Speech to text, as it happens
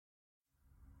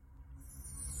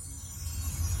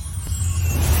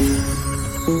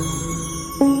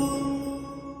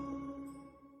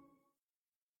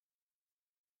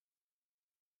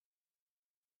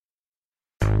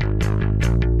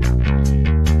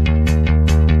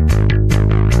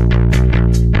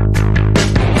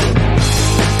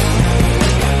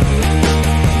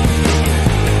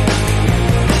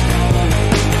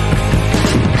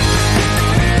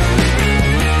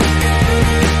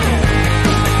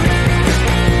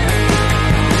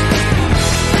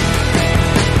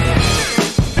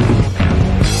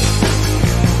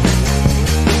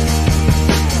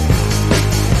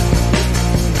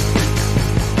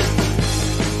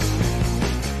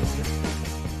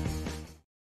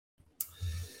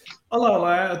Olá,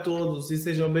 olá a todos e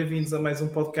sejam bem-vindos a mais um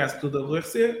podcast do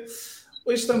WRC.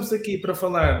 Hoje estamos aqui para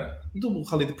falar do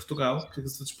Rally de Portugal, que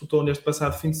se disputou neste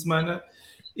passado fim de semana.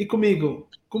 E comigo,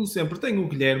 como sempre, tenho o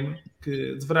Guilherme,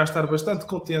 que deverá estar bastante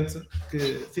contente, que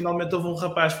finalmente houve um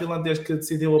rapaz finlandês que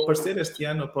decidiu aparecer este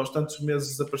ano, após tantos meses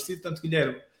desaparecido. Portanto,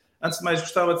 Guilherme, antes de mais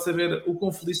gostava de saber o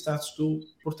quão feliz estás tu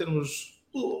por termos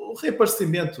o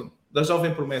reaparecimento da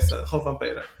jovem promessa,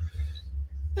 Rovampeira.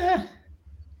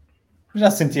 Já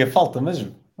sentia falta, mas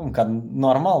um bocado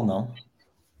normal, não?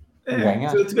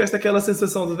 Ganhar. Tu tiveste aquela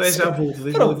sensação de déjà vu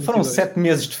de Foram 2022. 7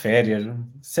 meses de férias,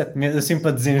 7 meses assim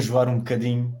para desenjoar um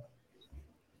bocadinho.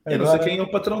 Eu não sei Agora, quem é o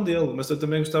patrão dele, mas eu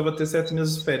também gostava de ter 7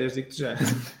 meses de férias, digo-te já.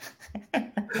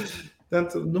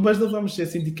 Portanto, mas não vamos ser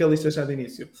sindicalistas já de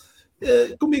início.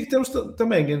 Comigo temos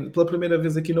também, pela primeira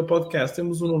vez aqui no podcast,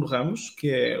 temos o Nuno Ramos,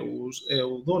 que é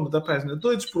o dono da página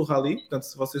Doidos, pelo Rally. Portanto,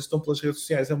 se vocês estão pelas redes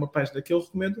sociais, é uma página que eu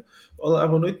recomendo. Olá,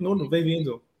 boa noite, Nuno,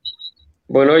 bem-vindo.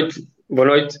 Boa noite, boa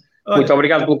noite. Olha, muito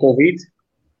obrigado pelo convite.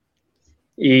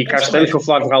 E cá estamos para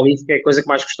falar de rally, que é a coisa que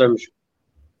mais gostamos.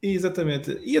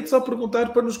 Exatamente. Ia-te só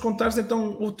perguntar para nos contares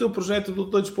então o teu projeto do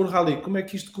Doidos por Rally. Como é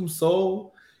que isto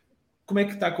começou? Como é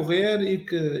que está a correr e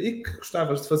que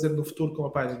gostavas de fazer no futuro com a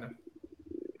página?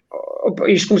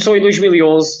 Isto começou em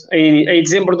 2011, em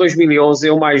dezembro de 2011,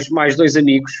 eu mais dois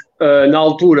amigos. Na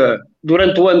altura,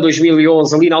 durante o ano de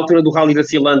 2011, ali na altura do Rally da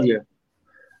Finlândia,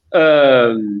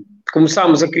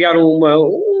 começámos a criar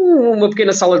uma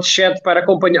pequena sala de chat para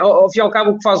acompanhar, ao fim e ao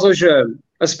cabo, o que faz hoje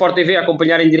a Sport TV,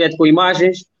 acompanhar em direto com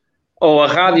imagens, ou a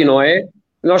rádio, não é?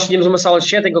 Nós tínhamos uma sala de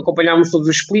chat em que acompanhámos todos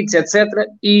os splits, etc.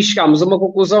 E chegámos a uma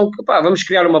conclusão que, vamos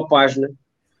criar uma página.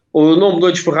 O nome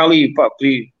Doidos por Rally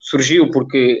surgiu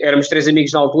porque éramos 3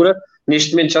 amigos na altura.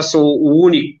 Neste momento já sou o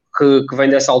único que vem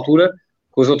dessa altura,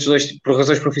 que os outros 2, por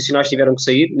razões profissionais, tiveram que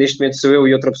sair. Neste momento sou eu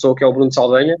e outra pessoa, que é o Bruno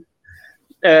Saldanha.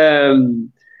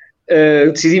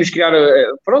 Decidimos criar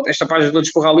esta página de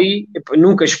Doidos por Rally.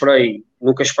 Nunca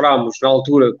esperámos na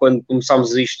altura, quando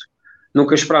começámos isto,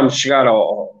 nunca esperámos chegar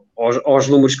aos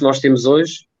números que nós temos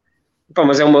hoje.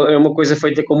 Mas é uma coisa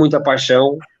feita com muita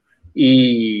paixão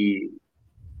e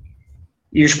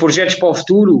os projetos para o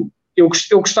futuro, eu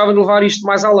gostava de levar isto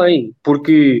mais além,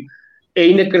 porque é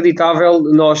inacreditável.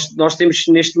 Nós temos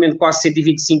neste momento quase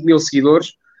 125 mil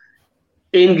seguidores.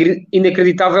 É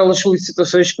inacreditável as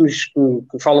solicitações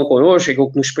que falam connosco,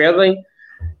 aquilo que nos pedem,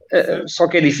 só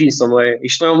que é difícil, não é?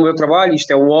 Isto não é o meu trabalho,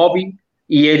 isto é um hobby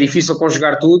e é difícil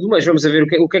conjugar tudo, mas vamos a ver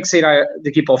o que é que sairá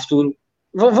daqui para o futuro.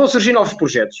 Vão surgir novos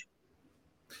projetos.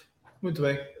 Muito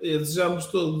bem. Desejamos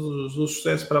todos os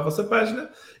sucessos para a vossa página.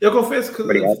 Eu confesso que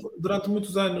durante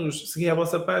muitos anos segui a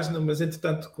vossa página, mas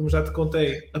entretanto, como já te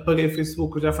contei, apaguei o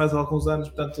Facebook já faz alguns anos,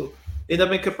 portanto, ainda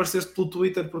bem que apareceste pelo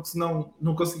Twitter, porque senão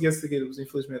não conseguia seguir-vos,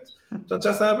 infelizmente. Portanto,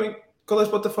 já sabem quais as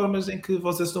plataformas em que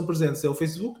vocês estão presentes. É o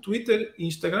Facebook, Twitter e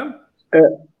Instagram?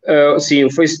 Sim,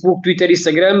 o Facebook, Twitter e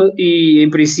Instagram, e em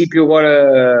princípio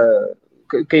agora,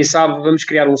 quem sabe, vamos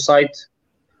criar um site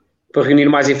para reunir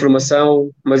mais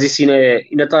informação, mas isso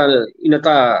ainda está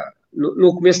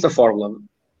no começo da fórmula.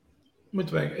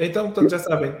 Muito bem. Então, portanto, já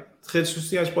sabem, redes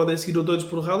sociais podem seguir o Doidos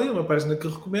por Rally, uma página que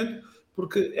recomendo,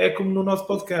 porque é como no nosso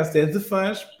podcast, é de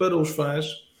fãs para os fãs,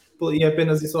 e é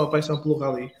apenas isso a paixão pelo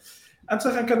Rally. Antes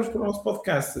de arrancarmos para o nosso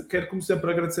podcast, quero, como sempre,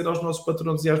 agradecer aos nossos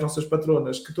patronos e às nossas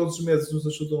patronas que todos os meses nos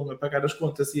ajudam a pagar as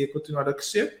contas e a continuar a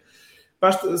crescer.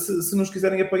 Basta, se nos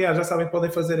quiserem apoiar, já sabem que podem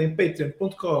fazer em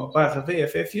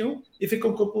patreon.com/VFF1 e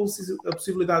ficam com a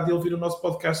possibilidade de ouvir o nosso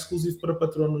podcast exclusivo para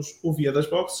patronos, o Via das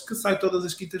Boxes, que sai todas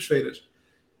as quintas-feiras.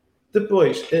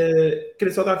 Depois,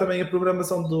 queria só dar também a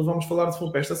programação do Vamos Falar de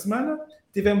Futebol esta semana.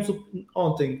 Tivemos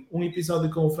ontem um episódio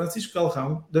com o Francisco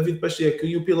Galrão, David Pacheco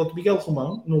e o piloto Miguel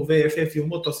Romão, no VFF1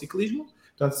 Motociclismo.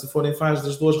 Portanto, se forem fãs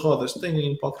das duas rodas,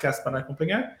 têm um podcast para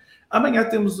acompanhar. Amanhã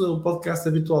temos o podcast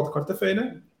habitual de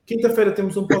quarta-feira. Quinta-feira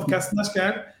temos um podcast de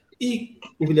NASCAR e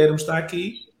o Guilherme está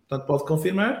aqui, portanto pode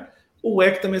confirmar. O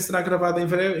WEC também será gravado em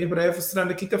breve, será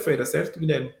na quinta-feira, certo,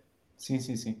 Guilherme? Sim.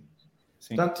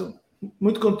 Portanto,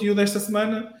 muito conteúdo esta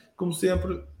semana, como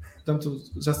sempre. Portanto,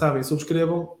 já sabem,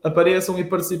 subscrevam, apareçam e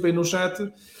participem no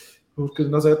chat, porque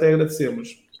nós até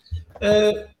agradecemos.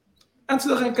 Antes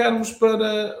de arrancarmos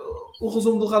para o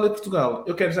resumo do Rally de Portugal,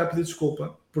 eu quero já pedir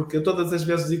desculpa, porque eu todas as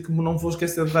vezes digo que não vou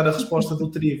esquecer de dar a resposta do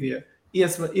Trivia. E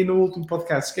no último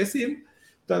podcast esqueci-me.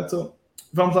 Portanto,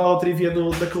 vamos lá ao trivia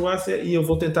da Croácia e eu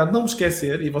vou tentar não me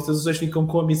esquecer, e vocês os dois ficam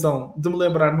com a missão de me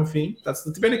lembrar no fim. Portanto,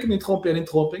 se tiverem que me interromper,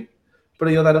 interrompem,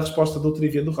 para eu dar a resposta do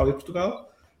trivia do Rally de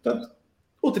Portugal. Portanto,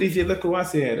 o trivia da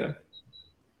Croácia era: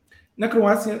 na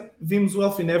Croácia, vimos o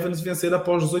Elfyn Evans vencer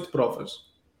após 18 provas.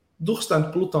 Do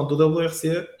restante pelotão do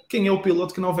WRC, quem é o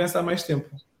piloto que não vence há mais tempo?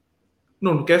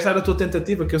 Nuno, queres dar a tua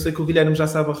tentativa? Que eu sei que o Guilherme já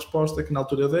sabe a resposta que na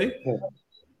altura eu dei.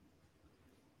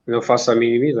 Não faço a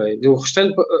mínima ideia. Do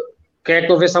restante, quem é que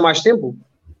não vence há mais tempo?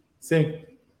 Sim.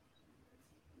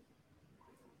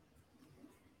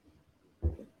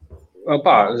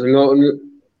 Opá,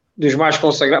 dos mais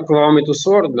consagrados, provavelmente o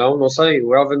Sword, não sei,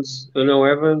 o Evans, não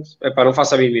Evans, não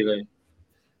faço a mínima ideia.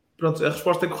 Pronto, a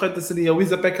resposta correta seria o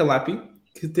Isa-Pekka Lappi,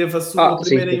 que teve a sua Sim,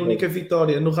 primeira e única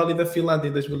vitória no Rally da Finlândia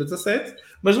em 2017,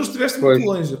 mas não estiveste Pois. muito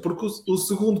longe, porque o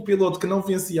segundo piloto que não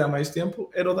vencia há mais tempo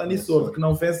era o Dani Sordo, que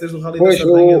não vence desde o Rally da Pois,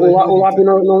 Sardenha em o 2020.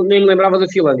 Lápio nem me lembrava da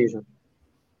Finlândia já.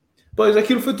 Pois,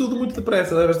 aquilo foi tudo muito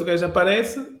depressa. Levas do gajo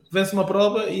aparece, vence uma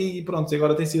prova e pronto,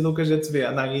 agora tem sido o que a gente vê,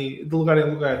 andar aí de lugar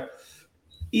em lugar.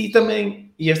 E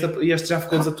também, este já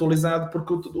ficou desatualizado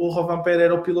porque o Rovanperä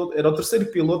era o piloto, era o terceiro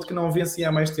piloto que não vencia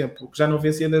há mais tempo, que já não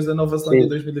vencia desde a Nova Zelândia em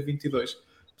 2022.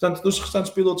 Portanto, dos restantes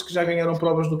pilotos que já ganharam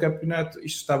provas no campeonato,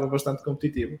 isto estava bastante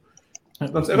competitivo.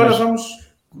 Portanto, agora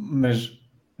Mas,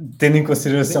 tendo em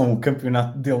consideração o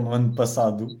campeonato dele no ano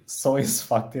passado, só esse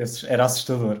facto era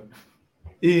assustador.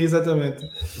 Exatamente.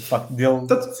 O facto dele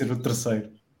ser o terceiro.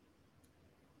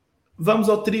 Vamos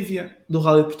ao trivia do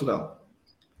Rally de Portugal.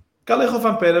 Kalle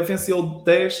Rovanperä venceu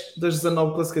 10 das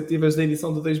 19 classificativas da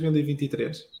edição de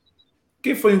 2023.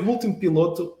 Quem foi o último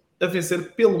piloto a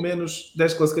vencer pelo menos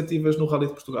 10 classificativas no Rally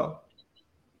de Portugal?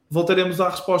 Voltaremos à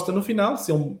resposta no final,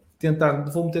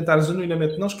 vou-me tentar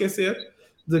genuinamente não esquecer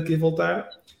de aqui voltar.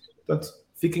 Portanto,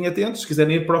 fiquem atentos, se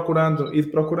quiserem ir procurando,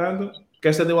 que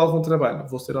esta deu algum trabalho,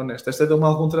 vou ser honesto, esta deu-me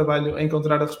algum trabalho a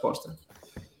encontrar a resposta.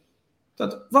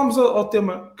 Portanto, vamos ao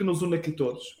tema que nos une aqui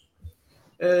todos.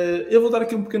 Eu vou dar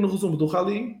aqui um pequeno resumo do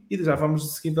Rally e já vamos de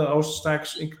seguida aos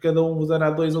destaques, em que cada um dará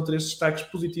 2 ou 3 destaques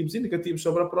positivos e negativos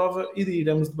sobre a prova e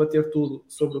iremos debater tudo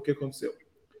sobre o que aconteceu.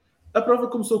 A prova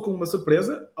começou com uma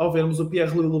surpresa, ao vermos o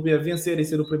Pierre-Louis Loubet vencer e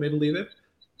ser o primeiro líder,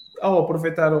 ao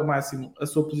aproveitar ao máximo a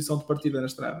sua posição de partida na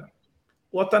estrada.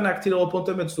 O Otanak tirou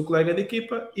apontamentos do colega de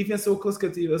equipa e venceu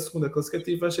a segunda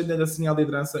classificativa, ascendendo assim à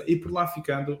liderança e por lá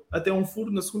ficando até um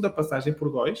furo na segunda passagem por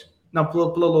Góis,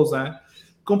 pela Lausanne,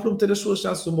 comprometer as suas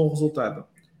chances de um bom resultado.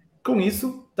 Com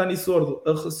isso, Dani Sordo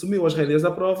assumiu as rédeas da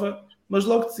prova, mas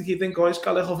logo de seguida em Góis,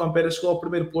 Kalle Rovanperä chegou ao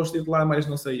primeiro posto e de lá mais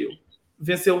não saiu.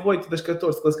 Venceu 8 das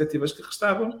 14 classificativas que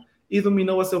restavam e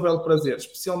dominou a seu belo prazer,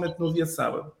 especialmente no dia de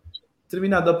sábado.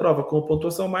 Terminada a prova com a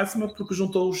pontuação máxima porque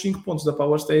juntou os 5 pontos da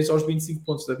Power Stage aos 25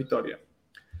 pontos da vitória.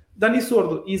 Dani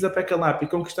Sordo e Isa-Pekka Lappi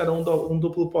conquistaram um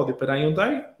duplo pódio para a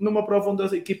Hyundai, numa prova onde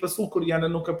a equipa sul-coreana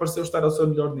nunca pareceu estar ao seu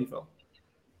melhor nível.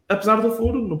 Apesar do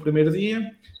furo, no primeiro dia,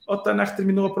 Otanak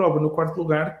terminou a prova no quarto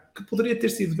lugar, que poderia ter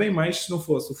sido bem mais se não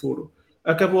fosse o furo.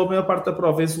 Acabou a maior parte da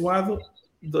prova isolado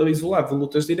de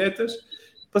lutas diretas,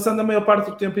 passando a maior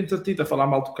parte do tempo entretido a falar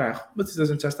mal do carro. Mas isso a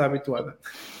gente já está habituada.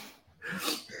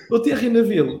 O Thierry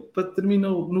Neuville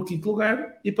terminou no quinto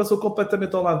lugar e passou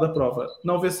completamente ao lado da prova.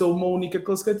 Não venceu uma única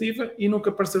classificativa e nunca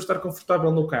pareceu estar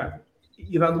confortável no carro.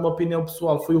 E dando uma opinião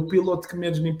pessoal, foi o piloto que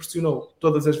menos me impressionou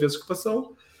todas as vezes que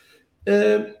passou.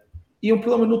 E um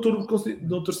problema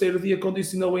no terceiro dia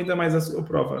condicionou ainda mais a sua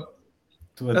prova.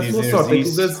 A sua sorte é que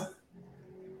o Gus...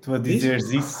 Tu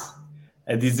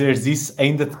a dizeres isso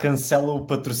ainda te cancela o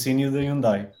patrocínio da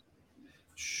Hyundai.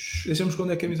 Deixa-me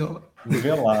esconder a camisola.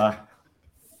 Vê lá.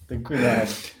 Tem cuidado.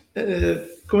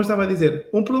 Como eu estava a dizer,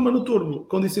 um problema no turbo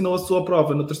condicionou a sua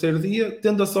prova no terceiro dia,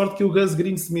 tendo a sorte que o Gus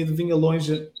Greensmith vinha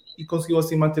longe e conseguiu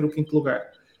assim manter o quinto lugar.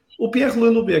 O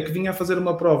Pierre-Louis Loubet, que vinha a fazer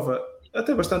uma prova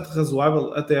até bastante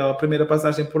razoável, até a primeira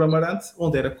passagem por Amarante,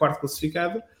 onde era quarto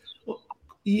classificado,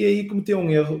 e aí cometeu um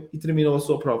erro e terminou a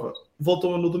sua prova.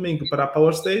 Voltou no domingo para a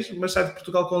Power Stage, mas sai de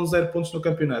Portugal com 0 pontos no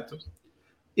campeonato.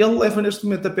 Ele leva neste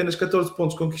momento apenas 14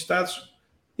 pontos conquistados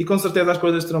e com certeza as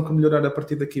coisas terão que melhorar a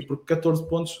partir daqui, porque 14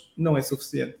 pontos não é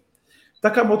suficiente.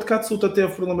 Takamo Katsuta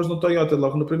teve problemas no Toyota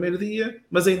logo no primeiro dia,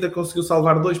 mas ainda conseguiu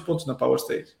salvar 2 pontos na Power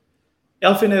Stage.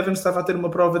 Elfyn Evans estava a ter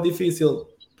uma prova difícil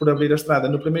por abrir a estrada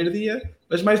no primeiro dia,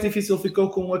 mas mais difícil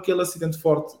ficou com aquele acidente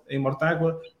forte em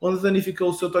Mortágua, onde danificou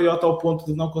o seu Toyota ao ponto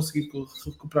de não conseguir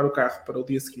recuperar o carro para o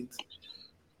dia seguinte.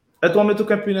 Atualmente o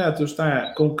campeonato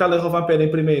está com Kalle Rovanperä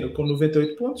em primeiro com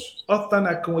 98 pontos,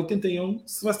 Otanak com 81,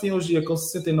 Sebastião Ogier com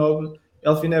 69,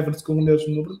 Elfyn Evans com o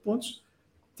mesmo número de pontos,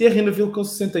 Thierry Neuville com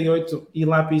 68 e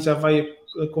Lappi já vai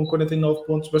com 49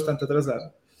 pontos, bastante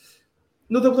atrasado.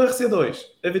 No WRC 2,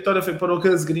 a vitória foi para o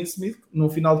Gus Greensmith, no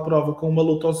final de prova com uma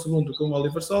luta ao segundo com o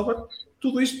Oliver Solberg.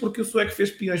 Tudo isto porque o sueco fez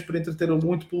peões para entreter o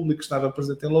muito público que estava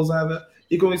presente em Lousada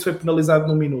e com isso foi penalizado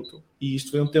num minuto. E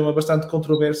isto foi um tema bastante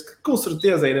controverso que com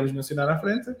certeza iremos mencionar à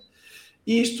frente.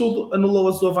 E isto tudo anulou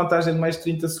a sua vantagem de mais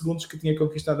 30 segundos que tinha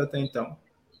conquistado até então.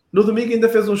 No domingo ainda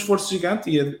fez um esforço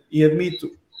gigante e admito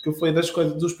que foi das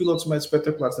coisas dos pilotos mais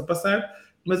espetaculares a passar,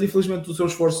 mas infelizmente o seu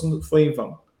esforço foi em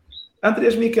vão.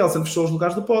 Andreas Mikkelsen fechou os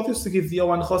lugares do pódio, seguido de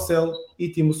Johan Rossell e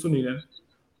Timo Suninen.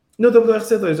 No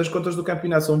WRC2, as contas do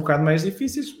campeonato são um bocado mais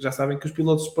difíceis. Já sabem que os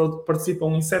pilotos participam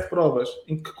em 7 provas,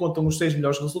 em que contam os 6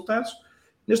 melhores resultados.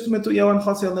 Neste momento, o Johan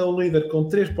Rossell é o líder com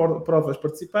 3 provas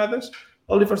participadas.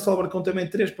 Oliver Solberg, com também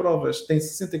 3 provas, tem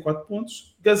 64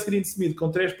 pontos. Gus Greensmith,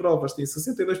 com 3 provas, tem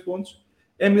 62 pontos.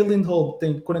 Emil Lindholm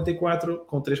tem 44,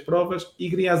 com 3 provas. E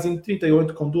Griazin,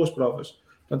 38, com 2 provas.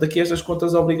 Portanto, aqui estas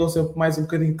contas obrigam sempre mais um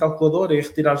bocadinho de calculadora e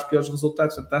retirar os piores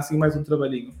resultados. Portanto, está assim mais um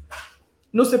trabalhinho.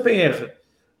 No CPR,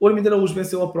 o Armindo Araújo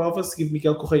venceu a prova, seguido de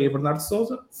Miquel Correia e Bernardo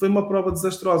Souza. Foi uma prova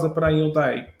desastrosa para a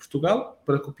Hyundai Portugal,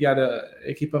 para copiar a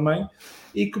equipa-mãe,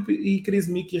 e Chris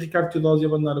Mick e Ricardo Teodósio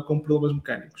abandonaram com problemas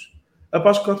mecânicos.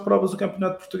 Após 4 provas, o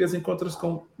campeonato português encontra-se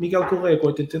com Miguel Correia com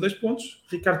 82 pontos,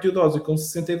 Ricardo Teodósio com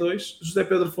 62, José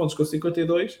Pedro Fontes com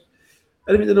 52,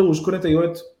 Armindo Araújo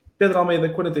 48, Pedro Almeida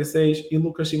 46 e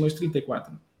Lucas Simões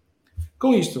 34.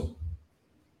 Com isto,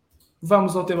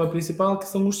 vamos ao tema principal, que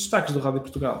são os destaques do Rally de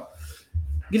Portugal.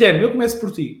 Guilherme, eu começo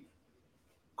por ti.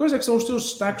 Quais é que são os teus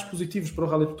destaques positivos para o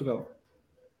Rally de Portugal?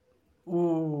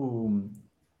 O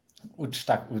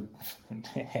destaque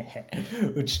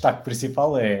o destaque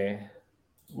principal é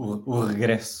o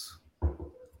regresso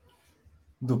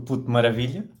do Puto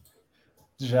Maravilha.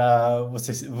 Já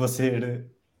vou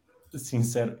ser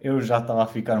sincero, eu já estava a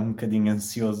ficar um bocadinho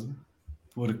ansioso,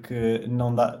 porque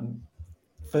não dá...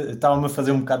 Estava-me a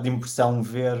fazer um bocado de impressão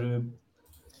ver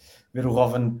o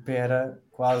Rovan Pera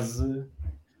quase...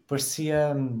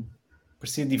 Parecia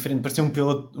diferente, parecia um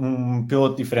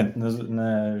piloto diferente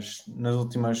nos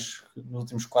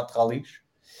últimos 4 rallies.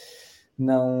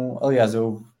 Não, aliás,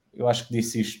 eu acho que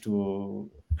disse isto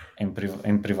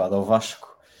em privado ao Vasco,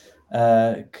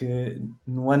 que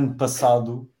no ano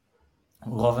passado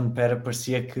o Rovan Pera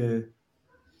parecia que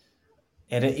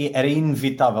era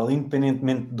inevitável,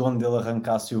 independentemente de onde ele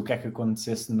arrancasse e o que é que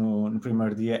acontecesse no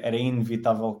primeiro dia, era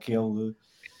inevitável que ele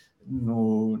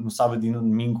no sábado e no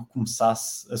domingo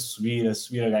começasse a subir,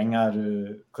 a ganhar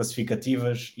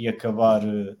classificativas e acabar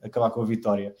com a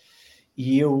vitória.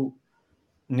 E eu,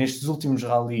 nestes últimos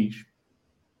rallies,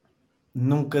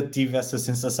 nunca tive essa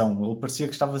sensação. Ele parecia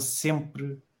que estava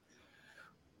sempre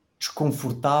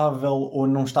desconfortável ou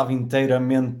não estava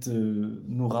inteiramente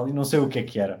no rally, não sei o que é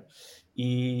que era.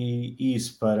 E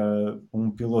isso para um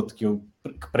piloto que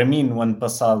para mim no ano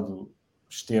passado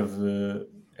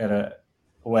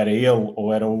ou era ele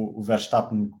ou era o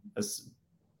Verstappen,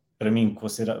 para mim, que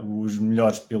ser os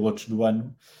melhores pilotos do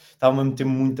ano, estava-me a meter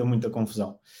muita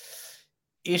confusão.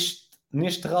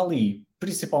 Neste rally,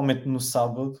 principalmente no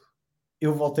sábado,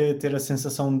 eu voltei a ter a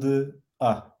sensação de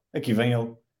aqui vem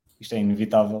ele, isto é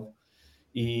inevitável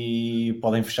e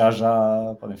podem fechar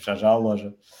já a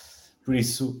loja. Por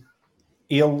isso,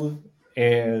 ele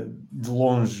é de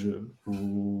longe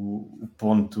o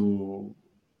ponto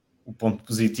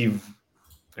positivo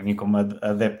para mim como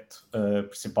adepto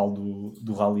principal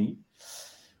do rally.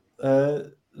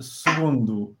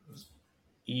 Segundo,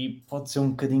 e pode ser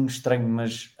um bocadinho estranho,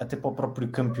 mas até para o próprio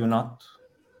campeonato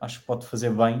acho que pode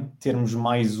fazer bem termos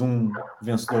mais um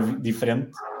vencedor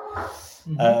diferente.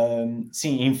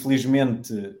 Sim,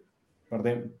 infelizmente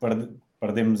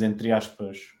perdemos entre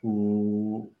aspas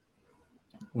o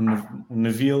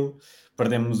Neville,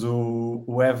 perdemos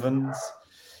o Evans,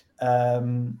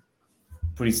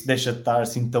 por isso deixa de estar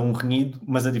assim tão renhido,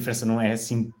 mas a diferença não é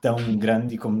assim tão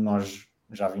grande, e como nós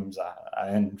já vimos há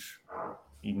anos,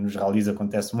 e nos rallies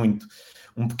acontece muito,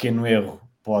 um pequeno erro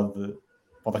pode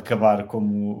acabar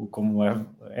como o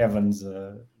Evans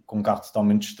com um carro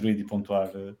totalmente destruído e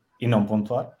pontuar e não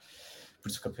pontuar. Por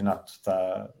isso o campeonato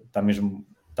está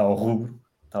ao rubro,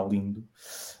 está lindo.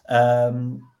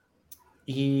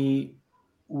 E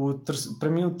para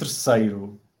mim o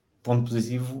terceiro ponto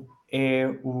positivo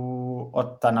é o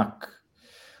Otto Tanak,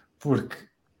 porque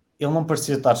ele não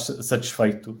parecia estar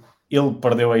satisfeito. Ele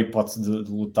perdeu a hipótese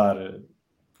de lutar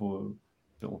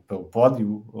pelo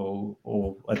pódio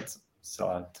ou sei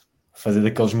lá, fazer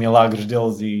daqueles milagres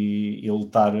deles e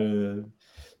lutar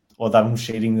ou dar um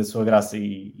cheirinho da sua graça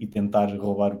e tentar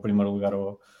roubar o primeiro lugar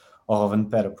ao Rovan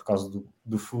Pera por causa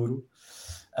do furo.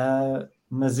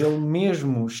 Mas ele,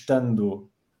 mesmo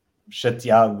estando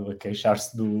chateado, a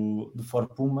queixar-se do Ford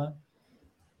Puma,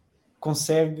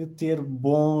 consegue ter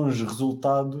bons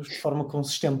resultados de forma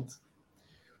consistente.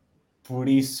 Por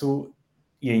isso,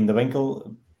 e ainda bem que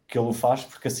ele o faz,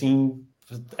 porque assim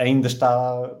ainda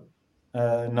está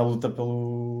na luta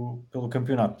pelo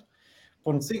campeonato.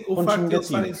 Sim, o facto de ele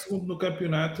estar em segundo no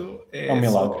campeonato é um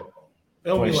milagre.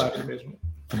 É um milagre mesmo.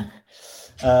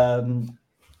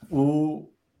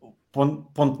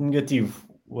 ponto negativo.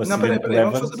 O Não, acidente peraí,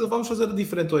 leva-te. vamos fazer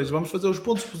diferente hoje. Vamos fazer os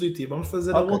pontos positivos, vamos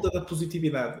fazer a Ok. onda da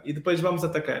positividade e depois vamos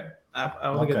atacar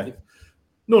ao Ok. negativo.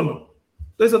 Nuno,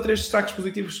 2 ou 3 destaques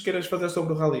positivos que queiras fazer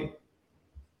sobre o Rally.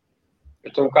 Eu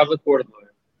estou um bocado de acordo, não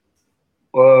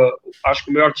é? Acho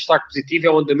que o maior destaque positivo é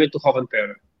o andamento do Robin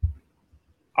Pera.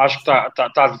 Acho que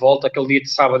está de volta. Aquele dia de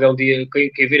sábado é um dia.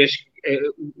 Quem ver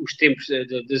os tempos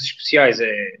das especiais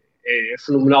é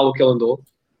fenomenal o que ele andou.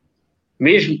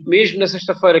 Mesmo na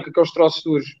sexta-feira, que aqueles troços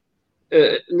duros,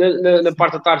 na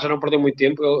parte da tarde já não perdeu muito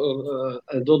tempo. Ele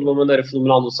andou de uma maneira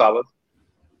fenomenal no sábado.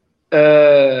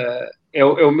 É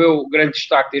o meu grande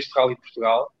destaque deste Rally de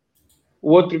Portugal.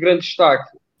 O outro grande destaque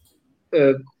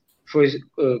foi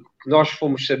que nós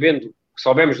fomos sabendo, que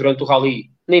soubemos durante o Rally,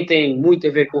 nem tem muito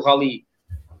a ver com o Rally,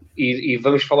 e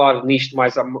vamos falar nisto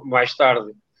mais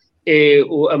tarde, é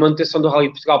a manutenção do Rally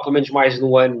de Portugal, pelo menos mais de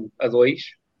um ano a 2.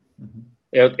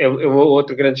 É o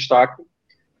outro grande destaque.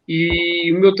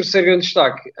 E o meu terceiro grande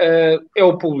destaque é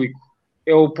o público.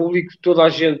 É o público, toda a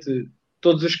gente,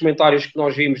 todos os comentários que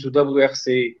nós vimos do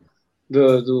WRC,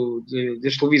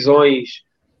 das televisões,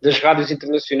 das rádios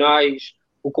internacionais,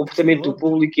 o comportamento do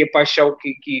público e a paixão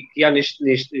que há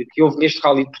que houve neste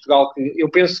Rally de Portugal, que eu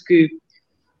penso que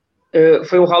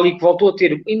foi um rally que voltou a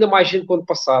ter ainda mais gente que o ano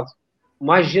passado.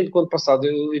 Mais gente que o ano passado.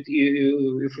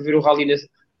 Eu fui ver o rally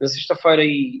na sexta-feira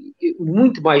e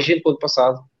muito mais gente que o ano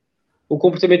passado. O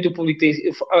comportamento do público,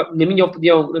 na minha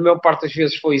opinião, na maior parte das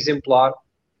vezes foi exemplar.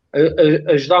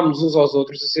 Ajudámos uns aos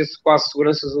outros, a ser quase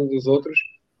seguranças uns dos outros.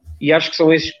 E acho que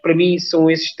são esses, para mim, são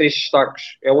esses 3 destaques.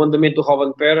 É o andamento do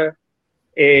Robin Pera,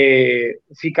 é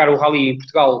ficar o rally em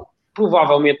Portugal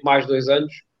provavelmente mais 2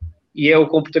 anos, e é o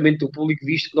comportamento do público,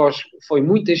 visto que foi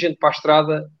muita gente para a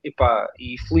estrada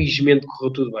e felizmente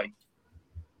correu tudo bem.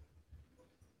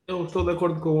 Eu estou de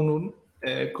acordo com o Nuno,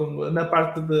 na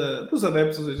parte dos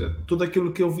adeptos, ou seja, tudo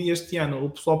aquilo que eu vi este ano, o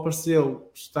pessoal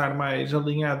pareceu estar mais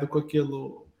alinhado com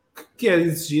aquilo que é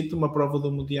exigido, uma prova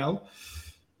do Mundial.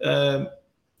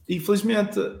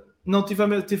 Infelizmente, não tive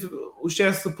o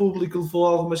excesso de público levou a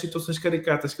algumas situações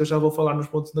caricatas que eu já vou falar nos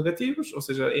pontos negativos, ou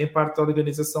seja, em parte da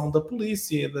organização da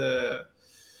polícia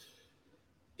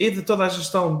e de toda a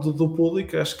gestão do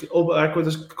público. Acho que há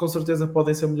coisas que com certeza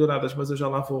podem ser melhoradas, mas eu já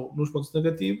lá vou nos pontos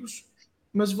negativos.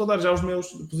 Mas vou dar já os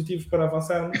meus positivos para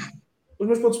avançarmos. Os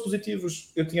meus pontos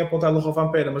positivos, eu tinha apontado o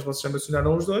Rovan Pera, mas vocês já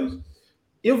mencionaram os dois.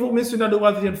 Eu vou mencionar o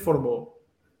Adriano Formou.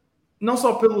 Não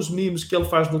só pelos memes que ele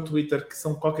faz no Twitter, que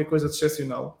são qualquer coisa de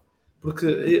excepcional,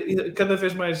 porque cada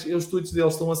vez mais os tweets dele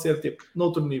estão a ser tipo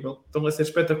noutro nível, estão a ser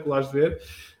espetaculares de ver,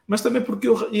 mas também porque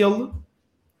ele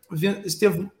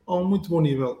esteve a um muito bom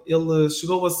nível. Ele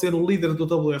chegou a ser o líder do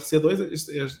WRC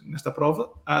 2 nesta prova,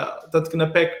 tanto que na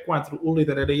PEC 4 o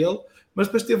líder era ele, mas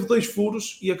depois teve 2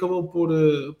 furos e acabou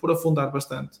por afundar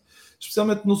bastante.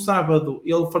 Especialmente no sábado,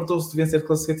 ele fartou-se de vencer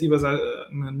classificativas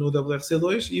no WRC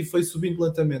 2 e foi subindo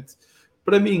lentamente.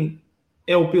 Para mim,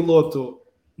 é o piloto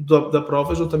da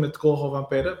prova, juntamente com o Rovan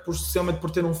Pera, especialmente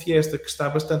por ter um Fiesta que está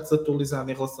bastante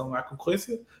desatualizado em relação à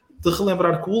concorrência. De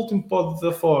relembrar que o último pódio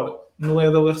da Ford no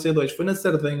WRC 2 foi na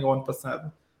Sardenha o ano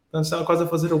passado. Portanto, estava quase a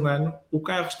fazer um ano. O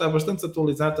carro está bastante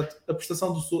desatualizado. Portanto, a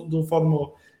prestação do Fórmula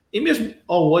 1, e mesmo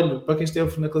ao olho, para quem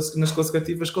esteve nas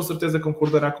classificativas, com certeza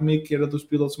concordará comigo que era dos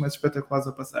pilotos mais espetaculares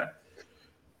a passar.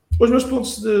 Os meus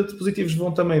pontos de positivos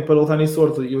vão também para o Dani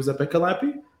Sordo e o Zé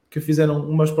Pecalapi, que fizeram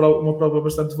uma prova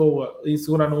bastante boa e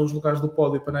seguraram os lugares do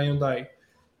pódio para a Hyundai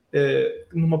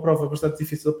numa prova bastante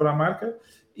difícil para a marca.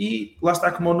 E lá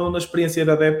está, como o Nuno, a experiência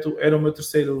de adepto era o meu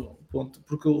terceiro ponto,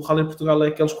 porque o Rally de Portugal é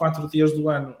aqueles 4 dias do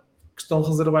ano que estão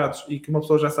reservados e que uma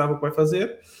pessoa já sabe o que vai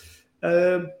fazer.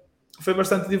 Foi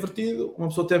bastante divertido, uma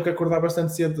pessoa teve que acordar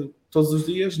bastante cedo todos os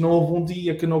dias, não houve um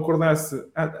dia que não acordasse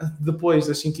depois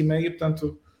das 5h30,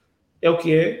 portanto é o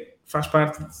que é, faz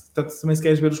parte. Portanto, também se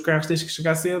queres ver os carros tens que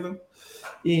chegar cedo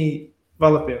e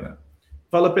vale a pena.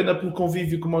 Vale a pena pelo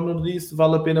convívio, como o Nuno disse,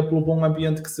 vale a pena pelo bom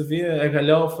ambiente que se vê, a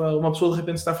galhofa. Uma pessoa de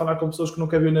repente está a falar com pessoas que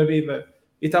nunca viu na vida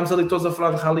e estamos ali todos a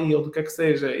falar de rally ou do que é que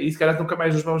seja, e se calhar nunca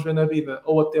mais nos vamos ver na vida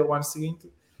ou até o ano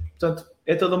seguinte. Portanto,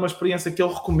 é toda uma experiência que eu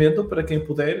recomendo para quem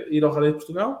puder ir ao Rally de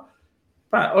Portugal.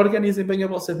 Organizem bem a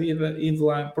vossa vida e de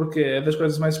lá, porque é das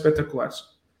coisas mais espetaculares.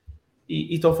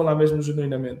 E estou a falar mesmo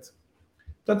genuinamente.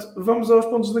 Portanto, vamos aos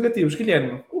pontos negativos.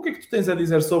 Guilherme, o que é que tu tens a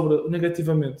dizer sobre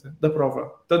negativamente da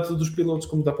prova? Tanto dos pilotos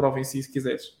como da prova em si, se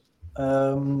quiseres.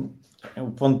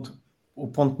 O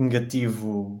ponto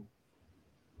negativo...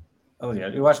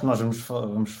 Aliás, eu acho que nós vamos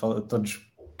falar,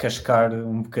 todos cascar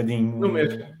um bocadinho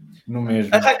no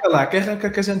mesmo. Arranca lá, que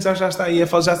a gente já está aí a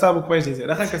falar, já sabe o que vais dizer.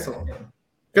 Arranca só.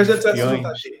 Que a gente já se junta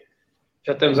aqui.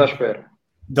 Já estamos à espera.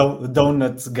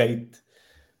 Donuts Gate.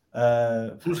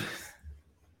 É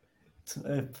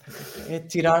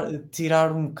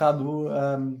tirar um bocado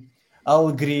a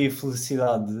alegria e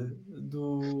felicidade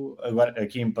agora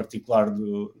aqui em particular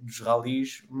dos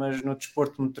ralis, mas no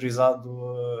desporto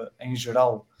motorizado em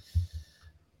geral.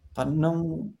 Pá,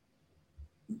 não...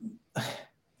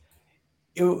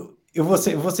 Eu vou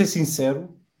ser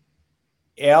sincero,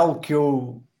 é algo que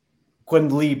eu,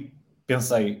 quando li,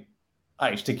 pensei,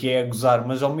 isto aqui é a gozar,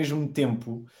 mas ao mesmo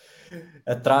tempo,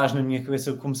 atrás na minha cabeça,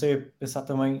 eu comecei a pensar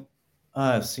também,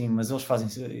 sim, mas eles fazem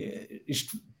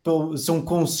isto, são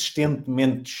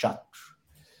consistentemente chatos.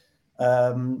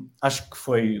 Acho que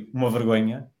foi uma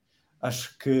vergonha.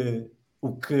 Acho que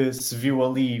o que se viu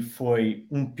ali foi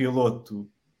um piloto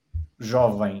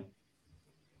jovem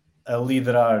a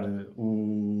liderar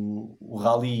o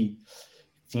rally,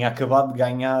 tinha acabado de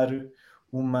ganhar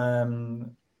uma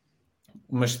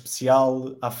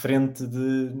especial à frente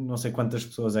de não sei quantas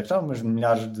pessoas é que estavam, mas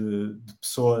milhares de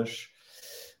pessoas.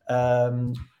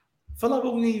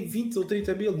 Falavam em 20 ou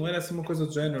 30 mil, não era assim uma coisa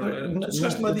do género? Tu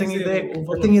chegaste-me a dizer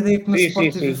eu tenho ideia que no Sim,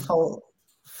 Sport sim, TV sim.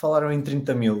 falaram em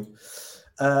 30 mil.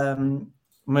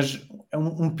 Mas é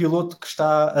um piloto que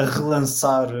está a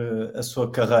relançar a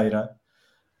sua carreira.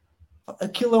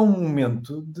 Aquilo é um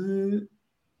momento de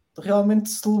realmente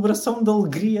celebração de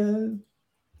alegria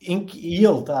e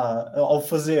ele está, ao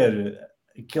fazer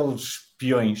aqueles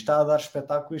peões, está a dar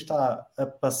espetáculo e está a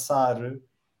passar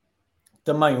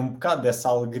também um bocado dessa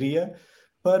alegria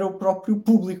para o próprio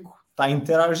público. Está a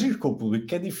interagir com o público,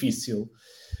 que é difícil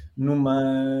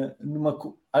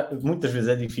muitas vezes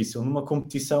é difícil numa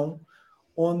competição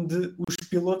onde os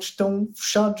pilotos estão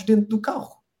fechados dentro do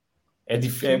carro.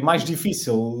 É mais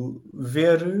difícil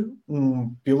ver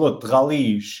um piloto de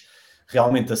ralis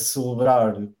realmente a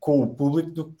celebrar com o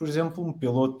público do que, por exemplo, um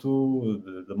piloto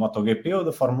da MotoGP ou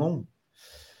da Fórmula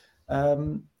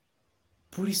 1.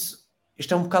 Por isso,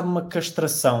 isto é um bocado uma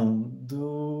castração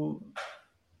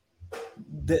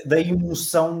da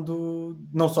emoção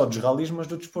não só dos ralis, mas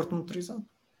do desporto motorizado.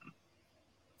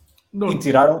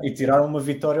 E tiraram uma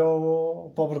vitória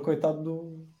ao pobre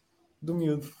coitado do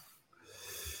miúdo.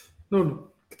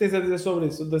 Nuno, o que tens a dizer sobre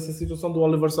isso, dessa situação do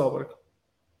Oliver Solberg?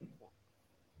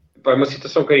 É uma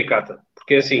situação caricata,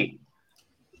 porque assim,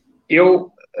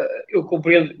 eu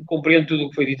compreendo tudo o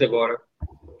que foi dito agora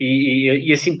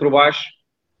e assim por baixo,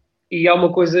 e há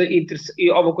uma coisa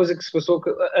que se passou, que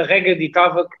a regra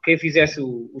ditava que quem fizesse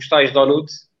os tais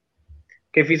donuts,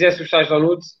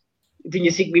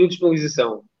 tinha 5 minutos de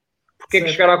penalização. Porque é que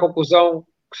chegaram à conclusão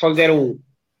que só lhe deram um?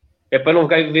 É para não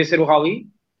vencer o rally?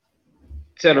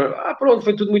 Disseram, pronto,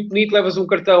 foi tudo muito bonito, levas um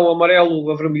cartão amarelo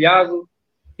avermelhado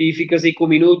e ficas aí com um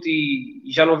minuto e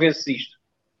já não vences isto.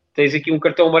 Tens aqui um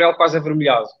cartão amarelo quase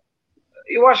avermelhado.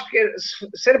 Eu acho que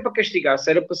se era para castigar, se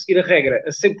era para seguir a regra a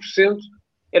 100%,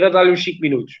 era dar-lhe uns 5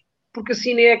 minutos. Porque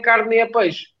assim nem é carne nem é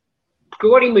peixe. Porque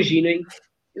agora imaginem,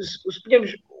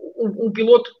 suponhamos, um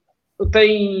piloto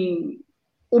tem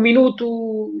 1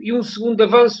 minuto e 1 segundo de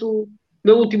avanço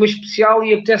na última especial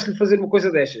e apetece-lhe fazer uma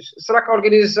coisa destas. Será que a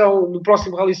organização no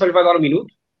próximo rally só lhe vai dar 1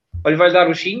 minuto? Ou lhe vai dar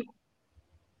os 5?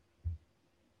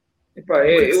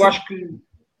 Eu acho que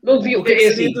não devia. O que é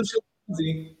que seria assim, do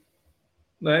Gil?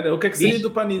 Não era? O que é que seria do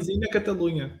Panizinho na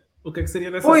Catalunha? O que é que seria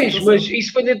dessa Pois, situação? mas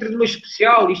isso foi dentro de uma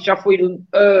especial, isto já foi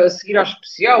a seguir à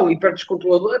especial e perto dos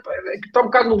controladores, está um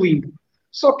bocado no limbo.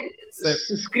 Só que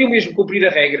se queriam mesmo cumprir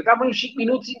a regra, davam uns 5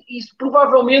 minutos e isso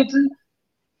provavelmente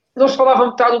não se falava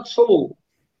metade do que se falou.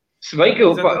 Se bem que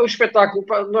o espetáculo,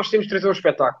 nós temos de trazer um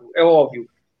espetáculo, é óbvio.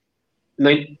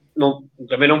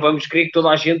 Também não vamos querer que toda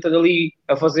a gente ande ali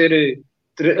a fazer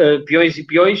peões e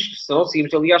peões, senão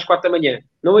seguimos ali às 4 da manhã.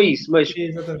 Não é isso, mas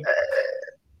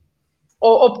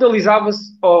ou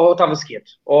penalizava-se ou estava-se quieto.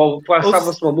 Ou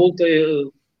passava-se uma multa,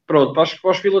 pronto,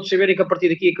 para os pilotos saberem que a partir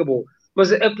daqui acabou.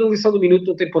 Mas a penalização do minuto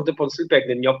não tem ponta para onde se lhe pega,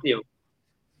 na minha opinião.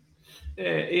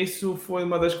 Isso foi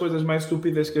uma das coisas mais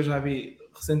estúpidas que eu já vi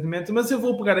recentemente, mas eu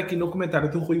vou pegar aqui no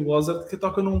comentário do Rui Wozard, que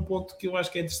toca num ponto que eu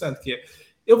acho que é interessante, que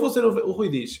é, o Rui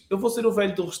diz, eu vou ser o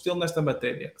velho do Restelo nesta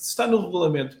matéria. Se está no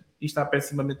regulamento, e está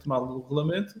pessimamente mal no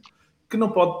regulamento, que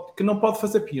não pode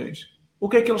fazer peões. O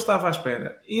que é que ele estava à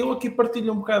espera? E eu aqui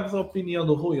partilho um bocado da opinião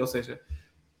do Rui, ou seja,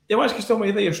 eu acho que isto é uma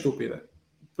ideia estúpida.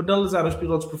 Penalizar os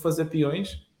pilotos por fazer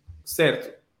peões,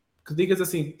 certo, que digas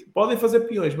assim, podem fazer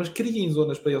peões, mas criem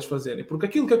zonas para eles fazerem, porque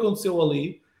aquilo que aconteceu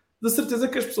ali, de certeza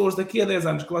que as pessoas daqui a 10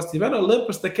 anos que lá estiveram,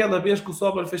 lembram-se daquela vez que o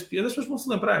Sauber fez peões, as pessoas vão se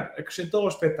lembrar, acrescentou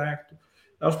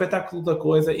ao espetáculo da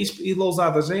coisa, e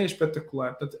Lousada já é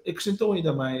espetacular, portanto, acrescentou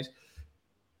ainda mais.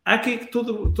 Há aqui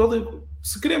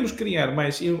se queremos criar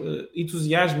mais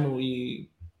entusiasmo e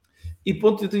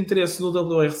ponto de interesse no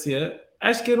WRC,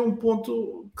 acho que era um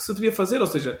ponto que se devia fazer, ou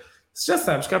seja, se já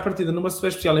sabes que à partida numa super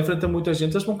especial enfrenta muita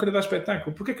gente, eles vão querer dar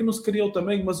espetáculo. Porquê é que não se criou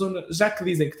também uma zona, já que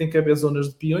dizem que tem que haver zonas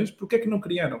de peões, porquê é que não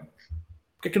criaram?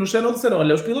 Porquê é que no Channel disseram,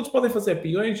 olha, os pilotos podem fazer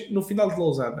peões no final de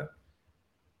lousada?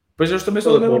 Pois eles também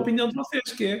são da mesma opinião de vocês,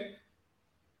 que é.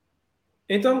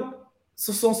 Então,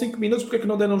 se são 5 minutos, porquê é que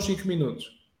não deram os 5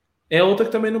 minutos? É outra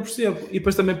que também não percebo. E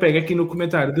depois também pega aqui no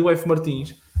comentário do F.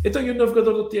 Martins. Então, e o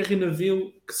navegador do Thierry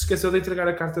Neville que se esqueceu de entregar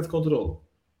a carta de controle?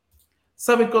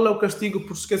 Sabem qual é o castigo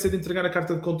por se esquecer de entregar a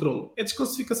carta de controle? É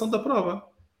desclassificação da prova.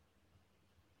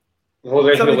 Levou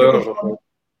 10 mil euros.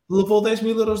 Levou 10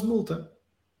 mil euros de multa.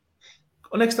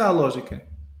 Onde é que está a lógica?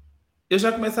 Eu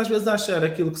já começo às vezes a achar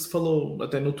aquilo que se falou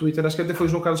até no Twitter, acho que até foi o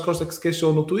João Carlos Costa que se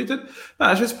queixou no Twitter.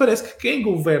 Às vezes parece que quem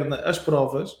governa as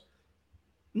provas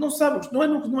não sabe, não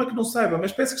é que não saiba,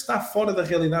 mas parece que está fora da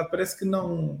realidade, parece que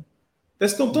não.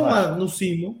 Parece que estão tão lá no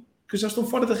cimo que já estão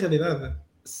fora da realidade.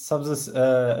 Sabes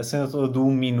a cena toda do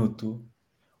 1 minuto?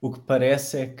 O que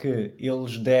parece é que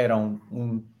eles deram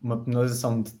uma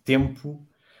penalização de tempo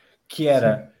que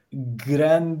era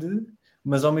grande,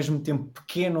 mas ao mesmo tempo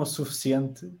pequeno o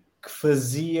suficiente, que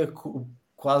fazia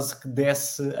quase que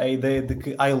desse a ideia de que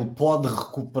ele pode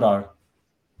recuperar.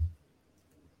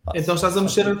 Então estás a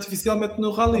mexer artificialmente no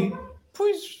rally.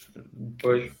 Pois.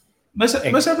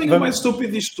 Mas sabem o mais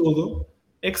estúpido disto tudo?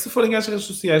 É que se forem às redes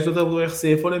sociais do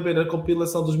WRC, forem ver a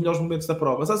compilação dos melhores momentos da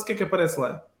prova, sabes o que é que aparece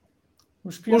lá?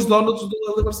 Os donuts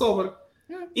do Rally Solberg.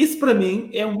 Isso para mim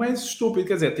é o mais estúpido.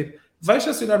 Quer dizer, tipo, vais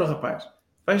acionar o rapaz,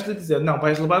 vais-lhe dizer, não,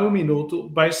 vais levar 1 minuto,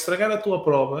 vais estragar a tua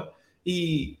prova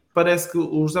e parece que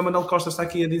o José Manuel Costa está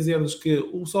aqui a dizer-nos que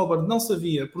o Solberg não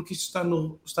sabia, porque isto está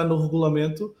no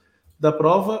regulamento da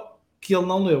prova que ele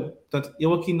não leu. Portanto,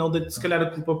 eu aqui não dei, se calhar,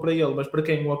 a culpa para ele, mas para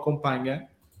quem o acompanha,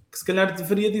 que se calhar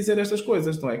deveria dizer estas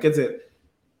coisas, não é? Quer dizer,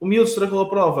 o miúdo estragou a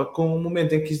prova com um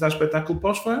momento em que quis dar espetáculo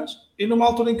para os fãs e numa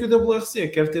altura em que o WRC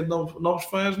quer ter novos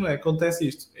fãs, não é? Acontece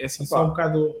isto. É assim, só um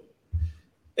bocado...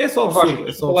 É só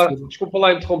absurdo. Desculpa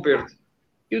lá interromper-te.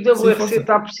 E o WRC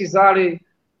está a precisar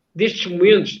destes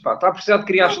momentos, pá, está a precisar de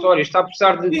criar histórias, está a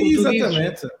precisar de, como tu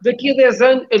dizes, daqui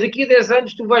a 10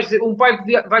 anos tu vais dizer, um pai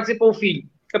vai dizer para um filho,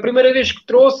 a primeira vez que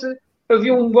trouxe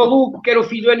havia um maluco que era o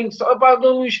filho do Henning,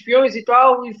 dão uns espiões e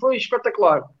tal, e foi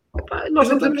espetacular. Epá, nós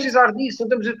não estamos a precisar disso, não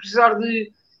estamos a precisar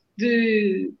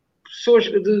de pessoas,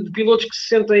 de pilotos que se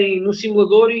sentem no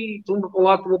simulador e tumba para um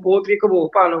lado, tumba para o outro e acabou.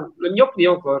 Epá, não, na minha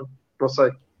opinião, claro, não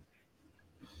sei.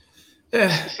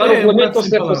 Está no regulamento, não se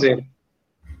deve fazer.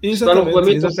 Está no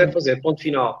regulamento, não se deve fazer, ponto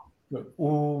final.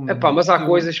 Mas há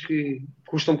coisas que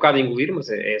custam um bocado a engolir, mas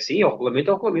é assim, é o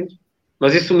regulamento.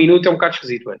 Mas esse 1 minuto é um bocado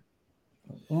esquisito, é?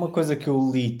 Uma coisa que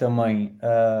eu li também,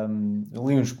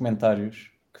 li uns comentários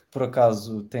que por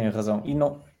acaso têm razão, e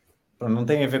não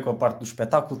tem a ver com a parte do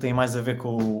espetáculo, tem mais a ver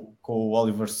com o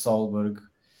Oliver Solberg,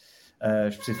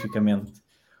 especificamente.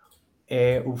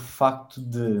 É o facto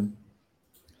de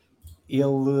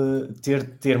ele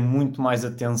ter muito mais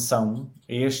atenção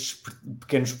a estes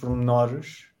pequenos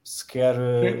pormenores se quer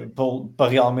para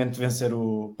realmente vencer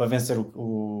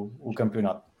o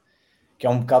campeonato. Que é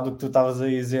um bocado o que tu estavas a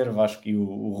dizer, Vasco, e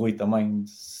o Rui também,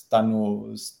 se está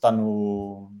nos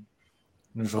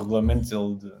regulamentos,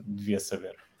 ele devia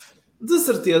saber. De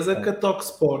certeza que a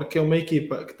Toxport, que é uma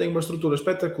equipa que tem uma estrutura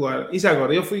espetacular, e já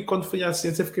agora, quando fui à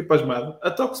assistência, fiquei pasmado.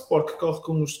 A Toxport, que corre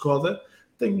com o Skoda,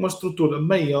 tem uma estrutura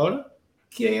maior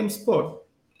que a M-Sport.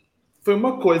 Foi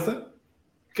uma coisa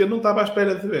que eu não estava à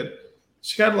espera de ver.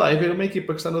 Chegar lá e ver uma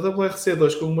equipa que está no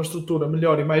WRC2 com uma estrutura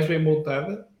melhor e mais bem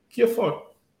montada que a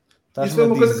Ford. Isso foi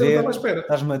uma coisa que eu não estava à espera.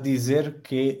 Estás-me a dizer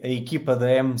que a equipa da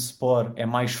M-Sport é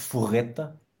mais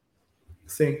forreta?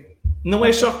 Sim. Não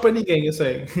é choque para ninguém, eu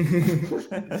sei.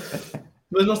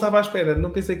 Mas não estava à espera.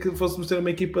 Não pensei que fôssemos ter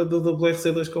uma equipa do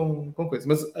WRC2 com coisa.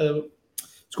 Mas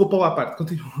desculpa lá a parte,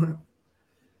 continua.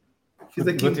 Fiz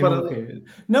aqui um paralelo.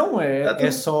 Não,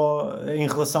 é só em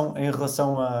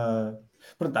relação a...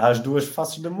 Pronto, há as duas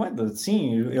faces da moeda.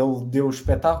 Sim, ele deu o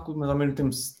espetáculo, mas ao mesmo tempo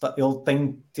ele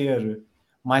tem de ter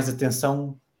mais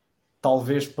atenção,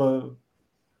 talvez, porque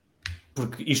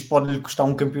isto pode lhe custar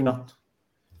um campeonato.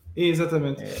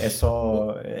 Exatamente. É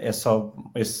só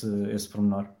esse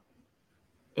pormenor.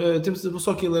 Vou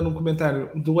só aqui ler um comentário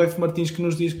do F. Martins que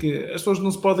nos diz que as pessoas não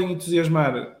se podem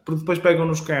entusiasmar porque depois pegam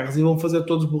nos carros e vão fazer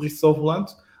todos burrices ao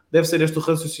volante. Deve ser este o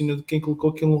raciocínio de quem colocou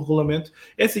aquilo no regulamento.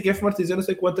 É assim que F. Martins, eu não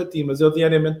sei quanto a ti, mas eu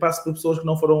diariamente passo por pessoas que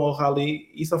não foram ao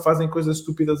rally e só fazem coisas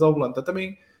estúpidas ao volante.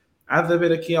 Também há de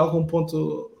haver aqui algum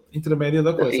ponto intermédio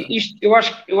da coisa. Eu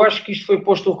acho que isto foi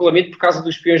posto no regulamento por causa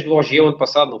dos espiões de Logia ano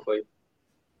passado, não foi?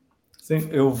 Sim.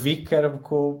 Eu vi que era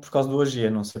por causa do AG,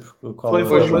 não sei qual foi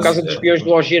por causa dos espiões de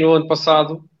Logia no ano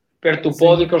passado, perto do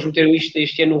pódio, que eles meteram isto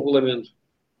este ano no regulamento.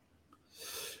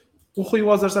 O Rui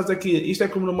Wozer está a dizer aqui, isto é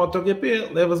como no MotoGP,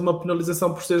 levas uma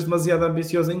penalização por seres demasiado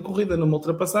ambicioso em corrida numa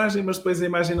ultrapassagem, mas depois a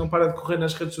imagem não para de correr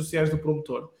nas redes sociais do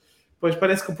promotor. Pois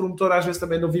parece que o promotor às vezes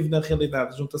também não vive na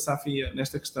realidade, junta-se à FIA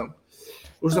nesta questão.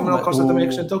 O José Manuel Costa também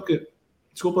acrescentou que...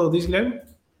 Desculpa, diz Guilherme?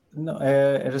 Não,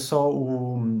 era só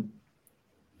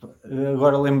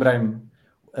agora lembrei-me.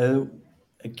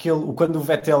 Quando o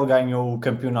Vettel ganhou o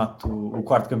campeonato, o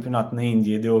quarto campeonato na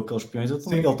Índia, deu aqueles peões,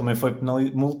 ele também foi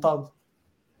multado.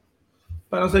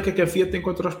 Não sei o que a FIA tem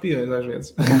contra os peões, às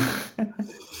vezes.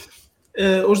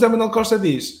 O José Manuel Costa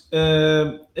diz,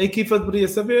 a equipa deveria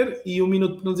saber e o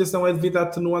minuto de penalização é devido a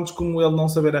atenuantes como ele não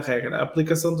saber a regra. A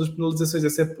aplicação das penalizações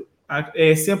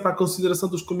é sempre à consideração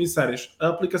dos comissários. A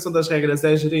aplicação das regras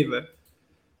é gerida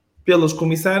pelos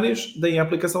comissários, daí a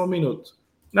aplicação ao minuto.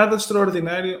 Nada de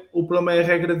extraordinário, o problema é a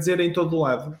regra dizer em todo o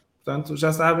lado. Portanto,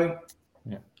 já sabem,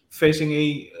 fechem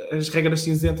aí as regras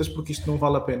cinzentas porque isto não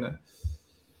vale a pena.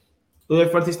 O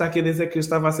F. Martins está aqui a dizer que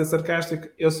estava a ser sarcástico.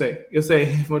 Eu sei. O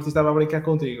F. Martins estava a brincar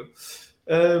contigo.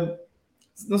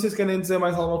 Não sei se querem dizer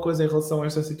mais alguma coisa em relação a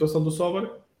esta situação do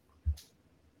Sauber.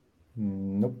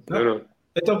 Não.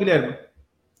 Então, Guilherme,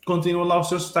 continua lá os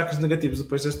seus destaques negativos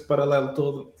depois deste paralelo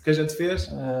todo que a gente fez.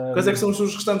 Quais é que são os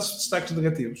seus restantes destaques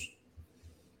negativos?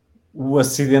 O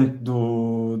acidente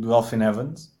do Alfie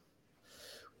Evans,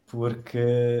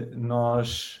 porque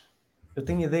eu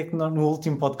tenho a ideia que nós, no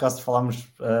último podcast falámos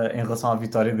em relação à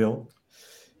vitória dele,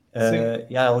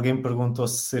 e alguém perguntou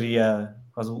se seria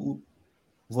quase o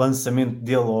lançamento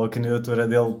dele ou a candidatura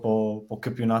dele para o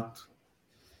campeonato.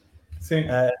 Sim.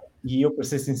 E eu, para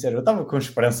ser sincero, eu estava com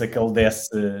esperança que ele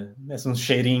desse um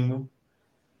cheirinho.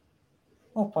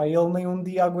 Ele nem um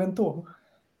dia aguentou.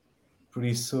 Por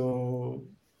isso,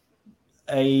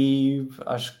 aí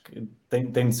acho que tem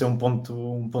de ser um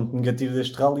ponto negativo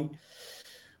deste rally.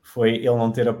 Foi ele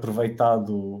não ter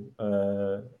aproveitado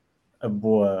a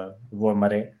boa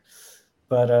maré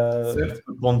para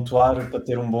pontuar, para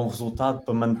ter um bom resultado,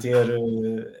 para manter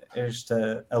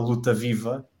a luta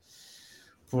viva,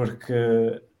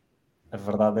 porque a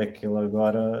verdade é que ele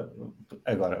agora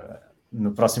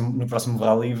no próximo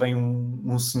rally vem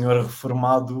um senhor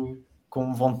reformado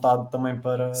com vontade também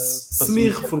para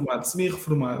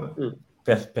semi-reformado.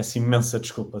 Peço imensa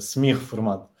desculpa,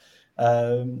 semi-reformado.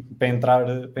 Para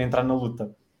entrar na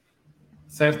luta.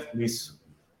 Certo. Isso,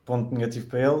 ponto negativo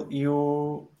para ele. E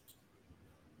eu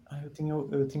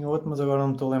tinha outro, mas agora não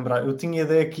me estou a lembrar. Eu tinha a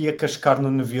ideia que ia cascar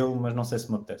no Neville, mas não sei se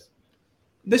me apetece.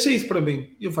 Deixa isso para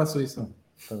mim, eu faço isso.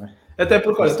 Tá bem. Até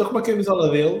porque, olha, estou com uma camisola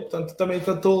dele, portanto também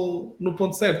estou no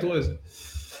ponto certo hoje.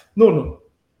 Nuno,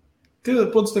 que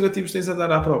pontos negativos tens a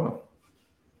dar à prova?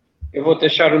 Eu vou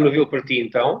deixar o Neville para ti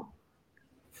então.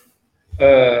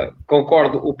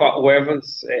 Concordo, o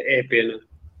Evans é pena.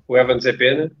 O Evans é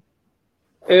pena.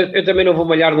 Eu também não vou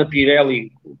malhar na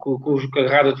Pirelli com a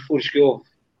carrada de furos que houve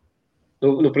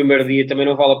no primeiro dia. Também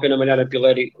não vale a pena malhar na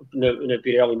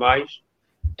Pirelli mais.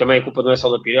 Também a culpa não é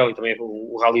só da Pirelli, também é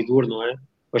o Rally Duro, não é?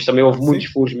 Mas também houve muitos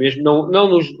furos mesmo. Não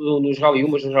nos Rally 1,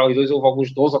 mas nos Rally 2 houve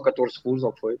alguns 12 ou 14 furos,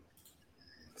 ou foi?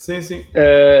 Sim, sim.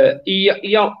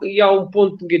 E há um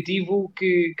ponto negativo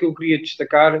que eu queria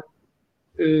destacar,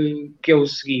 que é o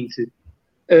seguinte.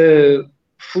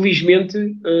 Felizmente,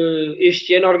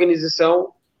 este ano a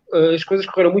organização, as coisas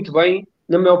correram muito bem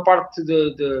na maior parte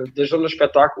da zona de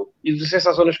espetáculo e do acesso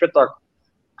à zona de espetáculo.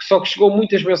 Só que chegou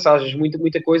muitas mensagens,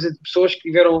 muita coisa de pessoas que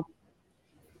tiveram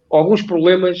alguns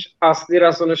problemas a aceder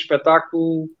à zona de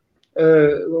espetáculo,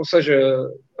 ou seja...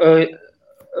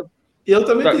 eu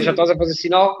também já estás a fazer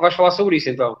sinal, vais falar sobre isso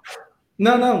então.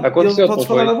 Não, podes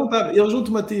falar à vontade. Eu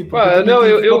junto-me a ti.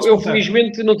 Eu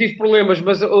felizmente não tive problemas,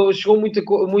 mas chegou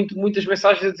muitas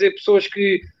mensagens a dizer pessoas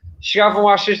que chegavam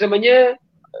às 6 da manhã,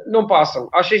 não passam.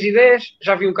 Às 6h10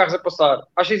 já viam carros a passar.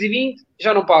 Às 6h20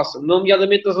 já não passam.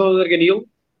 Nomeadamente na zona de Arganil.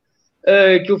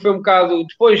 Aquilo foi um bocado...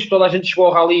 Depois toda a gente chegou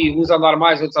ao rally, uns a andar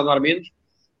mais, outros a andar menos.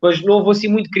 Mas não houve assim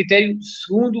muito critério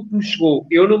segundo o que me chegou.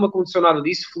 Eu não me aconteceu nada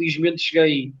disso. Felizmente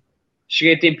cheguei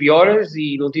a tempo e horas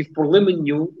e não tive problema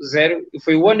nenhum, zero.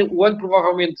 Foi o ano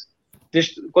provavelmente,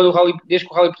 desde que o Rally de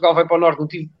Portugal vai para o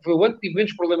Norte, foi o ano que tive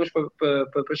menos problemas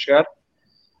para chegar.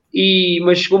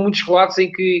 Mas chegou muitos relatos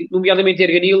em que, nomeadamente em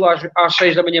Arganil, às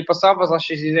 6 da manhã passavas, às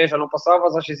 6h10 já não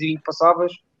passavas, às 6h20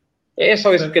 passavas. É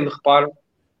só esse pequeno reparo.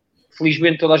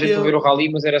 Felizmente toda a gente foi ver o Rally,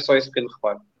 mas era só esse pequeno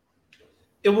reparo.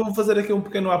 Eu vou fazer aqui um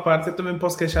pequeno à parte, eu também me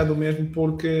posso queixar do mesmo,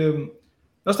 porque...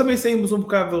 Nós também saímos um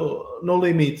bocado no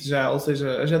limite já, ou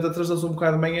seja, a gente atrasou-se um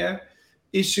bocado de manhã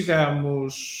e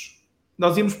chegámos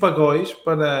nós íamos para Góis,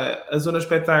 para a zona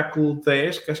espetáculo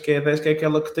 10, que acho que é a 10, que é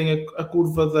aquela que tem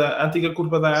a antiga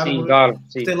curva da árvore,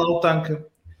 que tem lá o tanque.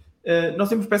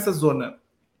 Nós íamos para essa zona.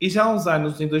 E já há uns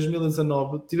anos, em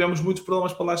 2019, tivemos muitos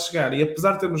problemas para lá chegar. E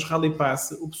apesar de termos Rally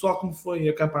Pass, o pessoal que me foi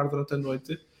acampar durante a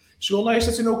noite, chegou lá e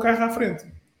estacionou o carro à frente.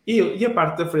 E a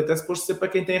parte da frente é suposto ser para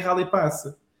quem tem Rally Pass.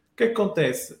 O que é que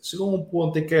acontece? Chegou a um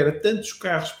ponto em que era tantos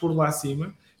carros por lá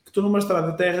acima, que tu numa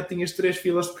estrada de terra tinhas 3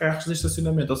 filas de carros de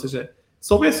estacionamento. Ou seja,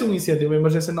 se houvesse um incêndio, uma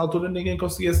emergência na altura, ninguém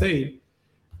conseguia sair.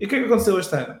 E o que é que aconteceu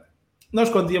este ano?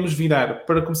 Nós, quando íamos virar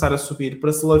para começar a subir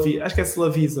para Selavisa, acho que é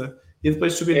Selavisa, e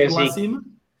depois subir por lá acima,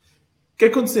 o que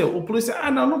aconteceu? O polícia,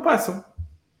 não passam.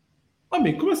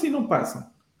 Amigo, como assim não passam?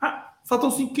 Faltam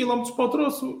 5 km para o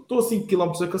troço, estou a 5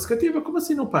 km da consecutiva, como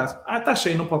assim não passo? Está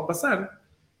cheio, não pode passar.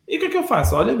 E o que é que eu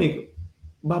faço? Olha, amigo,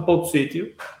 vá para outro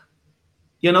sítio.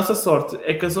 E a nossa sorte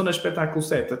é que a zona espetáculo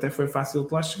 7 até foi fácil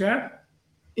de lá chegar,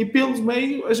 e pelo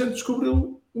meio a gente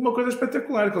descobriu uma coisa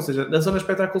espetacular, ou seja, na zona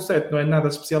espetáculo 7 não é nada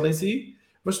especial em si,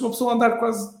 mas se uma pessoa andar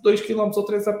quase 2 km ou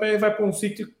 3 a pé, vai para um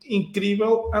sítio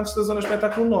incrível antes da zona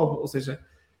espetáculo 9, ou seja,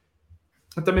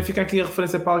 também fica aqui a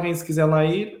referência para alguém se quiser lá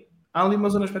ir, há ali uma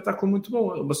zona espetáculo muito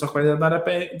boa, mas só que vai andar a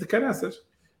pé de caraças.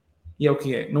 E é o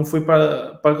que é. Não fui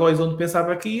para Góis onde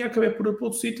pensava que ia, acabei por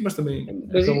outro sítio, mas também...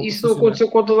 Mas isso não aconteceu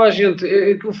com toda a gente.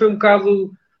 Aquilo foi um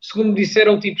bocado, segundo me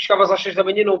disseram, tipo, chegavas às 6 da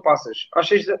manhã e não passas. Às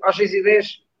 6h10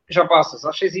 já passas.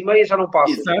 Às 6h30 já não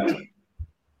passas. Exato.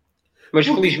 Mas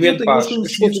porque felizmente, pá,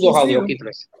 chegou tudo ao rally, é o que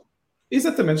interessa.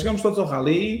 Exatamente, chegamos todos ao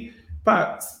rally.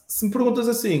 Pá, se me perguntas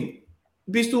assim,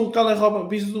 viste o Cala-Roba,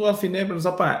 viste o Alfinebres,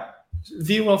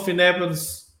 vi o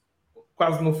Alfinebres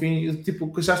quase no fim,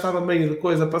 tipo, que já estava meio de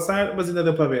coisa a passar, mas ainda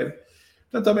deu para ver.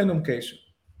 Portanto, também não me queixo.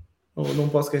 Não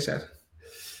posso queixar.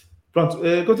 Pronto,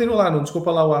 continua lá, não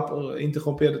desculpa lá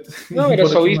interromper. Não, era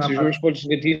só isso, os meus pontos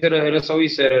negativos era só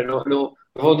isso, não,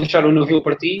 vou deixar o navio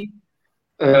para ti,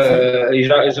 e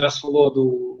já se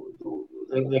falou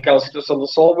daquela situação do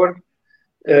Solberg,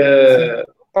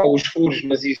 os furos,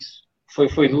 mas isso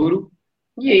foi duro.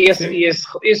 E é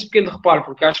esse pequeno reparo,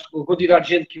 porque acho que a quantidade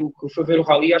de gente que foi ver o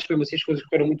Rally, acho que mesmo assim as coisas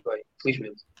correram muito bem,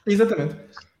 felizmente. Exatamente.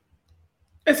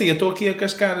 É assim, eu estou aqui a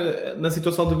cascar na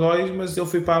situação de Góis, mas eu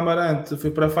fui para Amarante,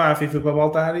 fui para Faf e fui para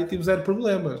Baltar e tive 0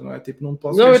 problemas, não é? Tipo, não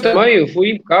posso Não, queixar. Eu também, eu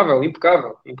fui impecável.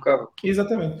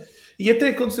 Exatamente. E até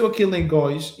aconteceu aquilo em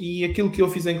Góis, e aquilo que eu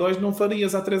fiz em Góis não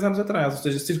farias há 3 anos atrás, ou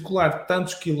seja, circular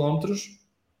tantos quilómetros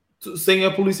sem a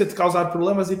polícia te causar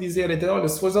problemas e dizer, então, olha,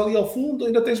 se fores ali ao fundo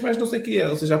ainda tens mais não sei o que é,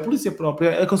 ou seja, a polícia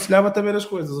própria aconselhava-te a ver as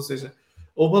coisas, ou seja,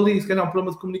 houve ali, se calhar, um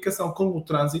problema de comunicação com o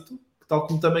trânsito, tal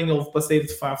como também houve para sair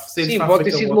de Faf. Sim, pode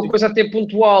ter sido uma coisa até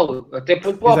pontual,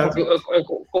 porque,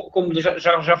 como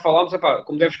já falámos,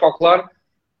 como deves calcular,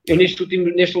 eu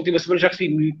nesta última semana já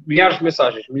recebi milhares de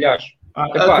mensagens, milhares.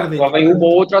 Lá vem uma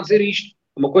ou outra a dizer isto,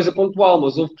 uma coisa pontual,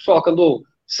 mas houve pessoal que andou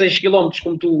 6 km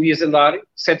como tu ias andar,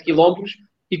 7 km,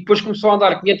 e depois começou a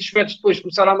andar 500 metros depois,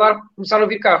 começaram a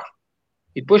vir carros.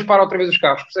 E depois para outra vez os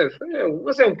carros, percebes?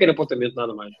 Mas é um pequeno apontamento,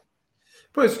 nada mais.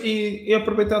 Pois, e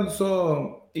aproveitando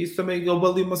só, isso também, houve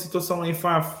ali uma situação em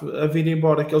Faf a vir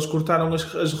embora, que eles cortaram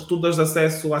as rotundas de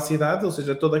acesso à cidade, ou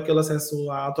seja, todo aquele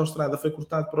acesso à autoestrada foi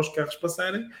cortado para os carros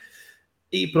passarem,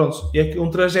 e pronto, é um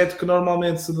trajeto que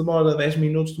normalmente se demora 10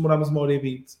 minutos, demoramos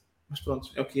 1h20. Mas pronto,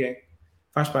 é o que é,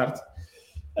 faz parte.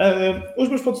 Os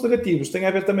meus pontos negativos têm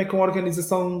a ver também com a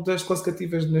organização das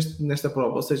classificativas nesta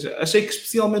prova, ou seja, achei que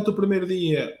especialmente o primeiro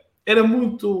dia era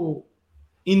muito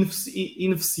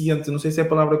ineficiente, não sei se é a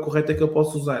palavra correta que eu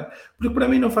posso usar, porque para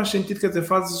mim não faz sentido, quer dizer,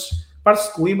 partes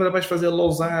de Coimbra, vais fazer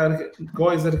Lousar,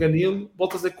 Góis, Arganil,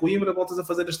 voltas a Coimbra, voltas a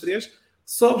fazer as 3,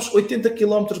 sobes 80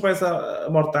 km, vais a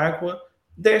Mortágua,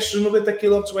 desces 90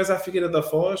 km, vais à Figueira da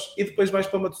Foz e depois vais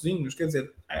para Matosinhos. Quer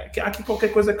dizer, há aqui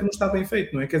qualquer coisa que não está bem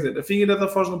feito, não é? Quer dizer, a Figueira da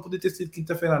Foz não podia ter sido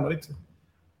quinta-feira à noite?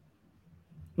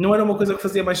 Não era uma coisa que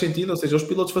fazia mais sentido? Ou seja, os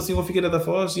pilotos faziam a Figueira da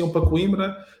Foz, iam para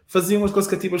Coimbra, faziam as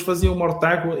classificativas, faziam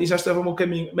Mortágua e já estavam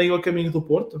meio a caminho do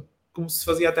Porto, como se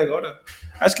fazia até agora.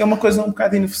 Acho que é uma coisa um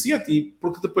bocado ineficiente,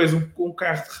 porque depois um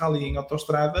carro de rally em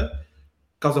autoestrada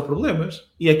causa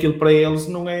problemas. E aquilo para eles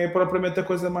não é propriamente a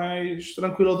coisa mais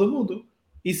tranquila do mundo.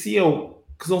 E se eu,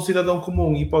 que sou um cidadão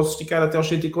comum e posso esticar até aos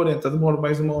 140, demoro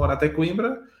mais de 1 hora até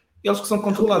Coimbra, eles que são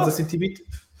controlados a 120...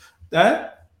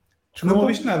 Não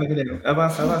ouviste nada, Guilherme.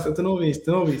 Avança, tu não ouviste.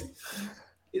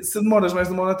 Se demoras mais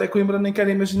de 1 hora até Coimbra, nem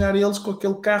quero imaginar eles com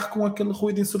aquele carro, com aquele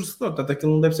ruído ensurdecedor. Portanto,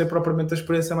 aquilo não deve ser propriamente a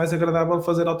experiência mais agradável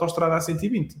fazer autoestrada a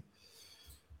 120.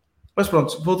 Mas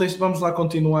pronto, vamos lá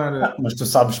continuar. Mas tu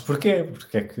sabes porquê?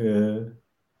 Porque é que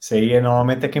isso aí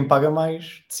normalmente é quem paga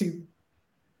mais decide.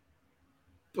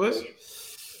 Pois.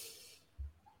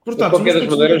 Portanto, de qualquer das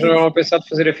pontos maneiras, não negativos... eram pensado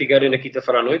fazer a Figueira na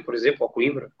quinta-feira à noite, por exemplo, ou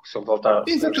Coimbra, se ele voltar,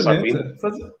 se regressar a Coimbra.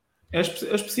 Exatamente. A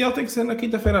especial tem que ser na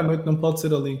quinta-feira à noite, não pode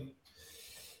ser ali.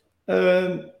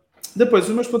 Depois,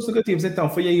 os meus pontos negativos, então,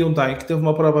 foi a Hyundai, que teve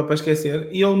uma prova para esquecer,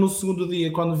 e eu no segundo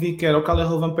dia, quando vi que era o Kalle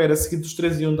Rovanperä seguido dos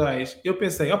 3 Hyundais, eu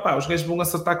pensei, opá, os gajos vão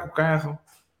acertar com o carro,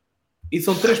 e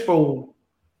são 3 para 1.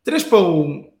 3 para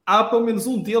 1. Há pelo menos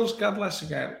um deles que há de lá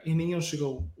chegar, e nenhum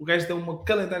chegou. O gajo deu uma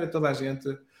calendário a toda a gente.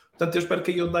 Portanto, eu espero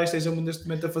que a Hyundai esteja neste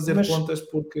momento a fazer contas,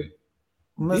 porque...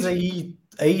 Mas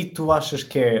aí tu achas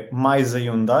que é mais a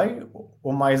Hyundai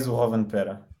ou mais o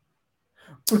Rovanperä?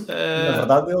 Porque, na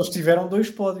verdade, eles tiveram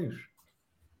 2 pódios.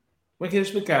 Como é que eu ia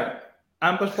explicar?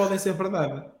 Ambas podem ser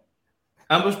verdade.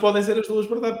 Ambas podem ser as duas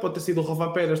verdades. Pode ter sido o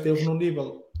Rovanperä, esteve num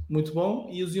nível muito bom,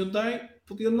 e os Hyundai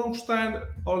podiam não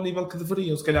estar ao nível que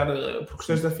deveriam, se calhar por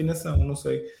questões de afinação, não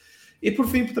sei. E por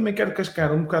fim, também quero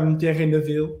cascar um bocado no Thierry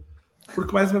Neuville,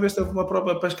 porque mais uma vez teve uma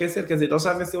prova para esquecer, quer dizer, ele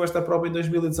já venceu esta prova em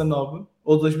 2019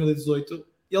 ou 2018,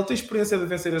 ele tem experiência de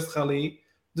vencer este rally,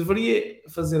 deveria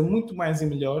fazer muito mais e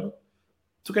melhor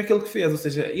do que aquilo que fez, ou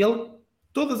seja, ele,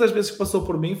 todas as vezes que passou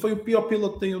por mim, foi o pior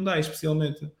piloto da Hyundai,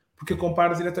 especialmente, porque eu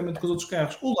comparo diretamente com os outros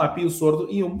carros. O Lapa e o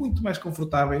Sordo iam muito mais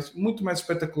confortáveis, muito mais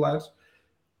espetaculares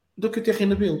do que o Thierry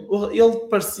Neuville. Ele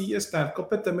parecia estar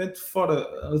completamente fora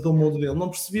do mundo dele, não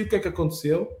percebi o que é que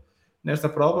aconteceu nesta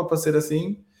prova, para ser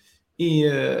assim,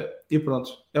 e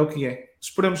pronto, é o que é.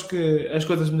 Esperemos que as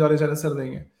coisas melhorem já na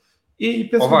Sardenha. E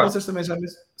penso que vocês também já...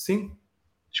 Sim?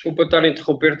 Desculpa estar a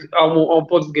interromper-te. Há um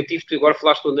ponto negativo, tu agora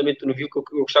falaste do andamento do navio que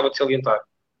eu gostava de salientar.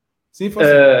 Sim,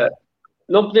 força.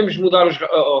 Não podemos mudar,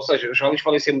 ou seja, os rallies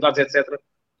podem ser mudados, etc.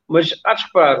 Mas há de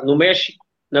reparar, no México,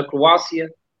 na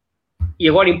Croácia e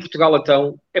agora em Portugal,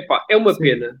 então, é uma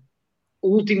pena. O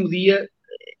último dia,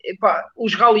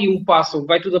 os Rally 1 passam,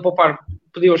 vai tudo a poupar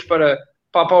pneus para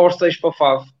a Power Stage, para o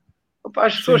FAV.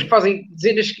 As pessoas que fazem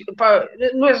dezenas,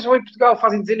 não é só em Portugal,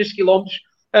 fazem dezenas de quilómetros,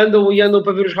 andam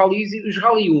para ver os rallies, e os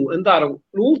Rally 1 andaram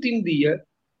no último dia.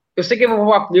 Eu sei que é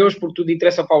roubar pneus porque tudo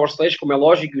interessa a Power Stage, como é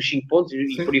lógico, e os 5 pontos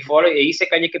e por aí fora, é isso é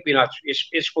que ganha campeonatos.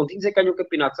 Esses pontinhos é que ganham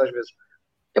campeonatos às vezes.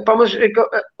 Mas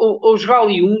os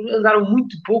Rally 1 andaram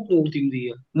muito pouco no último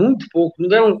dia. Muito pouco. Não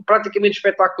deram praticamente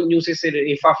espetáculo nenhum sem ser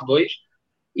em FAF 2.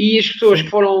 E as pessoas que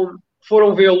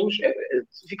foram vê-los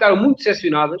ficaram muito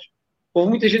decepcionadas. Houve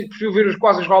muita gente que preferiu ver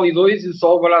quase os Rally 2 e o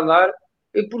sol para andar,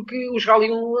 porque os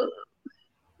Rally 1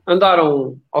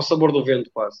 andaram ao sabor do vento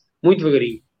quase. Muito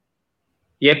devagarinho.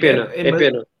 E é pena, é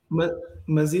pena.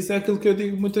 Mas isso é aquilo que eu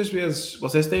digo muitas vezes.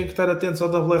 Vocês têm que estar atentos ao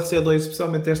WRC 2,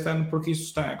 especialmente este ano, porque isto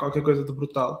está qualquer coisa de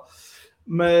brutal.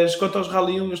 Mas quanto aos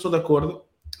Rally 1, eu estou de acordo.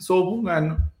 Só houve um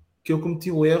ano que eu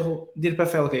cometi o erro de ir para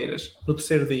Felgueiras, no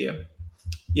terceiro dia.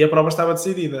 E a prova estava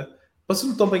decidida. Vocês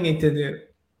não estão bem a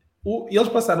entender. Eles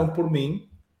passaram por mim.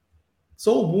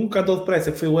 Só houve um que andou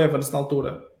depressa, que foi o Evans na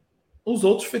altura. Os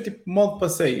outros foi tipo modo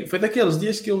passeio. Foi daqueles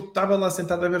dias que eu estava lá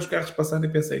sentado a ver os carros passando e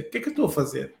pensei, o que é que eu estou a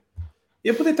fazer?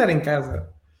 Eu podia estar em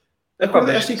casa.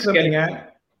 Acordei às 5 da manhã.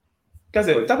 Quer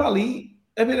dizer, estava ali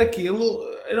a ver aquilo.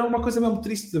 Era uma coisa mesmo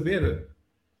triste de ver.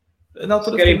 Na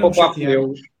altura, se querem poupar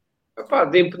pneus,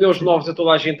 deem pneus novos a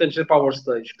toda a gente antes da Power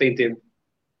Stage, que tem tempo.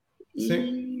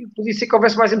 E podia ser que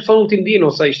houvesse mais emoção no último dia, não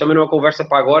sei. Isto também não é uma conversa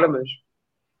para agora, mas...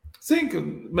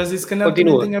 Sim, mas isso, se calhar,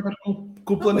 também tem a ver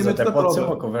com o planeamento da prova. Pode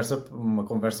ser uma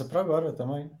conversa para agora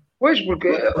também. Pois, porque,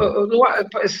 não há,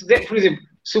 por exemplo,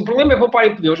 se o problema é poupar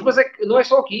em pneus, mas não é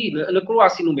só aqui, na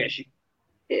Croácia e no México.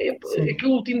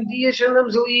 Aquele último dia já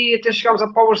andamos ali até chegarmos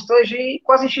à Power Stage e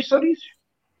quase enchi chouriços.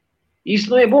 E isso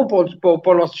não é bom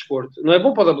para o nosso desporto. Não é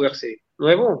bom para o WRC. Não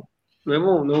é bom.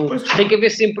 Não. Tem que haver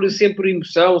sempre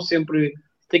emoção,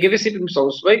 tem que haver sempre emoção.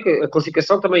 Se bem que a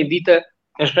classificação também dita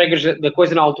as regras da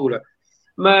coisa na altura.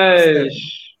 Mas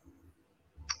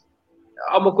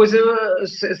há uma coisa,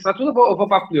 se está tudo a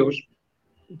poupar pneus,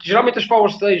 geralmente as Power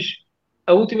Stage,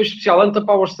 a última especial antes da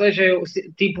Power Stage é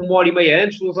tipo 1h30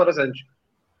 antes, 2 horas antes.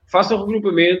 Façam o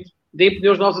regrupamento, deem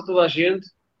pneus novos a toda a gente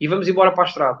e vamos embora para a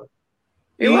estrada.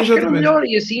 Eu acho que era melhor,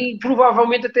 e assim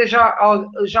provavelmente até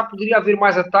já poderia haver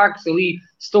mais ataques ali,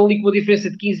 se estão ali com uma diferença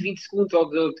de 15, 20 segundos ou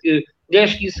de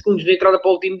 10, 15 segundos de entrada para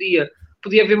o último dia,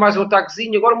 podia haver mais um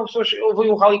ataquezinho. Agora uma pessoa houve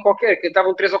um rally qualquer que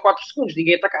estavam 3 ou 4 segundos,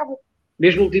 ninguém atacava.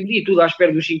 Mesmo no último dia, tudo à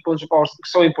espera dos 5 pontos de Power que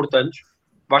são importantes.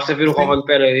 Basta ver o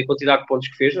Rovanperä e a quantidade de pontos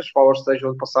que fez nas Power Stage no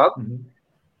ano passado.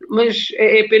 Mas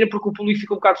é pena porque o público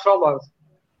fica um bocado defraudado.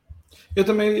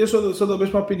 Eu sou da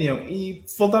mesma opinião. E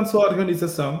voltando só à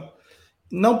organização,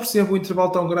 não percebo um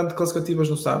intervalo tão grande de classificativas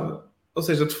no sábado. Ou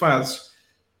seja, tu fazes...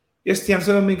 Este ano, se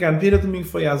eu não me engano, Vira Domingo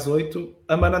foi às 8,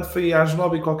 Amarante foi às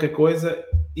 9 e qualquer coisa,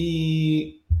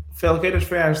 e Felgueiras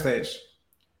foi às 10.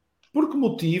 Por que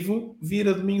motivo vir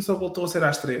a domingo só voltou a ser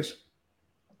às 3?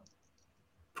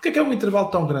 Porquê que é um intervalo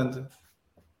tão grande?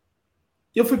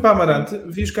 Eu fui para Amarante,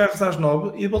 vi os carros às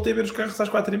 9 e voltei a ver os carros às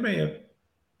 4h30.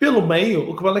 Pelo meio,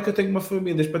 o que vale é que eu tenho uma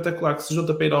família espetacular que se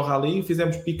junta para ir ao rally,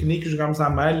 fizemos piquenique, jogámos à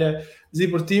malha,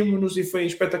 divertimos-nos e foi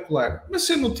espetacular. Mas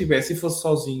se eu não tivesse e fosse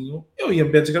sozinho, eu ia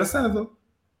me ver desgraçado,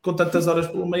 com tantas horas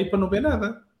pelo meio para não ver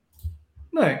nada.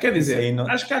 Não é? Quer dizer,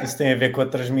 acho que isso tem a ver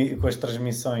com as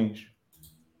transmissões.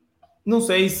 Não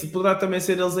sei se poderá também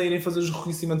ser eles a irem fazer os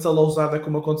reconhecimentos à lousada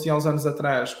como acontecia há uns anos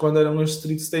atrás, quando eram as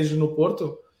street stages no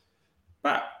Porto.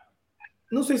 Pá,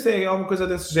 não sei se é alguma coisa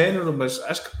desse género, mas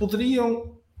acho que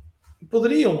poderiam,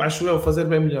 acho eu, fazer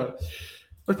bem melhor.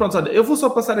 Mas pronto, olha, eu vou só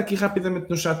passar aqui rapidamente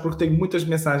no chat porque tenho muitas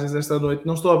mensagens esta noite.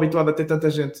 Não estou habituado a ter tanta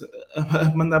gente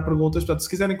a mandar perguntas. Portanto, se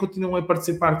quiserem continuem a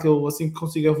participar, que eu assim que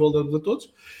consiga vou ler a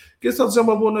todos. Queria só desejar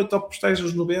uma boa noite ao Postais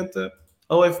dos 90,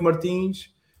 ao F.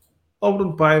 Martins, ao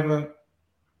Bruno Paiva,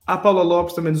 à Paula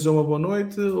Lopes também nos deseja uma boa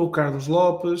noite, ao Carlos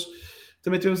Lopes.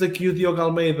 Também temos aqui o Diogo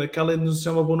Almeida, que além de nos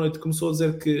desejar uma boa noite, começou a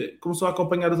dizer que começou a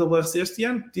acompanhar o WRC este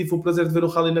ano. Tive o prazer de ver o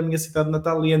rally na minha cidade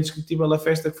natal e antes que tive a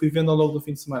festa que fui vendo ao longo do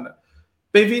fim de semana.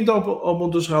 Bem-vindo ao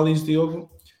mundo dos rallies, Diogo.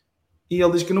 E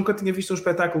ele diz que nunca tinha visto um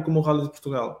espetáculo como o Rally de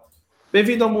Portugal.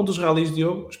 Bem-vindo ao mundo dos rallies,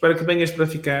 Diogo. Espero que venhas para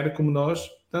ficar, como nós.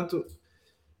 Portanto,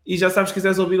 e já sabes, se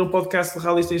quiseres ouvir um podcast de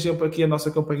rallies, tens sempre aqui a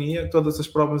nossa companhia, todas as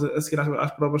provas, a seguir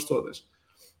às provas todas.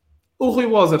 O Rui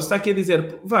Wozer está aqui a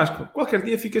dizer, Vasco, qualquer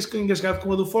dia ficas engasgado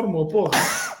com a do Fórmula, porra.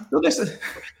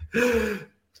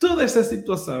 Toda esta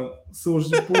situação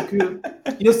surge porque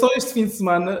eu só este fim de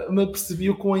semana me percebi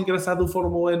o quão engraçado o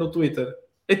Fórmula é no Twitter.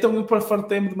 Então eu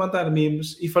fartei-me de mandar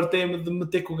memes e fartei-me de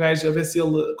meter com o gajo a ver se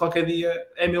ele qualquer dia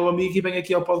é meu amigo e vem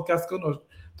aqui ao podcast connosco.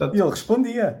 Portanto, e ele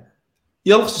respondia.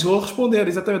 E ele chegou a responder,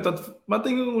 exatamente. Portanto,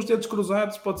 mantenham os dedos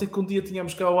cruzados. Pode ser que um dia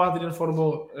tenhamos cá o Adrian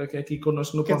Fórmula que é aqui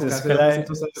connosco no podcast. Dizer, uma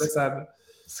situação engraçada.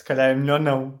 Se calhar é melhor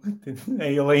não.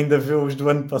 Ele ainda vê os do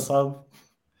ano passado.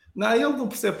 Não, ele não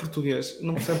percebe português.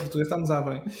 Não percebe português, estamos a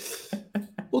bem.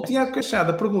 O Tiago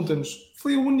Cachada pergunta-nos: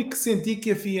 foi o único que senti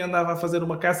que a FIA andava a fazer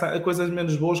uma caça a coisas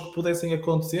menos boas que pudessem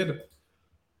acontecer?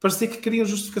 Parecia que queriam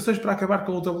justificações para acabar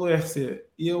com o WRC.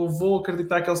 E eu vou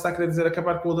acreditar que ele está a querer dizer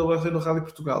acabar com o WRC no Rally de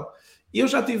Portugal. Eu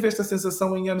já tive esta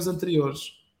sensação em anos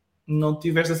anteriores. Não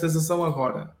tive esta sensação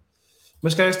agora.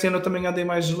 Mas cá este ano eu também andei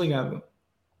mais desligado.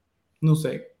 Não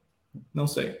sei.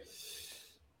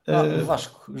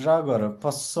 Vasco, já agora,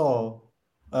 posso só...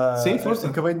 Sim, força.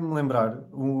 Acabei de me lembrar.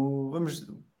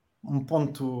 Um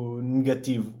ponto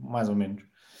negativo, mais ou menos.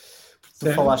 Porque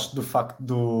tu falaste do facto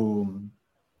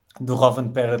do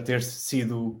Rovanperä ter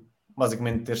sido,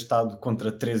 basicamente, ter estado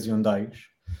contra 13 Hyundais.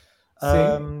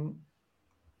 Sim.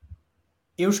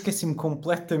 Eu esqueci-me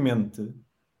completamente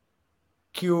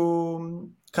que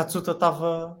o Katsuta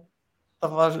estava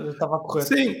a correr.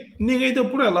 Sim, ninguém deu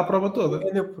por ela a prova toda.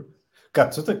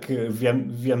 Katsuta, que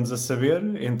viemos a saber,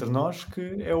 entre nós, que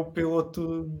é o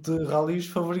piloto de rallies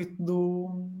favorito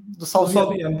do Salviano. Do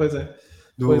Salviano, pois é.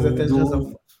 Pois é, tens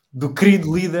razão. Do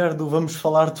querido líder do Vamos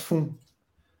Falar de Fumo.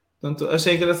 Portanto,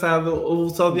 achei engraçado o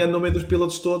Salviano no meio dos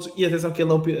pilotos todos, e atenção que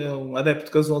ele é um adepto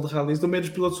casual de rallies, no meio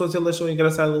dos pilotos todos ele achou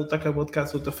engraçado o acabou de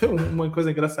Katsuta. Foi uma coisa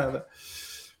engraçada.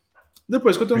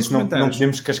 Depois, continuamos os comentários. Não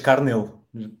podemos cascar nele.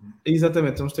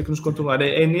 Exatamente, vamos ter que nos controlar.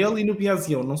 É nele e no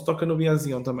Biazion, não se toca no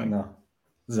Biazion também. Não,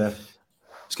 zero.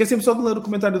 Esqueci-me só de ler o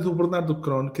comentário do Bernardo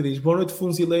Crono, que diz: boa noite,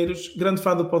 funzileiros, grande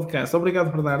fã do podcast.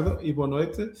 Obrigado, Bernardo, e boa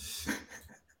noite.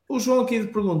 O João aqui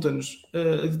pergunta-nos,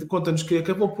 conta-nos que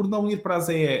acabou por não ir para a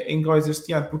ZE em Góis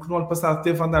este ano, porque no ano passado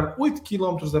teve a andar 8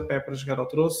 km a pé para chegar ao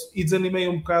troço e desanimei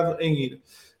um bocado em ir.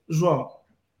 João,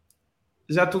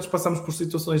 já todos passamos por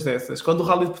situações dessas. Quando o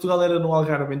Rally de Portugal era no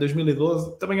Algarve em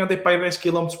 2012, também andei para aí 10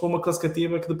 km para uma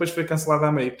classificativa que depois foi cancelada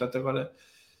a meio. Portanto, agora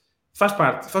faz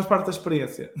parte da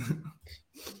experiência.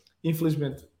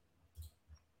 Infelizmente.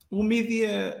 O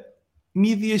Mídia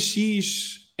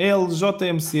X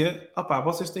LJMC,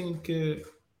 vocês têm que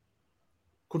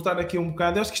cortar aqui um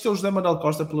bocado. Eu acho que isto é o José Manuel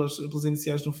Costa pelas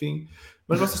iniciais no fim,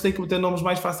 mas vocês têm que meter nomes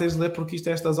mais fáceis de ler porque isto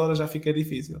a estas horas já fica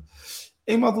difícil.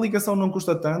 Em modo de ligação não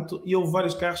custa tanto e houve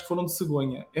vários carros que foram de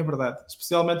cegonha, é verdade.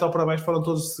 Especialmente ao para baixo foram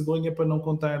todos de cegonha para não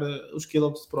contar os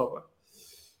quilómetros de prova.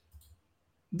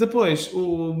 Depois,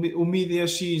 o Mídia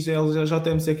X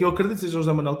LJMC, que eu acredito que seja o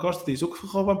José Manuel Costa, diz: o que o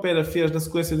Rovanperä fez na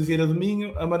sequência de Vieira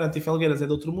Domingo, Amarante e Felgueiras é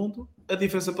de outro mundo. A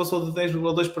diferença passou de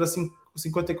 10,2 para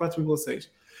 54,6.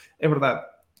 É verdade.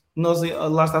 Nós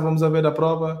lá estávamos a ver a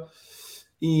prova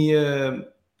e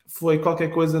foi qualquer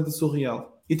coisa de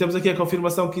surreal. E temos aqui a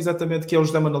confirmação que exatamente que é o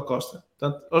José Manuel Costa.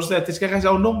 Portanto, José, tens que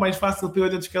arranjar o nome mais fácil para eu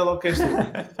identificar logo que és tu.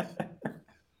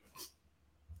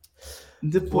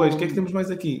 Depois, o que é que temos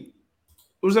mais aqui?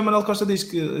 O José Manuel Costa diz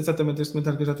que, exatamente este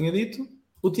comentário que eu já tinha dito.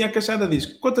 O Tiago Cachada diz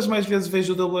que quantas mais vezes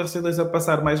vejo o WRC2 a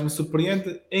passar, mais me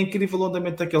surpreende. É incrível o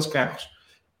andamento daqueles carros.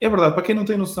 É verdade, para quem não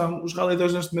tem noção, os Rally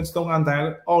 2 neste momento estão a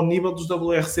andar ao nível dos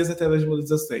WRCs até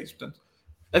 2016. Portanto,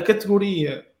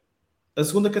 a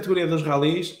segunda categoria dos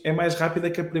rallies é mais rápida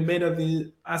que a primeira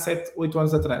de há 7, 8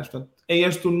 anos atrás. Portanto, é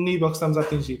este o nível que estamos a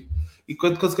atingir. E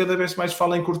quando cada vez mais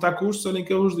falam em cortar custos, olhem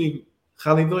que eu os digo.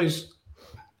 Rally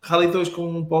 2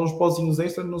 com uns pauzinhos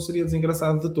extra não seria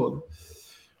desengraçado de todo.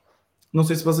 Não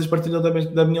sei se vocês partilham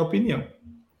da minha opinião.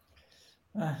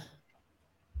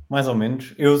 Mais ou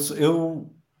menos. Eu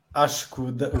acho que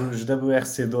os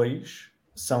WRC2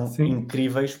 são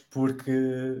incríveis por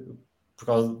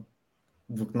causa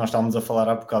do que nós estávamos a falar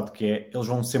há bocado, que é eles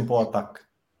vão sempre ao ataque.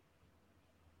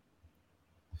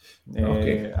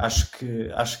 Okay.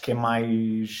 Acho que é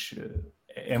mais...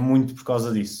 É muito por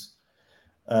causa disso.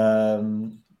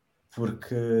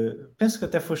 Porque penso que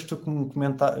até foste tu que me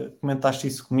comentaste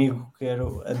isso comigo, que era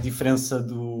a diferença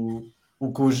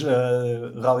o que os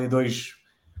Rally 2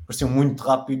 pareciam muito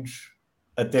rápidos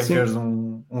até veres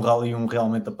um Rally 1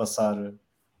 realmente a passar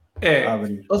a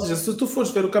abrir. Ou seja, se tu fores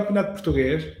ver o campeonato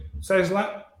português, sais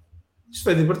lá, isto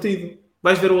é divertido.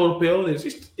 Vais ver o europeu e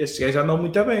dizes, estes gajos já andam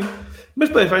muito bem. Mas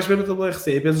depois vais ver o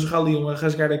WRC e vês os Rally 1 a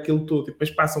rasgar aquilo tudo e depois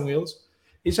passam eles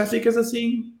e já ficas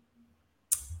assim...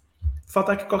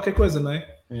 Falta aqui qualquer coisa, não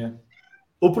é? Yeah.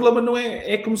 O problema não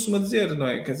é como se costuma dizer, não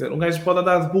é? Quer dizer, um gajo pode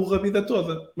andar de burro a vida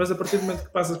toda, mas a partir do momento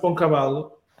que passas para um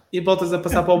cavalo e voltas a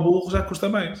passar para o burro, já custa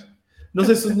mais. Não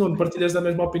sei se o Nuno partilhas da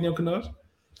mesma opinião que nós.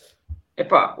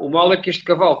 Epá, o mal é que este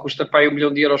cavalo custa para aí 1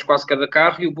 milhão de euros quase cada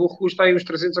carro e o burro custa aí uns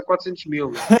 300 a 400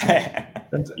 mil.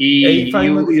 Portanto, e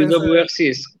o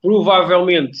WRC,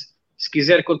 provavelmente, se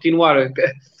quiser continuar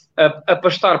a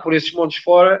pastar por esses montes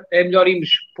fora, é melhor irmos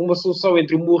para uma solução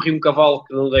entre um burro e um cavalo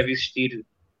que não deve existir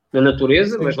na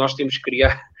natureza, mas nós temos que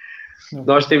criar.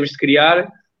 Nós temos de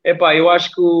criar. Epá, eu acho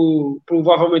que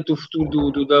provavelmente o futuro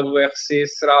do WRC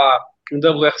será um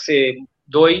WRC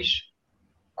 2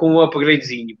 com um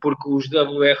upgradezinho, porque os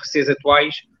WRCs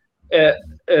atuais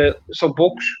são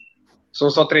poucos, são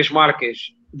só 3 marcas,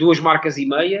 2 marcas e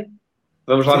meia.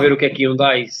 Vamos lá ver o que é que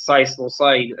Hyundai sai, se não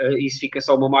sai, isso fica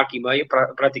só 1 marca e meia,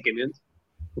 praticamente,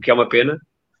 o que é uma pena.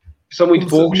 São muito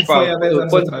poucos, pá.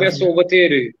 Quando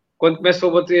começam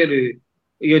a bater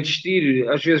e a desistir,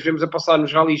 às vezes vemos a passar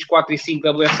nos rallies 4 e 5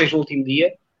 WRCs no último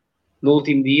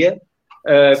dia,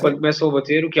 quando começam a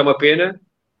bater, o que é uma pena.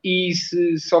 E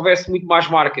se houvesse muito mais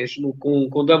marcas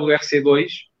com WRC2,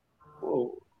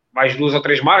 mais 2 ou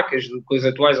 3 marcas de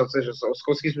coisas atuais, ou seja, se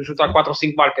conseguíssemos juntar 4 ou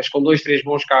 5 marcas com 2, 3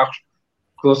 bons carros,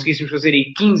 conseguíssemos fazer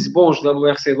aí 15 bons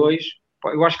WRC2,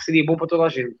 eu acho que seria bom para toda a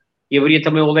gente. E haveria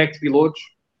também um leque de pilotos,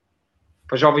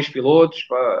 para jovens pilotos,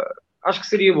 acho que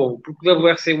seria bom, porque o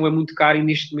WRC1 é muito caro e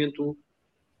neste momento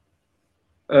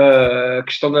a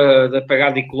questão da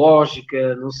pegada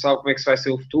ecológica, não se sabe como é que vai ser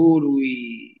o futuro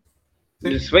e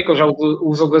se bem que eles já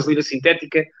usam gasolina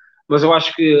sintética, mas eu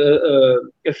acho que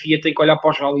a FIA tem que olhar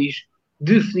para os rallies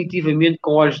definitivamente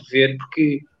com olhos de ver,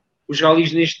 porque os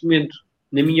rallies neste momento,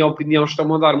 na minha opinião, estão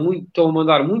a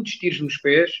mandar muitos tiros nos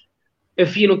pés. A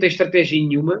FIA não tem estratégia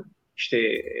nenhuma, isto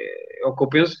é o que eu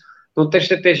penso, não tem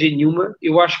estratégia nenhuma.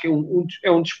 Eu acho que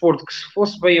é um desporto que, se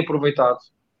fosse bem aproveitado,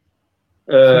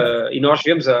 e nós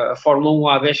vemos a Fórmula 1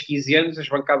 há 10, 15 anos, as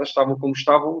bancadas estavam como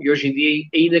estavam, e hoje em dia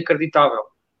é inacreditável.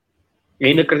 É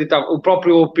inacreditável. O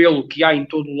próprio apelo que há em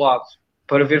todo o lado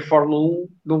para ver Fórmula 1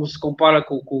 não se compara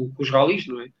com os rallies,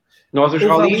 não é? Os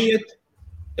rally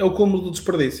é o cúmulo do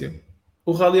desperdício.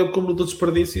 O rally é o cúmulo do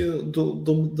desperdício de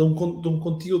um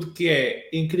conteúdo que é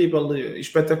incrível e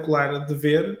espetacular de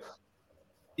ver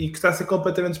e que está a ser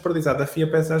completamente desperdiçado. A FIA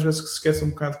pensa às vezes que se esquece um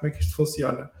bocado como é que isto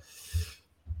funciona.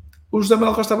 O José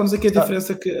Manuel estava-nos aqui a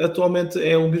diferença que atualmente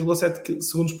é 1,7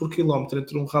 segundos por quilómetro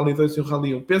entre um Rally 2 e um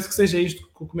Rally 1. Penso que seja isto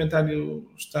que o comentário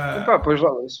está... Epá, pois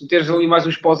lá, se meteres ali mais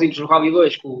uns pozinhos no Rally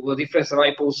 2, a diferença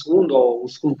vai para o segundo ou o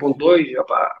segundo ponto 2,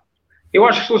 eu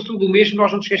acho que se fosse tudo o mesmo, nós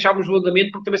não nos queixávamos do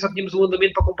andamento, porque também só tínhamos um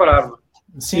andamento para comparar. Não?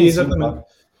 Sim, exatamente.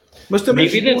 Sim, mas também... É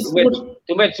evidente,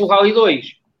 tu metes o Rally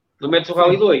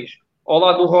 2, ao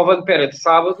lado do Rovan Pera de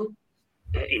sábado,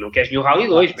 e não queres nenhum Rally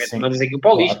 2, metes aqui o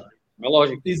Paulista. É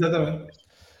lógico. Exatamente.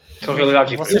 São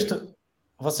realidades diferentes.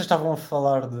 Vocês estavam a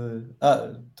falar de...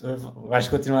 vais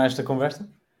continuar esta conversa?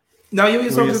 Não, eu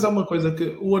ia só dizer uma coisa,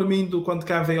 que o Armindo, quando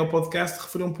cá veio ao podcast,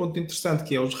 referiu um ponto interessante,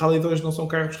 que é os Rally 2 não são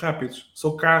carros rápidos,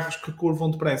 são carros que curvam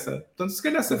depressa. Portanto, se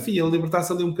calhar se a FIA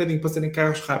libertasse ali um bocadinho para serem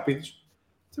carros rápidos,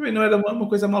 também não era uma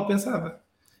coisa mal pensada.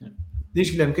 Diz,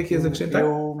 Guilherme, o que é que ias acrescentar?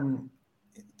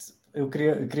 eu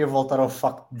queria voltar ao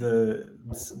facto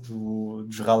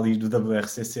dos rallies do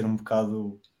WRC ser um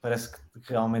bocado, parece que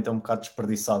realmente é um bocado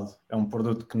desperdiçado. É um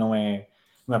produto que não é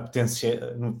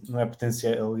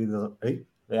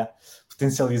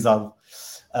potencializado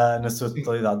na sua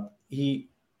totalidade. E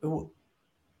eu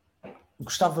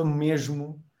gostava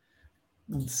mesmo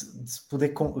de se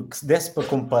poder, que se desse para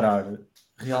comparar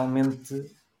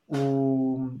realmente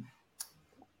o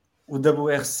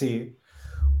WRC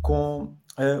com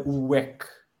o WEC,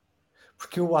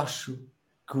 porque eu acho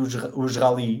que os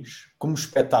rallies, como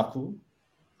espetáculo,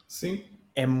 Sim.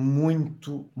 é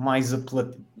muito mais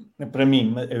apelativo. Para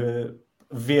mim,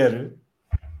 ver...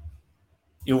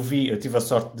 Eu tive a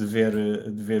sorte de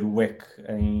ver o WEC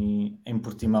em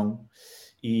Portimão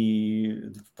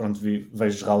e pronto,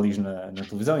 vejo os rallies na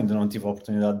televisão, ainda não tive a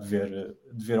oportunidade de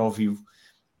ver ao vivo.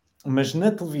 Mas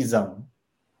na televisão,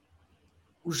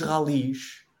 os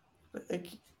rallies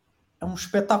é um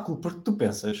espetáculo, porque tu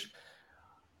pensas,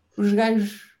 os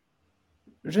gajos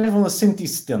vão a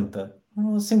 170,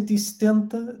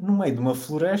 no meio de uma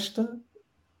floresta,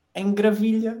 em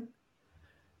gravilha.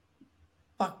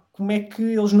 Pá, como é que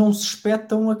eles não se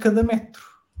espetam a cada metro?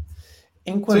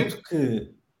 Enquanto Sim.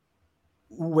 que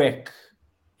o WEC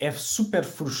é super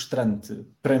frustrante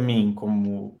para mim,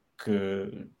 como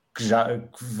que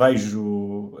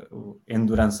vejo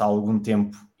Endurance há algum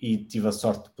tempo e tive a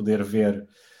sorte de poder ver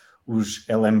os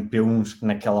LMP1s que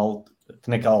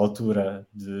naquela altura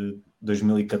de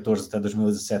 2014 até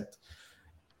 2017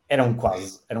 eram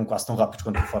quase tão rápidos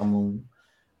quanto a Fórmula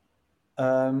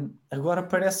 1. Agora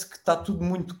parece que está tudo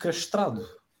muito castrado,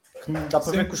 que dá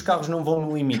para ver que os carros não vão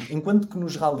no limite, enquanto que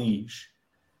nos rallies,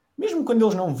 mesmo quando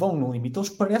eles não vão no limite, eles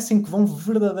parecem que vão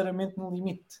verdadeiramente no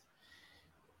limite.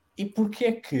 E porquê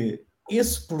é que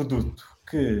esse produto,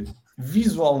 que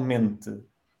visualmente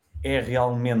é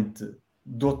realmente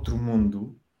de outro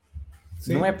mundo,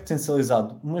 Sim. não é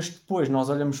potencializado, mas depois nós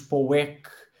olhamos para o WEC,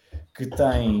 que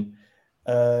tem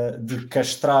de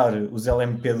castrar os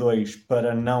LMP2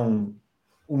 para não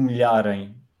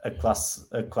humilharem a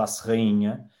classe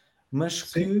rainha, mas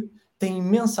que tem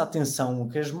imensa atenção,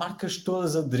 que as marcas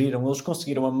todas aderiram, eles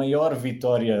conseguiram a maior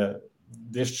vitória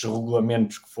destes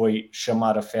regulamentos, que foi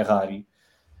chamar a Ferrari.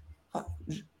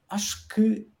 Acho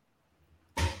que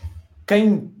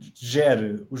quem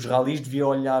gere os rallies devia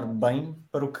olhar bem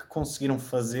para o que conseguiram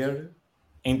fazer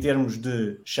em termos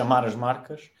de chamar as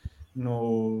marcas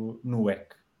no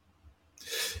WEC.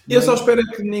 Eu só espero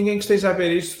que ninguém que esteja a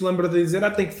ver isto se lembre de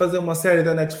dizer tem que fazer uma série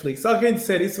da Netflix. Se alguém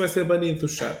disser isso, vai ser banido do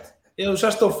chat. Eu já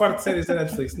estou farto de séries da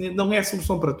Netflix. Não é a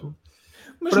solução para tudo.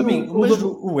 Mas, para mim,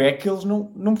 o WEC, eles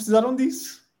não precisaram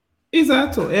disso.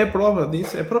 Exato, é a prova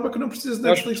disso. É a prova que não precisas de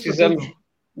Netflix para tudo.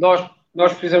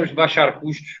 Nós precisamos de baixar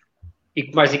custos e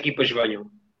que mais equipas venham.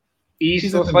 E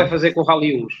isso não se vai fazer com o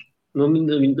Rally 1. Na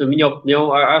minha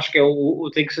opinião, acho que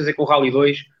tem que se fazer com o Rally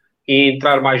 2 e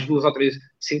entrar mais 2 ou 3.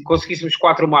 Se conseguíssemos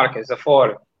 4 marcas, a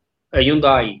Ford, a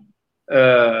Hyundai,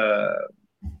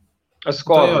 a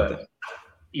Skoda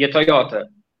e a Toyota,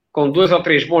 com 2 ou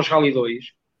 3 bons Rally 2,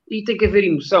 e tem que haver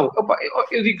emoção. Opa,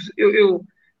 eu digo,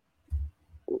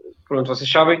 pronto, vocês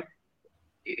sabem,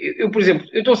 por exemplo,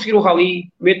 eu estou a seguir o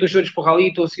Rally, meto os olhos para o Rally,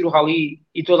 estou a seguir o Rally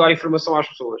e estou a dar informação às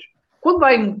pessoas. Quando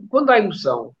há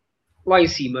emoção lá em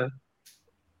cima,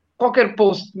 qualquer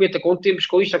post que meta com tempos,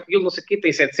 com isto, aquilo, não sei o quê,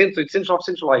 tem 700, 800,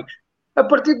 900 likes. A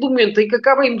partir do momento em que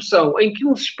acaba a emoção, em que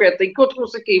um se espeta, em que outro não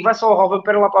sei o quê, e vai só ao Rovan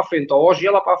lá para a frente, ou ao G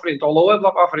lá para a frente, ou ao Loeb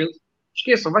lá para a frente,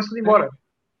 esqueçam, vai-se tudo embora.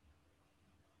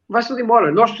 Vai-se tudo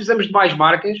embora. Nós precisamos de mais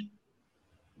marcas,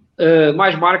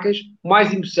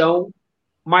 mais emoção,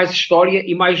 mais história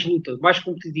e mais luta, mais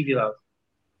competitividade.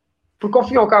 Porque ao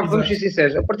fim e ao cabo, vamos ser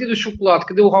sinceros, a partir do chocolate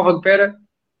que deu o Rovan Pera,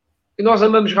 nós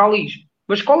amamos rallies.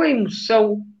 Mas qual é a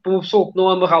emoção para uma pessoa que não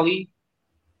ama rally?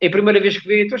 É a primeira vez que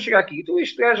vê, estou a chegar aqui, então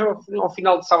este gajo ao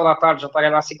final de sábado à tarde já está a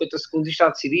ganhar 50 segundos e está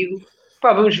decidido.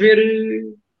 Pá, vamos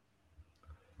ver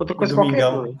outra coisa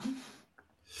qualquer, não é?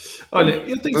 Olha,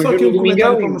 eu tenho só aqui um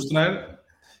comentário para mostrar,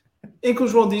 em que o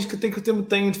João diz que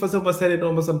tem de fazer uma série no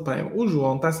Amazon Prime. O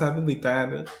João está-se a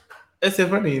habilitar a ser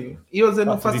banido. E eu dizer,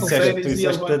 não façam séries. Tu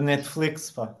disseste da Netflix,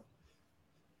 pá.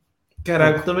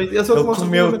 Caraca, também. Eu sou como os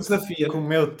regulamentos da FIA.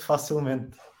 Comeu-te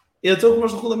facilmente. Eu estou como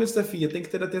os regulamentos da FIA, tenho que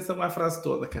ter atenção à frase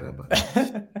toda, caramba.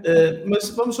 Mas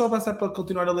vamos só avançar para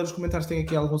continuar a ler os comentários, tem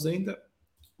aqui alguns ainda.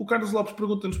 O Carlos Lopes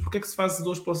pergunta-nos porque é que se faz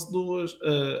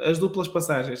as duplas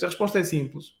passagens. A resposta é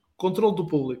simples. Controle do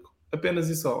público. Apenas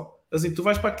e só. Assim, tu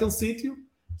vais para aquele sítio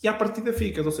e à partida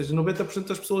ficas. Ou seja, 90%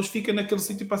 das pessoas ficam naquele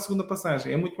sítio para a segunda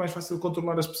passagem. É muito mais fácil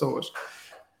controlar as pessoas.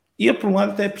 E eu, por um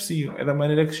lado, até aprecio. É da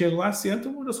maneira que chego lá,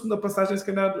 sento, na segunda passagem, se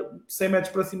calhar 100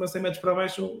 metros para cima, 100 metros para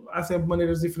baixo, há sempre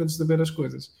maneiras diferentes de ver as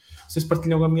coisas. Vocês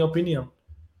partilham a minha opinião.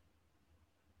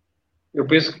 Eu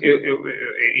penso que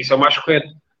isso é o mais correto.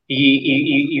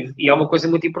 E há uma coisa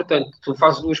muito importante. Tu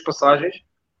fazes duas passagens,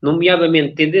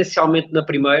 nomeadamente, tendencialmente na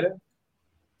primeira,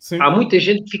 Sim. há muita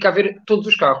gente que fica a ver todos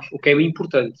os carros, o que é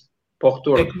importante para o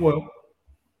retorno. É como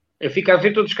eu. Fica a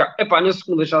ver todos os carros. Na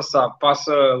segunda já se sabe,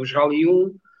 passa os Rally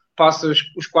 1, passa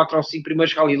os 4 ou 5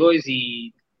 primeiros Rally 2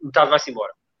 e metade vai-se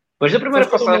embora. Mas na primeira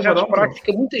Sabes qual é o passagem já meu reparar que barómetro?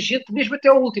 fica muita gente, mesmo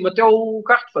até o último, até o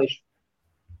carro de fecho.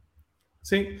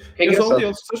 Sim, É eu sou um engraçado.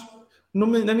 deles.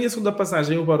 Na minha segunda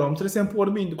passagem, o barómetro é sempre o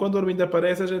Armindo. Quando o Armindo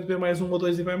aparece, a gente vê mais um ou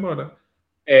dois e vai embora.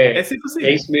 É sempre assim.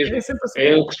 É isso mesmo. É sempre assim.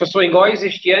 É o que se passou em Góis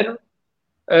este ano.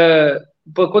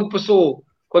 Quando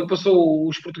passou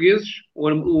os portugueses,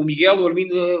 o Miguel, o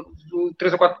Armindo,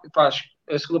 3 ou 4, pá,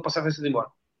 a segunda passagem vai-se embora.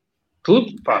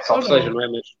 Tudo, pá, salvo seja, não é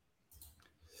mesmo?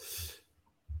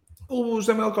 O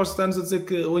José Manuel Costa está-nos a dizer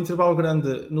que o intervalo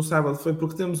grande no sábado foi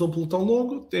porque temos um pelotão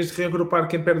longo, tens de reagrupar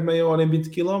quem perde meia hora em 20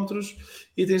 km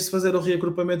e tens de fazer o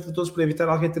reagrupamento de todos para evitar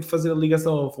alguém ter de fazer a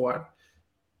ligação ao voar.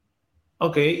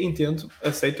 Ok, entendo,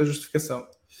 aceito a justificação.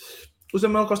 O José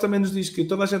Manuel Costa também nos diz que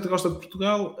toda a gente gosta de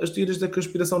Portugal, as teorias da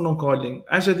conspiração não colhem.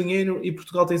 Haja dinheiro e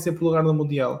Portugal tem sempre lugar no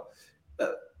Mundial.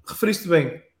 Referiste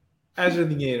bem, haja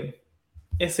dinheiro.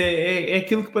 Essa é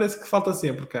aquilo que parece que falta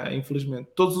sempre cá, infelizmente.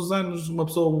 Todos os anos uma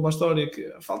pessoa, uma história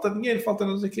que falta dinheiro, falta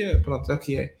não sei o quê. Pronto, é o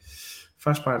que é.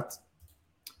 Faz parte.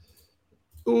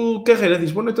 O Carreira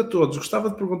diz, boa noite a todos. Gostava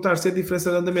de perguntar se a diferença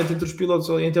de andamento entre os pilotos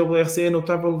e entre o WRC é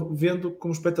notável vendo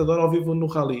como espectador ao vivo no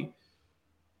Rally.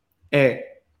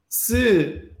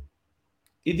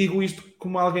 E digo isto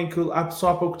como alguém que só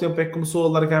há pouco tempo é que começou a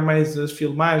largar mais as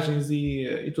filmagens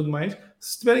e tudo mais,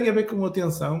 se estiverem a ver com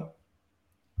atenção,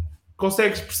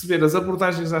 consegues perceber as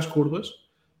abordagens às curvas,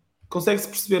 consegue-se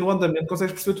perceber o andamento,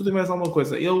 consegues perceber tudo e mais alguma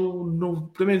coisa. Eu, no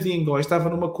primeiro dia em Góis, estava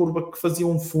numa curva que fazia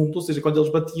um fundo, ou seja, quando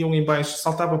eles batiam em baixo,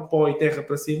 saltava pó e terra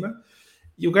para cima,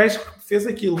 e o gajo que fez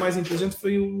aquilo mais inteligente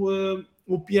foi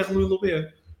o Pierre-Louis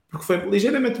Loubet, porque foi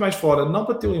ligeiramente mais fora, não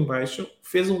bateu em baixo,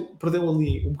 perdeu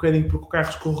ali um bocadinho porque o carro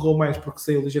escorregou mais porque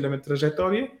saiu ligeiramente de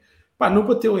trajetória, não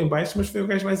bateu em baixo, mas foi o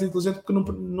gajo mais inteligente porque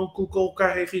não colocou o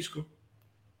carro em risco.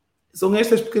 São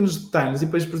estes pequenos detalhes. E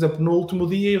depois, por exemplo, no último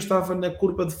dia eu estava na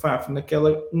curva de Faf,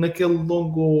 naquela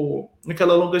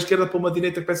longa esquerda para uma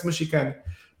direita que parece uma chicane.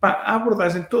 A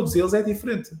abordagem de todos eles é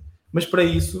diferente. Mas para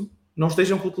isso, não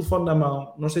estejam com o telefone na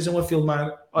mão, não estejam a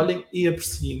filmar, olhem e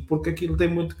apreciem, porque aquilo tem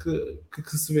muito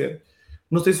que se ver.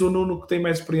 Não sei se o Nuno, que tem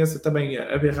mais experiência também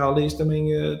a ver rallies, também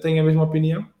tem a mesma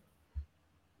opinião.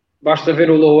 Basta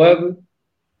ver o low-up,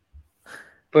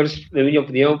 na minha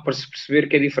opinião, para se perceber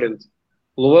que é diferente.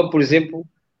 O low-up, por exemplo,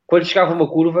 quando chegava uma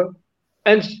curva,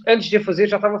 antes de a fazer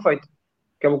já estava feita.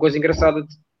 Que é uma coisa engraçada de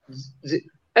dizer.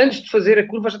 Antes de fazer a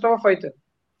curva já estava feita.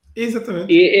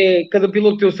 Exatamente. Cada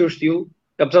piloto tem o seu estilo.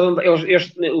 Apesar de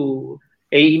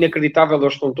é inacreditável,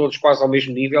 eles estão todos quase ao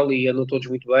mesmo nível e andam todos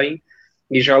muito bem.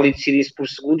 E já ali decidem-se por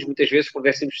segundos, muitas vezes por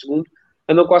décimos de segundo.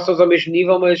 Andam quase todos ao mesmo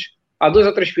nível, mas há 2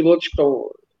 ou 3 pilotos que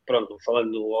estão, pronto, falando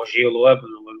do OG ou Low-Up,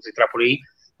 não vamos entrar por aí.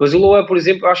 Mas o Low-Up, por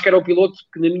exemplo, acho que era o piloto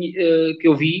que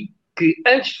eu vi que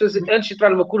antes de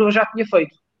entrar numa curva já tinha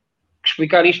feito.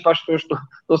 Explicar isto para as pessoas que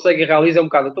não seguem rallies é um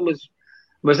bocado. Então,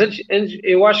 mas antes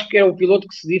eu acho que era o piloto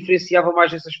que se diferenciava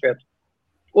mais nesse aspecto.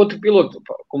 Outro piloto,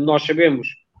 como nós sabemos,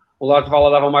 o lado de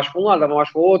vala dava mais para um lado, dava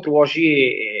mais para o outro. O OG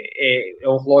é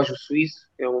um relógio suíço,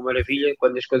 é uma maravilha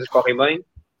quando as coisas correm bem.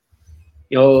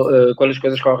 Ele, quando as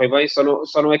coisas correm bem, só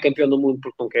não é campeão do mundo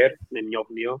porque não quer, na minha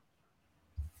opinião.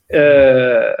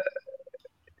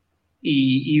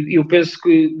 E eu penso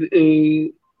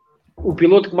que o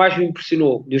piloto que mais me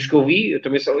impressionou dos que eu vi,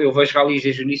 eu vejo rallies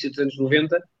desde o início dos anos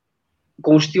 90,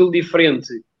 com um estilo diferente,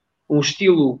 um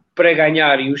estilo para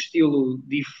ganhar e um estilo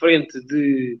diferente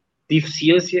de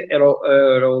eficiência, era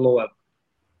o Low-Up.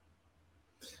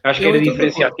 Acho que era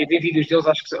diferenciado. Quem vê vídeos deles,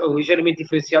 acho que são ligeiramente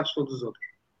diferenciados de todos os outros.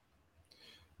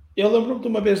 Eu lembro-me de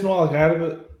uma vez no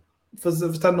Algarve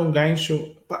estar num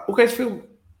gancho. O gajo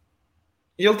foi.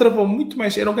 Ele travou muito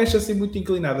mais. Era um gancho assim muito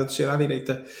inclinado a descer à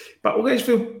direita. O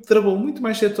gajo travou muito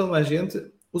mais cedo toda a gente.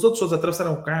 Os outros todos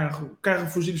atravessaram o carro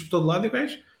fugiu-lhes por todo lado e o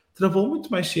gajo travou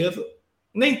muito mais cedo.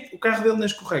 O carro dele nem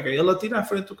escorrega. Ele atira à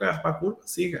frente do carro para a curva,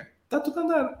 siga. Está tudo a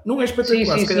andar. Não é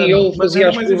espetacular. Sim. Ele fazia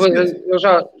as curvas. Ele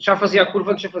já fazia a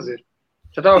curva antes de fazer.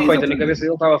 Já estava feita, na cabeça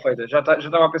dele estava feita. Já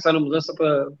estava a pensar na mudança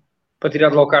para tirar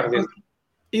de lá o carro dentro.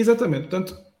 Exatamente.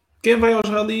 Portanto, quem vai aos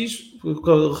rallies,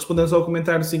 respondendo ao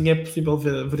comentário, sim, é possível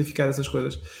verificar essas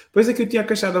coisas. Pois é que o Tiago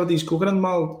Cachada diz que o grande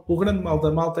mal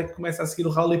da malta é que começa a seguir o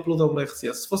rally pelo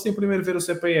WRC. Se fossem primeiro ver o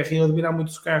CPR e admirar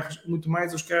muito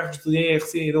mais os carros de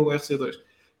ERC e WRC2.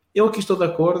 Eu aqui estou de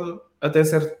acordo, até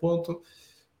certo ponto.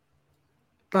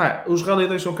 Pá, os Rally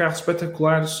 2 são carros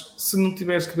espetaculares se não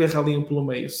tiveres que ver Rally 1 pelo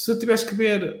meio. Se tiveres que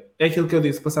ver, é aquilo que eu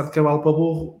disse, passar de cavalo para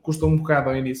burro, custa um bocado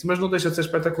ao início, mas não deixa de ser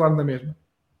espetacular na mesma.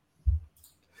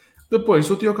 Depois,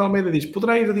 o Tiago Almeida diz,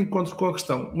 poderá ir de encontro com a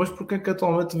questão, mas porque é que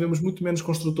atualmente vemos muito menos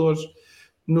construtores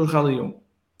no Rally 1?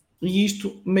 E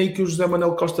isto, meio que o José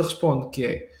Manuel Costa responde, que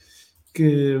é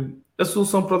que a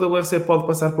solução para o WRC pode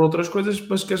passar por outras coisas,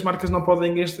 mas que as marcas não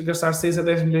podem gastar 6 a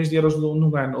 10 milhões de euros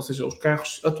no ano. Ou seja, os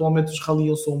carros, atualmente os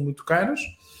Rally 1 são muito caros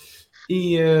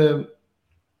e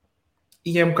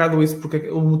é um bocado isso, porque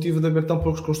o motivo de haver tão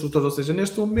poucos construtores. Ou seja,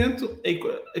 neste momento,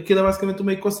 aquilo é basicamente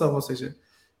uma equação, ou seja,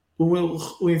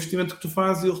 o investimento que tu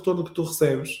fazes e o retorno que tu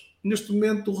recebes. Neste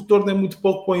momento, o retorno é muito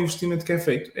pouco para o investimento que é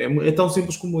feito. É tão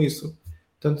simples como isso.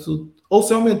 Portanto, ou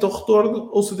se aumenta o retorno,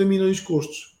 ou se diminui os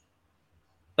custos.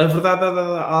 A verdade,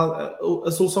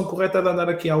 a solução correta é de andar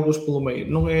aqui alguns pelo meio.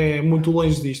 Não é muito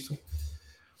longe disto.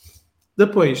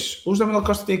 Depois, o José Manuel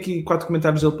Costa tem aqui 4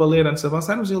 comentários dele para ler antes de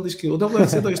avançarmos. Ele diz que o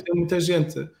WRC2 tem muita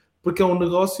gente porque é um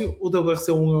negócio, o WRC1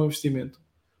 é um investimento.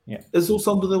 Yeah. A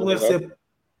solução do WRC...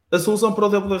 A solução para o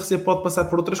WRC pode passar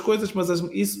por outras coisas,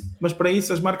 mas para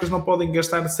isso as marcas não podem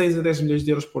gastar 6 a 10 milhões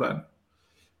de euros por ano.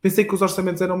 Pensei que os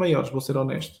orçamentos eram maiores, vou ser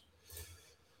honesto.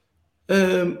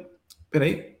 Espera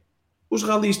aí. Os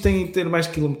rallies têm de ter mais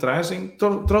quilometragem,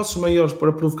 troços maiores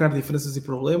para provocar diferenças e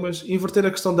problemas, inverter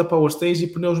a questão da power stage e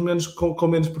pneus com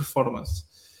menos performance.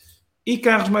 E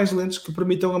carros mais lentos que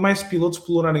permitam a mais pilotos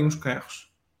explorarem os carros.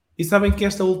 E sabem que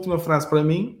esta última frase, para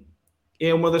mim,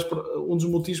 é um dos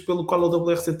motivos pelo qual o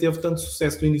WRC teve tanto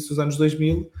sucesso no início dos anos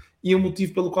 2000 e o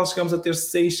motivo pelo qual chegamos a ter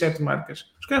 6, 7 marcas.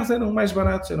 Os carros eram mais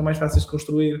baratos, eram mais fáceis de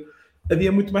construir,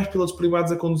 havia muito mais pilotos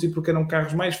privados a conduzir porque eram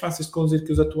carros mais fáceis de conduzir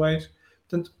que os atuais.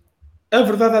 Portanto, a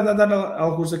verdade é andar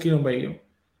alguns aqui no meio.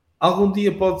 Algum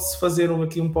dia pode-se fazer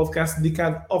aqui um podcast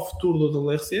dedicado ao futuro do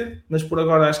WRC, mas por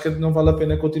agora acho que não vale a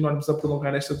pena continuarmos a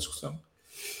prolongar esta discussão.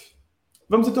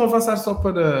 Vamos então avançar só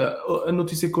para a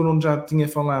notícia que o Nuno já tinha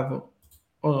falado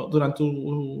durante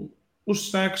os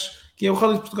destaques, que é o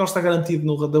Rally de Portugal está garantido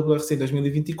no WRC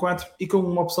 2024 e com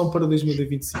uma opção para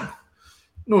 2025.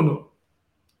 Nuno,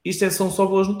 isto são só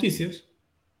boas notícias?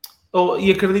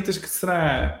 E acreditas que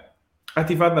será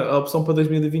ativada a opção para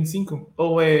 2025?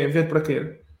 Ou é ver para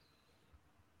quê?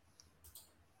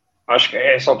 Acho que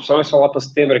essa opção é só lá para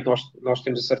setembro, é que nós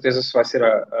temos a certeza se vai ser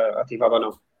ativada ou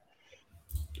não.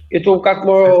 Eu estou um bocado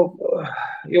como...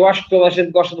 Eu acho que toda a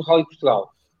gente gosta do Rally de Portugal.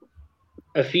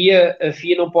 A FIA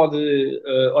não pode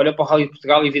olhar para o Rally de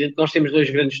Portugal. É evidente que nós temos 2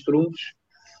 grandes trunfos.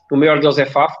 O maior deles é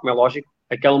FAF, como é lógico.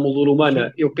 Aquela moldura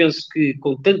humana. Eu penso que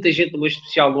com tanta gente numa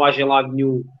especial não haja em lado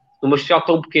nenhum, numa especial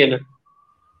tão pequena,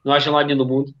 não haja em lado nenhum do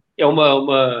mundo. É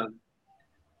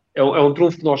um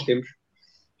trunfo que nós temos.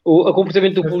 O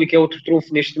comportamento do público é outro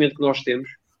trunfo neste momento que nós temos.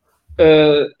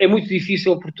 É muito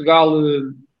difícil Portugal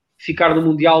ficar no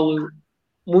Mundial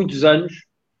muitos anos,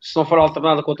 se não for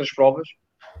alternada com outras provas,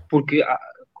 porque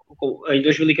em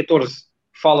 2014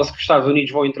 fala-se que os Estados Unidos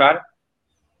vão entrar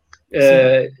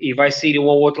e vai sair um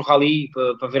ou outro rally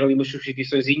para ver ali umas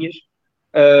substituiçõezinhas.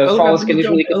 Fala-se que em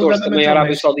 2014 também a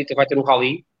Arábia Saudita vai ter um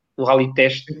rally de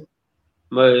teste,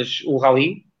 mas um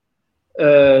rally,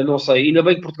 não sei, ainda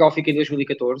bem que Portugal fica em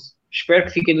 2014, espero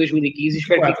que fique em 2015 e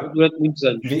espero que fique durante muitos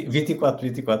anos.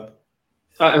 24.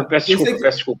 Peço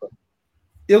desculpa.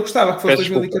 Eu gostava que fosse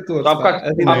 2014. Há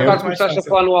bocado começaste a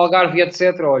falar no Algarve,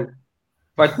 etc. Olha,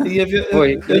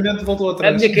 voltou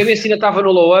atrás. A minha cabeça ainda estava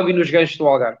no low-up e nos ganchos do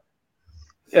Algarve.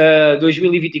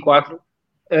 2024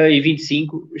 e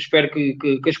 25, espero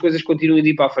que as coisas continuem de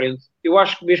ir para a frente. Eu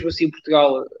acho que mesmo assim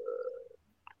Portugal,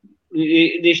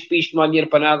 neste país não há dinheiro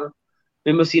para nada,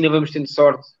 mesmo assim ainda vamos tendo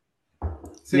sorte.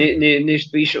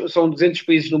 Neste país são 200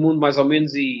 países no mundo mais ou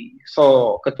menos e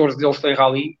só 14 deles têm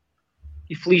rally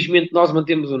e felizmente nós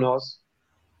mantemos o nosso.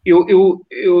 Eu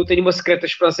tenho uma secreta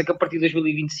esperança que a partir de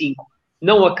 2025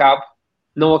 não acabe,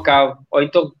 ou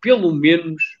então pelo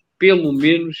menos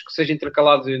que seja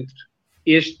intercalados entre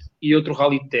este e outro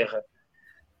rally de terra.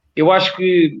 Eu acho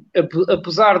que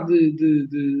apesar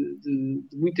de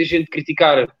muita gente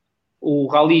criticar o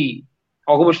rally,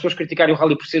 algumas pessoas criticarem o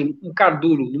rally por ser um bocado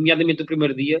duro, nomeadamente o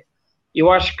primeiro dia, eu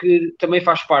acho que também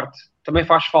faz parte, também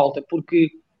faz falta,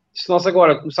 porque se nós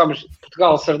agora começarmos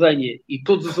Portugal, Sardenha e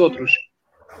todos os outros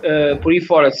por aí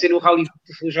fora, serem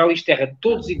os rallies de terra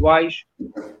todos iguais,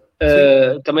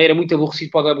 também era muito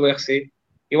aborrecido para o WRC.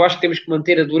 Eu acho que temos que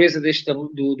manter a dureza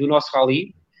do nosso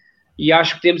rally e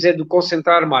acho que temos é de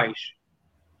concentrar mais.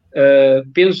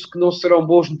 Penso que não serão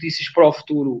boas notícias para o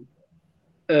futuro.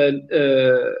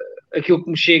 Aquilo que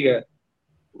me chega,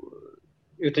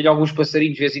 eu tenho alguns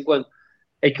passarinhos de vez em quando,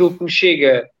 aquilo que me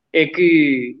chega é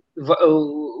que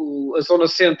a zona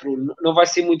centro não vai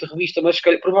ser muito revista, mas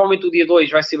provavelmente o dia 2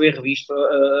 vai ser bem revisto,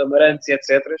 Amarantes e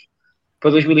etc.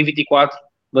 para 2024,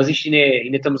 mas isto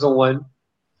ainda estamos a um ano.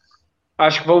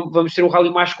 Acho que vamos ter um rally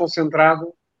mais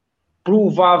concentrado,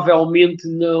 provavelmente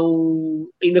não,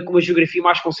 ainda com uma geografia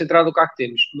mais concentrada do que a que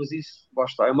temos, mas isso,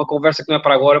 basta, é uma conversa que não é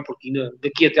para agora, porque ainda,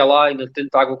 daqui até lá ainda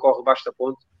tanta água corre debaixo da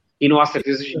ponte e não há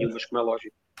certezas nenhumas, como é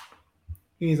lógico.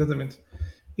 Exatamente.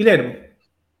 Guilherme,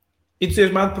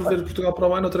 entusiasmado por ver Portugal para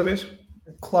o ano outra vez?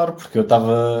 Claro, porque eu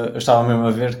estava mesmo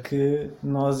a ver que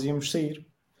nós íamos sair.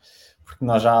 Porque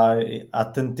nós já há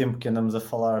tanto tempo que andamos a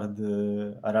falar de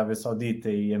Arábia Saudita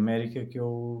e América que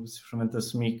eu simplesmente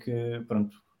assumi que,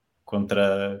 pronto,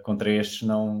 contra estes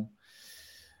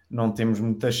não temos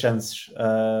muitas chances.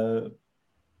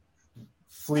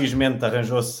 Felizmente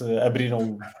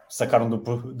sacaram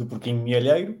do porquinho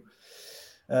mielheiro,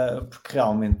 porque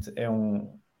realmente é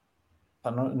um...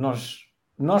 Pá,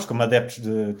 nós, como adeptos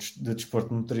de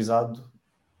desporto motorizado,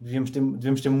 devemos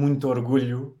ter muito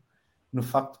orgulho no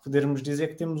facto de podermos dizer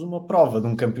que temos uma prova de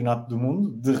um campeonato do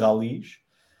mundo de rallies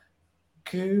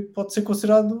que pode ser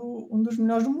considerado um dos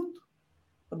melhores do mundo.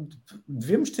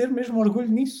 Devemos ter mesmo orgulho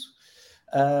nisso.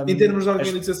 Em termos de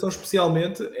organização,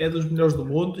 especialmente, é dos melhores do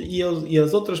mundo e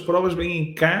as outras provas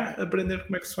vêm cá aprender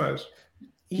como é que se faz.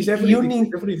 E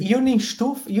eu nem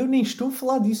estou a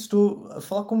falar disso, estou a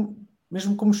falar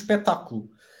mesmo como espetáculo.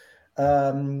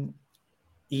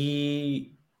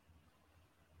 E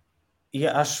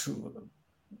acho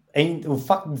o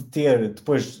facto de ter,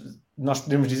 depois nós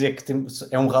podemos dizer que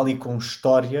é um rally com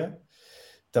história,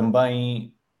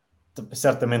 também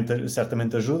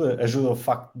certamente ajuda o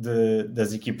facto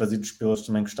das equipas e dos pilotos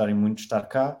também gostarem muito de estar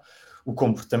cá, o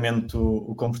comportamento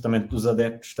dos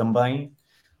adeptos também.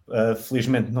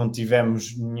 Felizmente não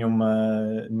tivemos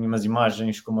nenhumas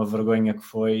imagens como a vergonha que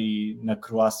foi na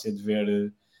Croácia de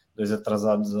ver dois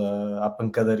atrasados à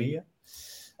pancadaria.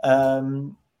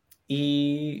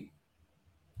 E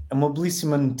é uma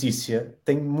belíssima notícia.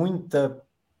 Tenho muita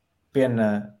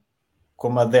pena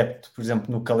como adepto, por exemplo,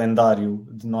 no calendário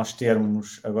de nós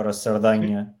termos agora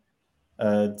Sardenha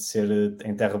de ser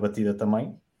em terra batida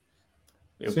também.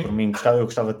 Por mim, eu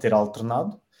gostava de ter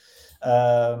alternado.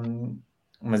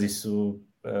 Mas isso,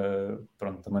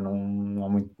 pronto, também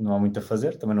não há muito a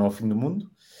fazer, também não é o fim do mundo.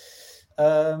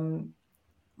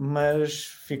 Mas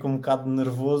fico um bocado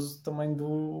nervoso também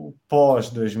do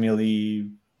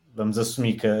pós-2000 vamos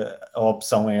assumir que a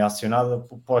opção é acionada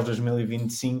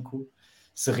pós-2025,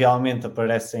 se realmente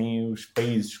aparecem os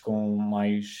países com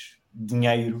mais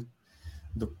dinheiro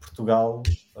do que Portugal,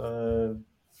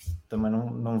 também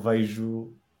não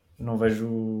vejo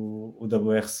o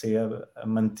WRC a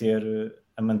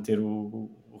manter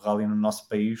o rally no nosso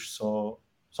país só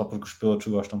porque os pilotos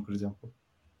gostam, por exemplo.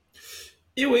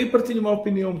 Eu aí partilho uma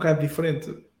opinião um bocado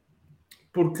diferente,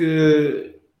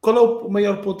 porque qual é o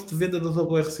maior ponto de venda do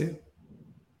WRC?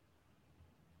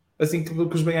 Assim que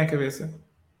vos vem à cabeça.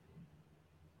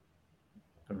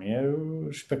 Para mim é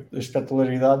a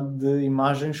espetacularidade de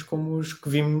imagens como os que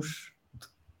vimos, de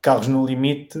carros no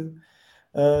limite,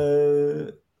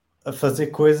 a fazer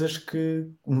coisas que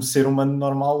um ser humano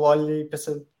normal olha e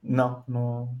pensa,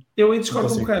 não. Eu aí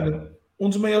discordo um bocado. Um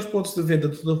dos maiores pontos de venda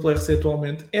do WRC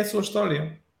atualmente é a sua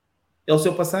história. É o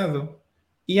seu passado.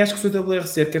 E acho que se o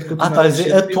WRC quer continuar a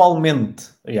dizer atualmente.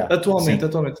 Atualmente.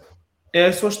 É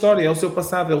a sua história, é o seu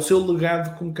passado, é o seu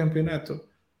legado como campeonato.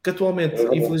 Que atualmente,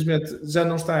 infelizmente, já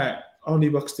não está ao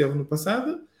nível que esteve no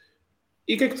passado.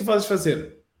 E o que é que tu fazes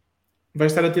fazer?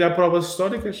 Vais estar a tirar provas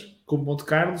históricas, como Monte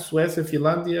Carlo, Suécia,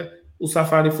 Finlândia, o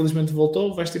Safari infelizmente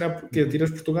voltou, vais tirar porquê? Tiras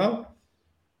Portugal?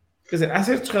 Quer dizer, há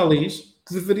certos rallies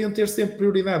que deveriam ter sempre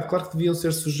prioridade. Claro que deviam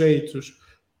ser sujeitos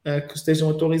a que estejam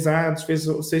atualizados,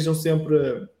 sejam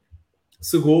sempre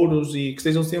seguros e que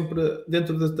estejam sempre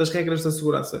dentro das regras da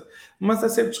segurança. Mas há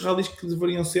certos rallies que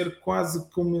deveriam ser quase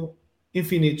como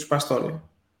infinitos para a história.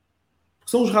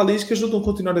 Porque são os rallies que ajudam a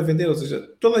continuar a vender. Ou seja,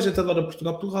 toda a gente adora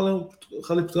Portugal, porque o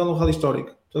Rally Portugal é um rally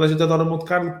histórico. Toda a gente adora Monte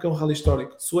Carlo porque é um rally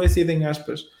histórico. Suécia, em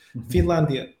aspas.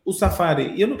 Finlândia, o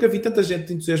Safari. Eu nunca vi tanta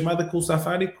gente entusiasmada com o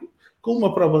Safari, com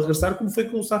uma prova a regressar, como foi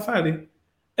com o Safari.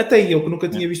 Até eu, que nunca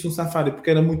tinha visto um Safari, porque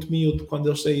era muito miúdo quando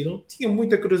eles saíram, tinha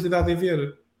muita curiosidade em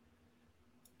ver.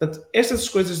 Portanto, estas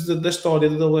coisas da história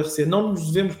do WRC não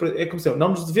nos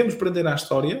devemos prender à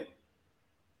história,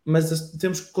 mas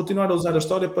temos que continuar a usar a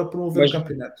história para promover o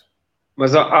campeonato.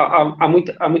 Mas há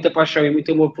muita paixão e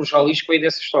muito amor pelos ralis que vem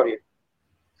dessa história.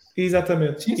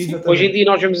 Exatamente, Sim, sim. exatamente. Hoje em dia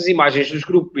nós vemos as imagens dos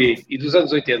Grupo B e dos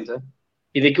anos 80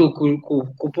 e daquilo que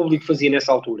o público fazia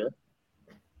nessa altura.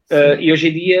 E hoje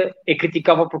em dia é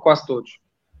criticável por quase todos.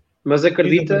 Mas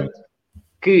acredita Exatamente.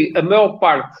 que a maior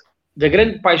parte da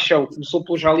grande paixão que começou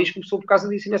pelos ralis começou por causa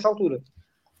disso nessa altura.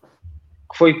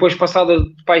 Que foi depois passada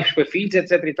de pais para filhos,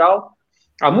 etc e tal.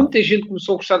 Há muita gente que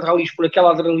começou a gostar de ralis por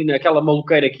aquela adrenalina, aquela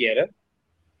maluqueira que era.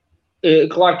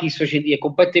 Claro que isso hoje em dia é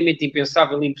completamente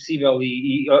impensável, impossível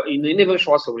e nem vamos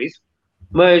falar sobre isso.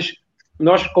 Mas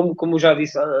nós, como já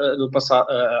disse no passado,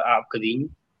 há bocadinho,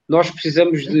 nós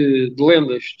precisamos de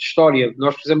lendas, de história,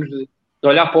 nós precisamos de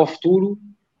olhar para o futuro,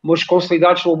 mas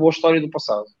consolidados com a boa história do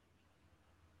passado.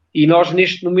 E nós,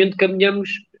 neste momento, caminhamos,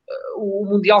 o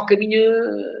Mundial caminha,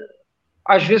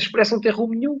 às vezes, parece não ter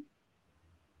rumo nenhum.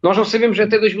 Nós não sabemos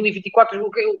até 2024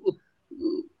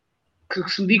 que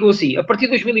se me digam assim, a partir de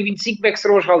 2025 como é que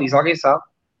serão os ralis? Alguém sabe?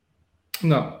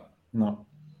 Não.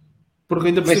 Porque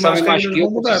ainda por Também cima as sabem mais regras que eu,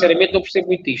 vão porque mudar. sinceramente não percebo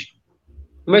muito disto.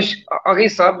 Mas alguém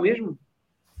sabe mesmo?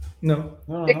 Não.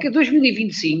 É que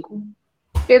 2025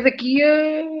 é daqui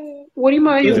a um ano e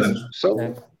meio. 2 anos. São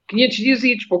 500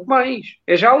 dias, pouco mais.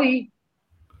 É já ali.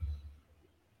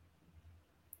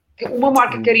 Uma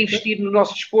marca que quer investir no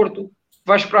nosso desporto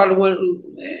vai esperar um ano.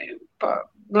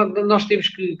 Nós temos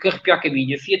que arrepiar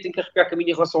caminho. A FIA tem que arrepiar caminho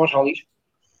em relação aos ralis.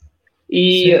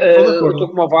 E eu estou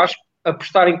como o Vasco,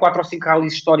 apostar em 4 ou 5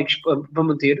 ralis históricos para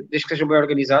manter, desde que sejam bem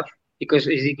organizados e que as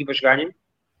equipas ganhem,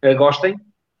 gostem.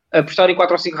 Apostar em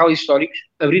 4 ou 5 ralis históricos,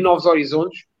 abrir novos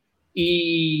horizontes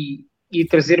e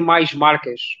trazer mais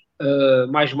marcas.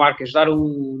 Dar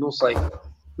não sei,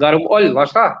 olha, lá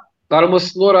está, dar uma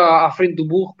cenoura à frente do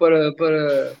burro para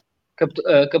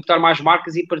captar mais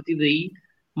marcas e a partir daí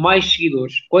mais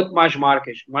seguidores. Quanto mais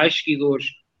marcas, mais seguidores,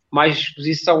 mais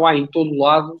exposição há em todo o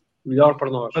lado, melhor para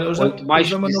nós. Olha, Quanto mais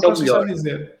exposição, melhor.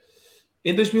 Dizer.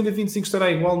 Em 2025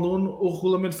 estará igual, Nuno, o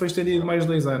regulamento foi estendido mais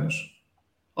 2 anos.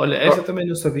 Olha, esta também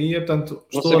não sabia, portanto,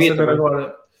 estou a saber também.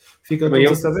 Agora. Fica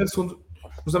todos a saber, segundo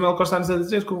o José Manuel Costa está-nos a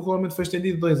dizer que o regulamento foi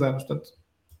estendido 2 anos.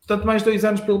 Portanto, mais 2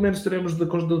 anos pelo menos teremos de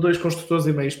 2 construtores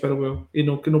e meio, espero eu, e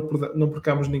que não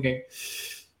percamos ninguém.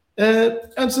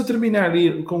 Antes de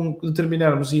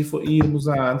terminarmos e irmos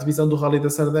à divisão do Rally da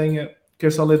Sardenha,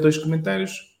 quero só ler 2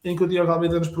 comentários, em que o Diogo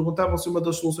Almeida nos perguntava se uma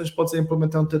das soluções pode ser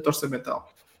implementar um teto orçamental.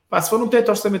 Se for um teto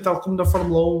orçamental como na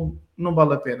Fórmula 1, não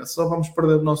vale a pena, só vamos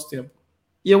perder o nosso tempo.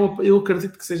 E eu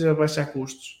acredito que seja baixar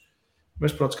custos.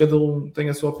 Mas pronto, cada um tem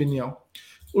a sua opinião.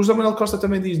 O José Manuel Costa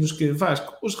também diz-nos que,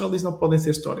 Vasco, os rallies não podem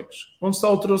ser históricos. Onde está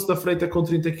o troço da Freita com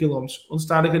 30 km? Onde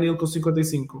está a Arganil com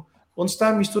 55? Onde está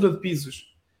a mistura de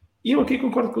pisos? E eu aqui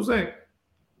concordo com o Zé.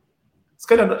 Se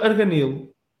calhar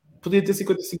Arganil podia ter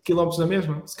 55 km na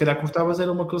mesma. Se calhar cortavas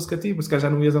era uma consecutiva. Se calhar já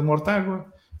não ias a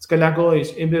Mortágua. Se calhar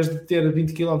Góis, em vez de ter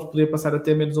 20 km, podia passar a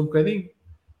ter menos um bocadinho.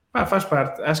 Faz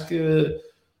parte. Acho que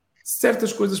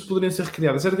certas coisas poderiam ser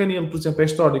recriadas. Arganil, por exemplo, é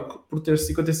histórico por ter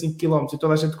 55 km e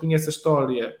toda a gente conhece a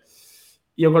história.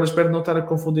 E agora espero não estar a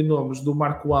confundir nomes do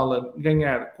Marco Allen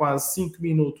ganhar quase 5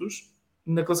 minutos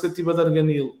na classificativa de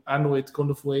Arganil à noite com o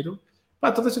Nevoeiro.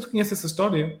 Toda a gente conhece essa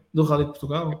história do Rally de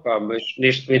Portugal. Mas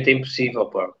neste momento é impossível,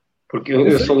 porque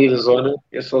eu sou ali da zona,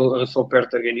 eu sou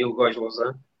perto de Arganil, Góis,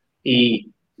 Lausanne,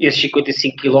 e esses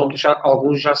 55 km,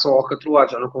 alguns já são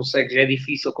alcatroados, já não consegues, já é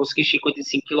difícil conseguir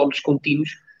 55 km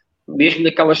contínuos, mesmo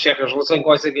naquelas serras, Lausanne,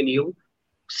 Góis, Arganil,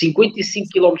 55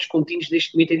 km contínuos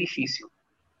neste momento é difícil.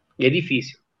 É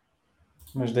difícil.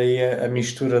 Mas daí a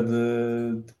mistura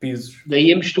de pisos.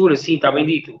 Daí a mistura, sim, está bem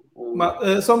dito.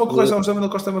 Só uma correção, o José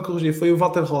Manuel Costa me corrigir, foi o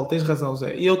Walter Roll, tens razão,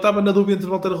 Zé. E eu estava na dúvida entre o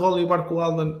Walter Roll e o Marco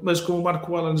Allen, mas como o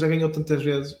Marco Allen já ganhou tantas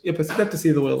vezes, eu pensei, deve ter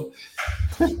sido ele.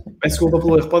 Peço desculpa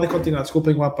pelo erro, podem continuar,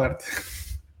 desculpem uma parte.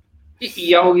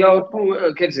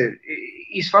 Quer dizer,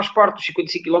 isso faz parte dos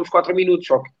 55 km 4 minutos,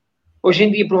 só que hoje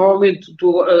em dia, provavelmente,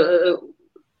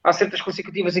 há certas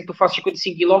consecutivas em que tu fazes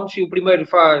 55 km e o primeiro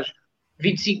faz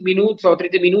 25 minutos ou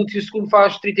 30 minutos e o segundo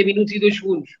faz 30 minutos e 2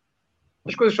 segundos.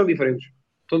 As coisas são diferentes.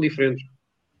 Estão diferentes.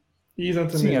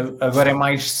 Exatamente. Sim, agora é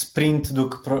mais sprint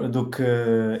do que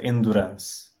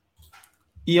endurance.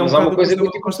 E é mas há uma coisa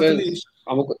muito importante.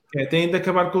 Tem de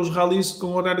acabar com os rallies com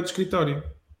horário de escritório.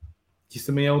 Isso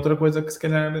também é outra coisa que se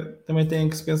calhar também têm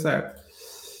que se pensar.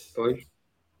 Pois.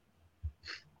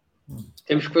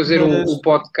 Temos que fazer um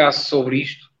podcast sobre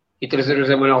isto e trazer o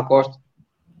José Manuel Costa.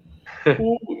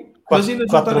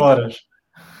 4 horas.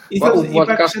 O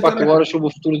podcast 4 horas sobre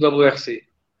o futuro da WRC.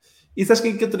 E sabes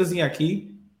quem que eu trazia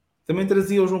aqui? Também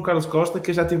trazia o João Carlos Costa, que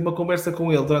eu já tive uma conversa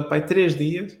com ele durante 3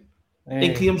 dias,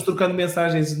 em que íamos trocando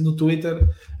mensagens no Twitter.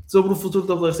 sobre o futuro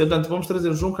da WRC. Portanto, vamos trazer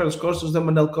o João Carlos Costa, o José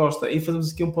Manuel Costa e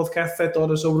fazemos aqui um podcast de 7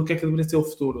 horas sobre o que é que deveria ser o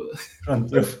futuro.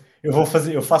 Pronto,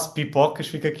 eu faço pipocas,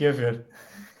 fico aqui a ver.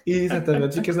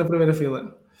 Exatamente, ficas na primeira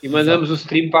fila. E mandamos o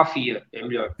stream para a FIA, é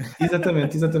melhor.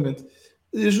 Exatamente.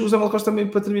 O José Manuel Costa também,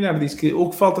 para terminar, diz que o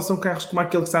que falta são carros como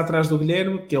aquele que está atrás do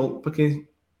Guilherme, que é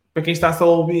para quem está só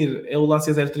a ouvir, é o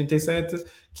Lancia 037,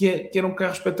 que era um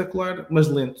carro espetacular, mas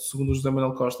lento, segundo o José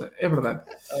Manuel Costa. É verdade.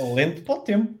 Lento para o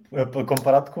tempo,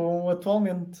 comparado com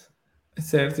atualmente.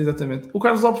 Certo, exatamente. O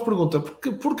Carlos Lopes pergunta,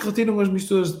 por que retiram as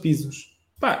misturas de pisos?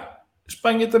 Pá,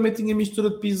 Espanha também tinha mistura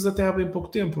de pisos até há bem pouco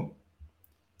tempo.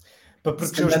 Para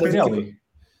proteger os Pirelli?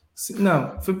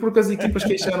 Não, foi porque as equipas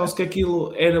queixaram-se que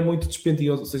aquilo era muito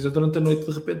dispendioso, ou seja, durante a noite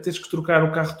de repente tens que trocar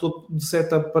o carro todo de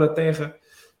setup para terra,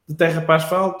 de terra para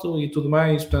asfalto e tudo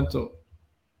mais, portanto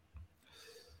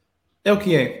é o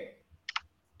que é.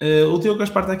 O Diogo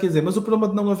Gaspar está aqui a dizer, mas o problema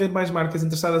de não haver mais marcas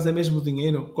interessadas é mesmo o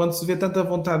dinheiro? Quando se vê tanta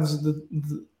vontade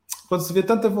quando se vê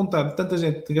tanta vontade, tanta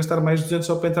gente de gastar mais de 200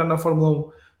 só para entrar na Fórmula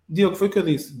 1, Diogo, foi o que eu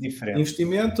disse. Diferente.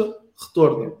 Investimento,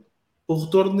 retorno. O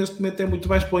retorno neste momento é muito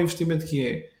mais para o investimento que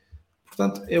é.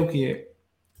 Portanto, é o que é.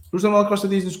 O José Manuel Costa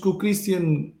diz-nos que o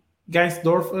Christian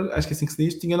Geisdorfer, acho que é assim que se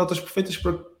diz, tinha notas perfeitas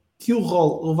para que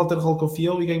o Walter Roll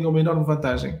confiou e ganhou uma enorme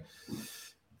vantagem.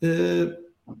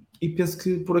 E penso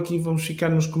que por aqui vamos ficar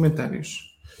nos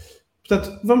comentários.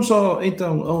 Portanto, vamos só,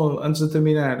 então, antes de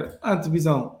terminar, à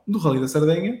divisão do Rally da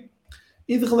Sardenha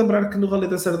e de relembrar que no Rally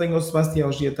da Sardenha o Sebastião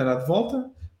Ogier estará de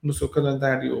volta no seu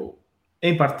calendário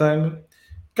em part-time.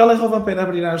 Kalle Rovanperä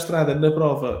abrirá a estrada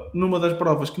numa das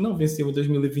provas que não venceu em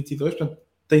 2022, portanto,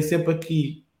 tem sempre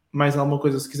aqui mais alguma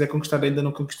coisa se quiser conquistar, ainda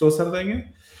não conquistou a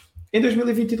Sardenha. Em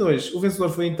 2022, o vencedor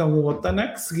foi então o Otto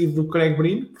Tanak, seguido do Craig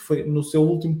Breen, que foi no seu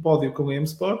último pódio com a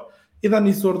M-Sport, e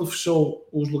Dani Sordo fechou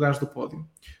os lugares do pódio.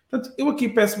 Portanto, eu aqui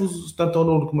peço-vos, tanto ao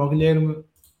Nuno como ao Guilherme,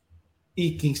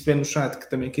 e quem estiver no chat que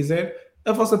também quiser,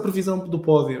 a vossa previsão do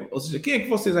pódio. Ou seja, quem é que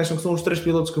vocês acham que são os 3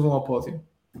 pilotos que vão ao pódio?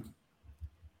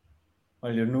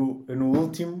 Olha, no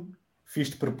último fiz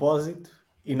de propósito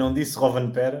e não disse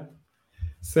Rovanperä.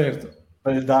 Certo.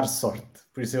 Para lhe dar sorte.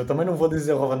 Por isso eu também não vou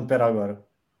dizer Rovanperä agora.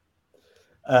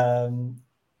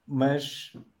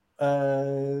 Mas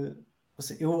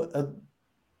eu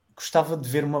gostava de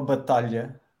ver uma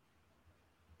batalha.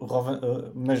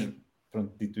 Mas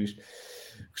pronto, dito isto,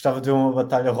 gostava de ver uma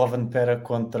batalha Rovanperä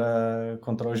contra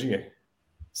o Ogier.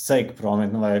 Sei que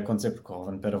provavelmente não vai acontecer porque o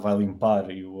Rovanperä vai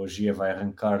limpar e o Ogier vai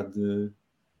arrancar de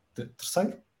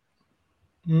terceiro.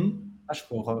 Acho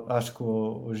que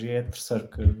o Ogier é terceiro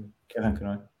que arranca,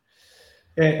 não é?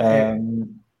 É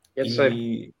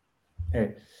terceiro.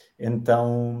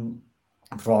 Então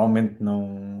provavelmente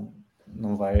não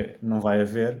vai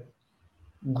haver.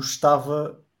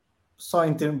 Gostava só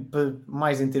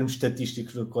mais em termos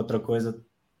estatísticos do que outra coisa,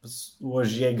 o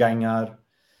Ogier ganhar,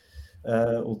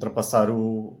 ultrapassar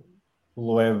o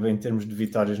Loeb em termos de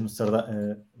vitórias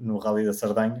no Rally da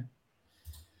Sardenha.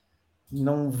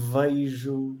 Não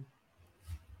vejo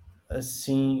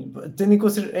assim, tendo em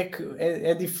consideração que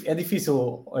é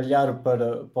difícil olhar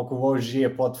para o que o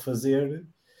Ogier pode fazer,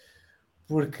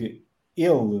 porque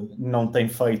ele não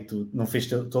fez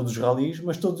todos os rallies,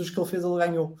 mas todos os que ele fez ele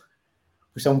ganhou.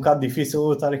 Por isso é um bocado difícil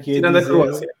eu estar aqui tirando a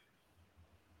Croácia.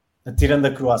 Tirando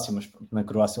a Croácia, mas na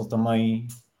Croácia ele também,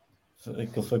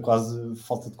 aquilo foi quase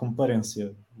falta de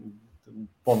comparência, o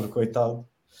pobre coitado.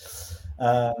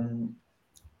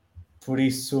 Por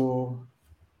isso,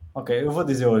 ok, eu vou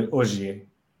dizer hoje,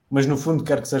 mas no fundo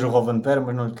quero que seja o Rovanperä,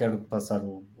 mas não lhe quero passar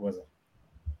o azar.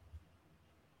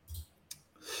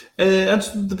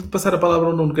 Antes de passar a palavra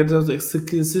ao Nuno, quero dizer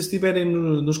se estiverem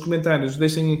nos comentários,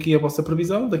 deixem aqui a vossa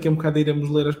previsão. Daqui a um bocado iremos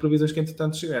ler as previsões que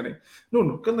entretanto chegarem.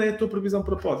 Nuno, qual é a tua previsão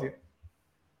para o pódio?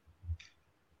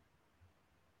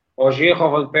 Ogier,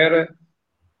 Rovanperä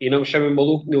e não me chamem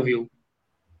maluco, nem ouvi-lo.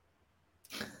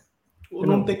 O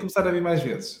Nuno tem que começar a vir mais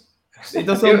vezes.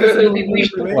 Então, eu digo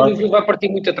isto porque o Nuno vai partir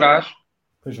muito atrás.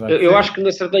 Eu acho que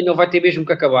na Sardenha ele vai ter mesmo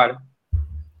que acabar.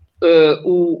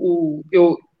 Eu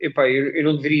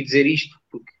não deveria dizer isto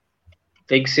porque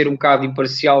tem que ser um bocado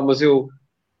imparcial, mas eu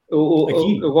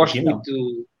gosto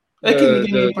muito aqui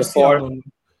ninguém é imparcial.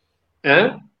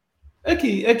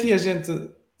 Aqui a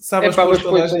gente sabe as coisas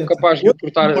toda a gente. Capaz de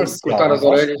cortar as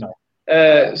orelhas.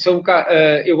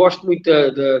 Eu gosto muito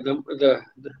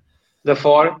da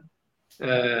Ford.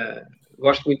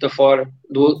 Gosto muito da Ford,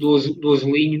 do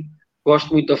azulinho.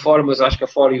 Gosto muito da Ford, mas acho que a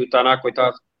Ford e o Tanak,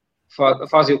 coitado,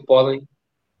 fazem o que podem.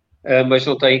 Mas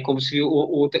não tem, como se viu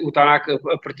o Tanak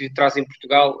a partir de trás em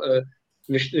Portugal,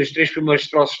 nos 3 primeiros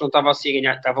troços não estava assim a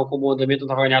ganhar, estavam com um bom andamento, não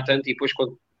estava a ganhar tanto, e depois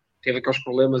quando teve aqueles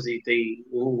problemas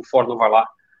o Ford não vai lá.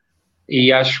 E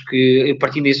acho que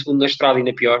partindo em segundo na estrada e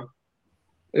na pior,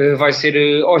 vai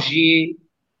ser Ogier,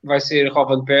 vai ser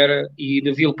Rovanpera e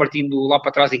Neville partindo lá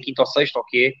para trás em quinto ou sexto,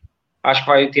 ok? Acho que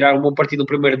vai tirar um bom partido no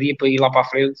primeiro dia para ir lá para a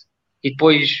frente e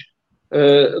depois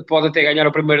pode até ganhar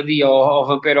o primeiro dia ao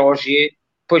Vampera ou ao Ogier,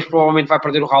 depois provavelmente vai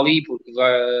perder o Rally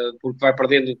porque vai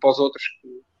perdendo para os outros,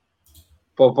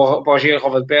 para o Ogier e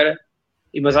Rovanpera,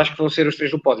 mas acho que vão ser os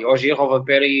três do pódio, Ogier,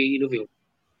 Rovanpera e Neville.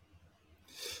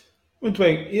 Muito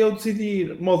bem, eu decidi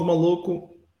ir modo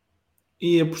maluco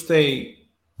e apostei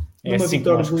É numa assim que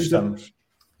vitória nós do Isa. gostamos.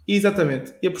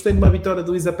 Exatamente, e apostei numa vitória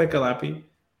do Isa Pekalapi.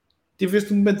 Tive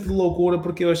este momento de loucura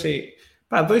porque eu achei,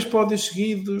 2 pódios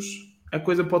seguidos, a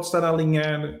coisa pode estar a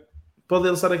alinhar, pode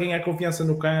ele estar a ganhar confiança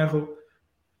no carro.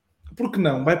 Por que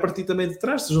não? Vai partir também de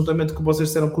trás, juntamente com vocês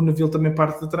disseram que o Neville também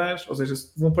parte de trás, ou seja,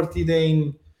 vão partir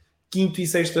em quinto e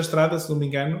sexto da estrada, se não me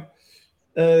engano.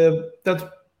 Portanto,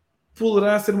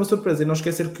 poderá ser uma surpresa. E não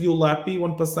esquecer que o Lapi, o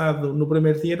ano passado, no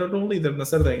primeiro dia, era o líder na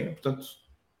Sardenha. Portanto,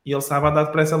 e ele sabe andar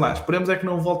depressa lá. Esperemos é que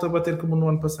não volte a bater como no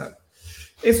ano passado.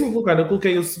 Em segundo lugar, eu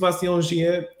coloquei o Sebastião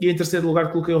Ogier e em terceiro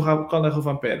lugar coloquei o Conor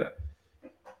Rovanpera.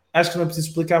 Acho que não é preciso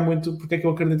explicar muito porque é que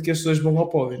eu acredito que estes dois vão ao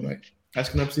pódio, não é?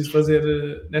 Acho que não é preciso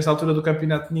fazer, nesta altura do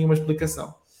campeonato, nenhuma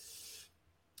explicação.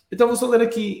 Então vou só ler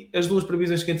aqui as duas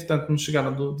previsões que, entretanto, nos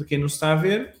chegaram de quem nos está a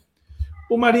ver.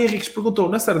 O Mário Henriques perguntou,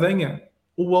 na Sardenha,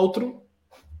 o outro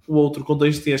com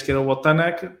 2 T's, que era o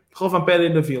Tanaka, Rovanpera e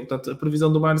Neville. Portanto, a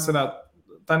previsão do Mário será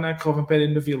Tanaka, Rovanpera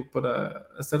e Neville para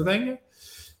a Sardenha.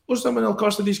 O José Manuel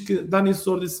Costa diz que Dani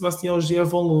Sordo e Sebastião Ogier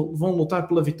vão lutar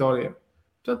pela vitória.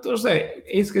 Portanto, José,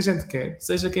 é isso que a gente quer.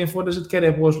 Seja quem for, a gente quer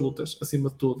é boas lutas, acima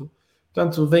de tudo.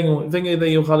 Portanto, venha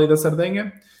daí o Rally da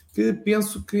Sardenha, que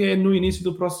penso que é no início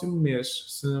do próximo mês,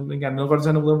 se não me engano. Agora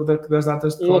já não me lembro das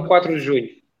datas de 1 a 4 de junho.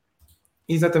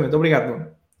 Exatamente, obrigado,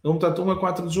 Nuno. Portanto, 1 a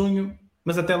 4 de junho,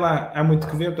 mas até lá há muito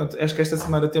que ver. Portanto, acho que esta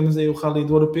semana temos aí o Rally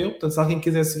do Europeu. Portanto, se alguém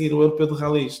quiser seguir o Europeu de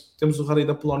Rallys, temos o Rally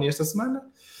da Polónia esta semana.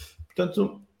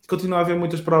 Portanto, continua a haver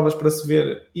muitas provas para se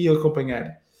ver e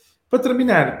acompanhar. Para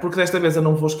terminar, porque desta vez eu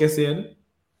não vou esquecer,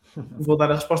 vou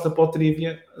dar a resposta para o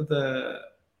trivia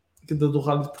do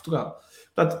Rally de Portugal.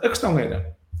 Portanto, a questão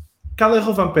era, Kalle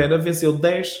Rovanpera venceu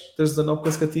 10 das 19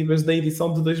 consecutivas da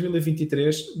edição de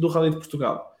 2023 do Rally de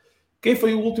Portugal. Quem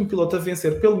foi o último piloto a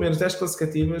vencer pelo menos 10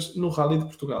 classificativas no Rally de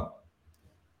Portugal?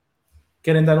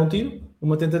 Querem dar um tiro?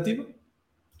 Uma tentativa?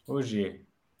 Ogier.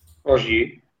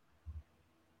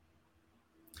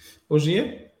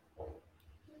 Ogier?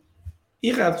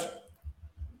 Errados.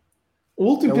 O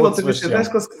último piloto a vencer 10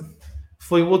 classificativas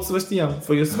foi o outro Sebastião.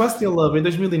 Foi o Sebastião Loeb em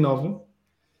 2009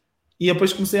 e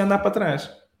depois comecei a andar para trás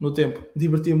no tempo.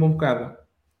 Diverti-me um bocado.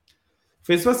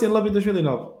 Foi o Sebastião Loeb em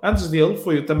 2009. Antes dele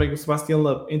foi também o Sebastião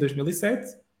Loeb em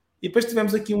 2007. E depois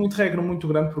tivemos aqui um interregno muito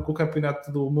grande porque o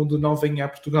campeonato do mundo não vinha a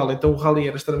Portugal. Então o rally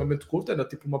era extremamente curto. Era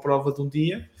tipo uma prova de um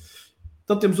dia.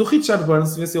 Então temos o Richard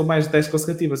Burns, venceu mais de 10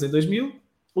 consecutivas em 2000.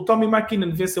 O Tommy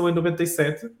McKinnon venceu em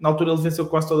 97. Na altura ele venceu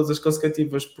quase todas as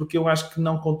consecutivas porque eu acho que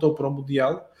não contou para o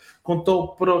Mundial.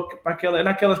 Contou para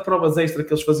naquelas provas extra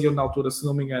que eles faziam na altura, se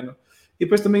não me engano. E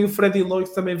depois também o Freddie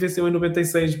Lloyd também venceu em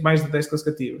 96 mais de 10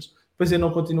 consecutivas. Depois eu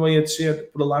não continuei a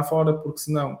descer por lá fora, porque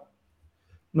senão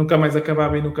nunca mais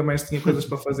acabava e nunca mais tinha coisas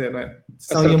para fazer, não é?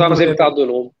 Acertámos em metade do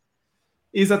nome.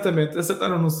 Exatamente,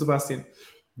 acertaram no Sebastião.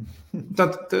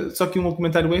 Portanto, só que um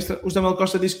comentário extra. O José Manuel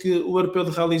Costa diz que o Europeu de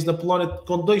Rallys da Polónia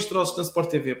com 2 troços na Sport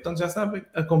TV. Portanto, já sabem,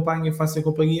 acompanhem, façam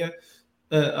companhia.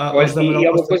 Olha, e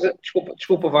há uma coisa,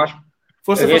 desculpa Vasco,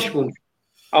 Força.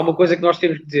 Há uma coisa que nós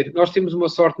temos que dizer. Nós temos uma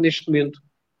sorte neste momento,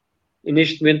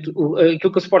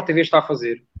 aquilo que a Sport TV está a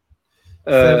fazer.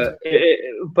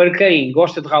 Para quem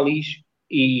gosta de rallies,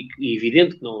 e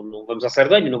evidente que não vamos à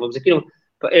Sardenha, não vamos aqui, não,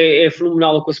 é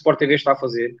fenomenal o que a Sport TV está a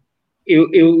fazer.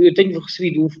 Eu tenho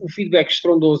recebido um feedback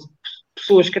estrondoso de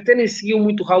pessoas que até nem seguiam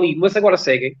muito o rally, mas agora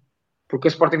seguem, porque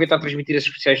a Sport TV está a transmitir as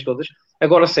especiais todas,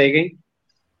 agora seguem.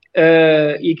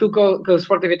 E aquilo que a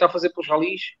Sport TV está a fazer pelos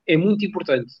rallies é muito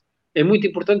importante. É muito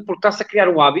importante porque está-se a criar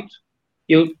um hábito.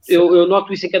 Eu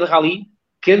noto isso em cada rally.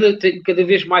 Cada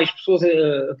vez mais pessoas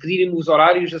a pedirem-me os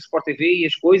horários da Sport TV e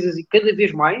as coisas, e cada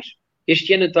vez mais.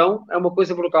 Este ano, então, é uma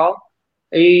coisa brutal.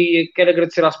 E quero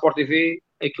agradecer à Sport TV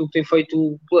aquilo que tem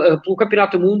feito pelo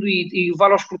Campeonato do Mundo e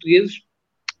levar aos portugueses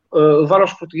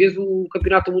o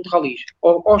Campeonato do Mundo de Rallies.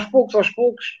 Aos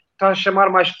poucos, está a chamar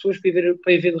mais pessoas para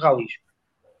ir ver de rallies.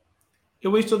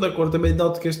 Eu estou de acordo, também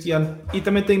noto que este ano, e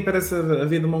também parece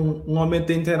haver um aumento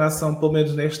de interação, pelo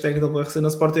menos na hashtag WRC na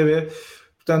Sport TV.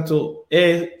 Portanto,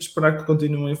 é esperar que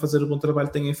continuem a fazer o bom trabalho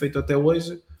que têm feito até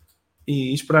hoje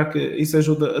e esperar que isso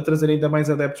ajude a trazer ainda mais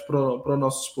adeptos para o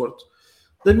nosso desporto.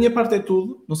 Da minha parte é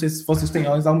tudo. Não sei se vocês têm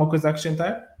alguma coisa a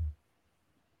acrescentar.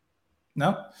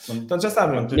 Não? Então já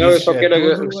sabem. Não, eu só quero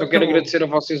agradecer a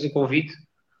vocês o convite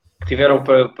que tiveram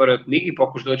para comigo e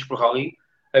para os Doidos por Rally.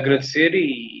 Agradecer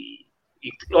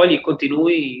olha,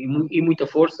 continue e muita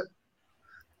força.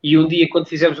 E um dia, quando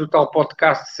fizermos o tal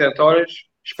podcast de 7 horas,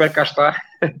 espero cá estar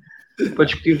para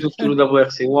discutirmos o futuro da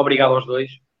WRC. Um obrigado aos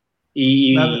dois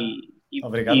e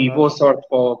boa sorte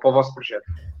para o vosso projeto.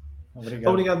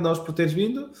 Obrigado nós por teres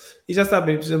vindo. E já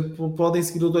sabem, por exemplo, podem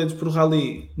seguir o Doidos por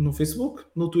Rally no Facebook,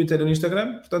 no Twitter e no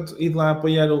Instagram. Portanto, ir lá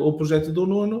apoiar o projeto do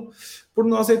Nuno. Por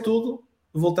nós é tudo.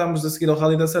 Voltamos a seguir ao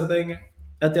Rally da Sardenha.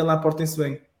 Até lá, portem-se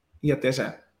bem. E até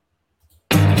já.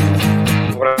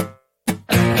 Um abraço.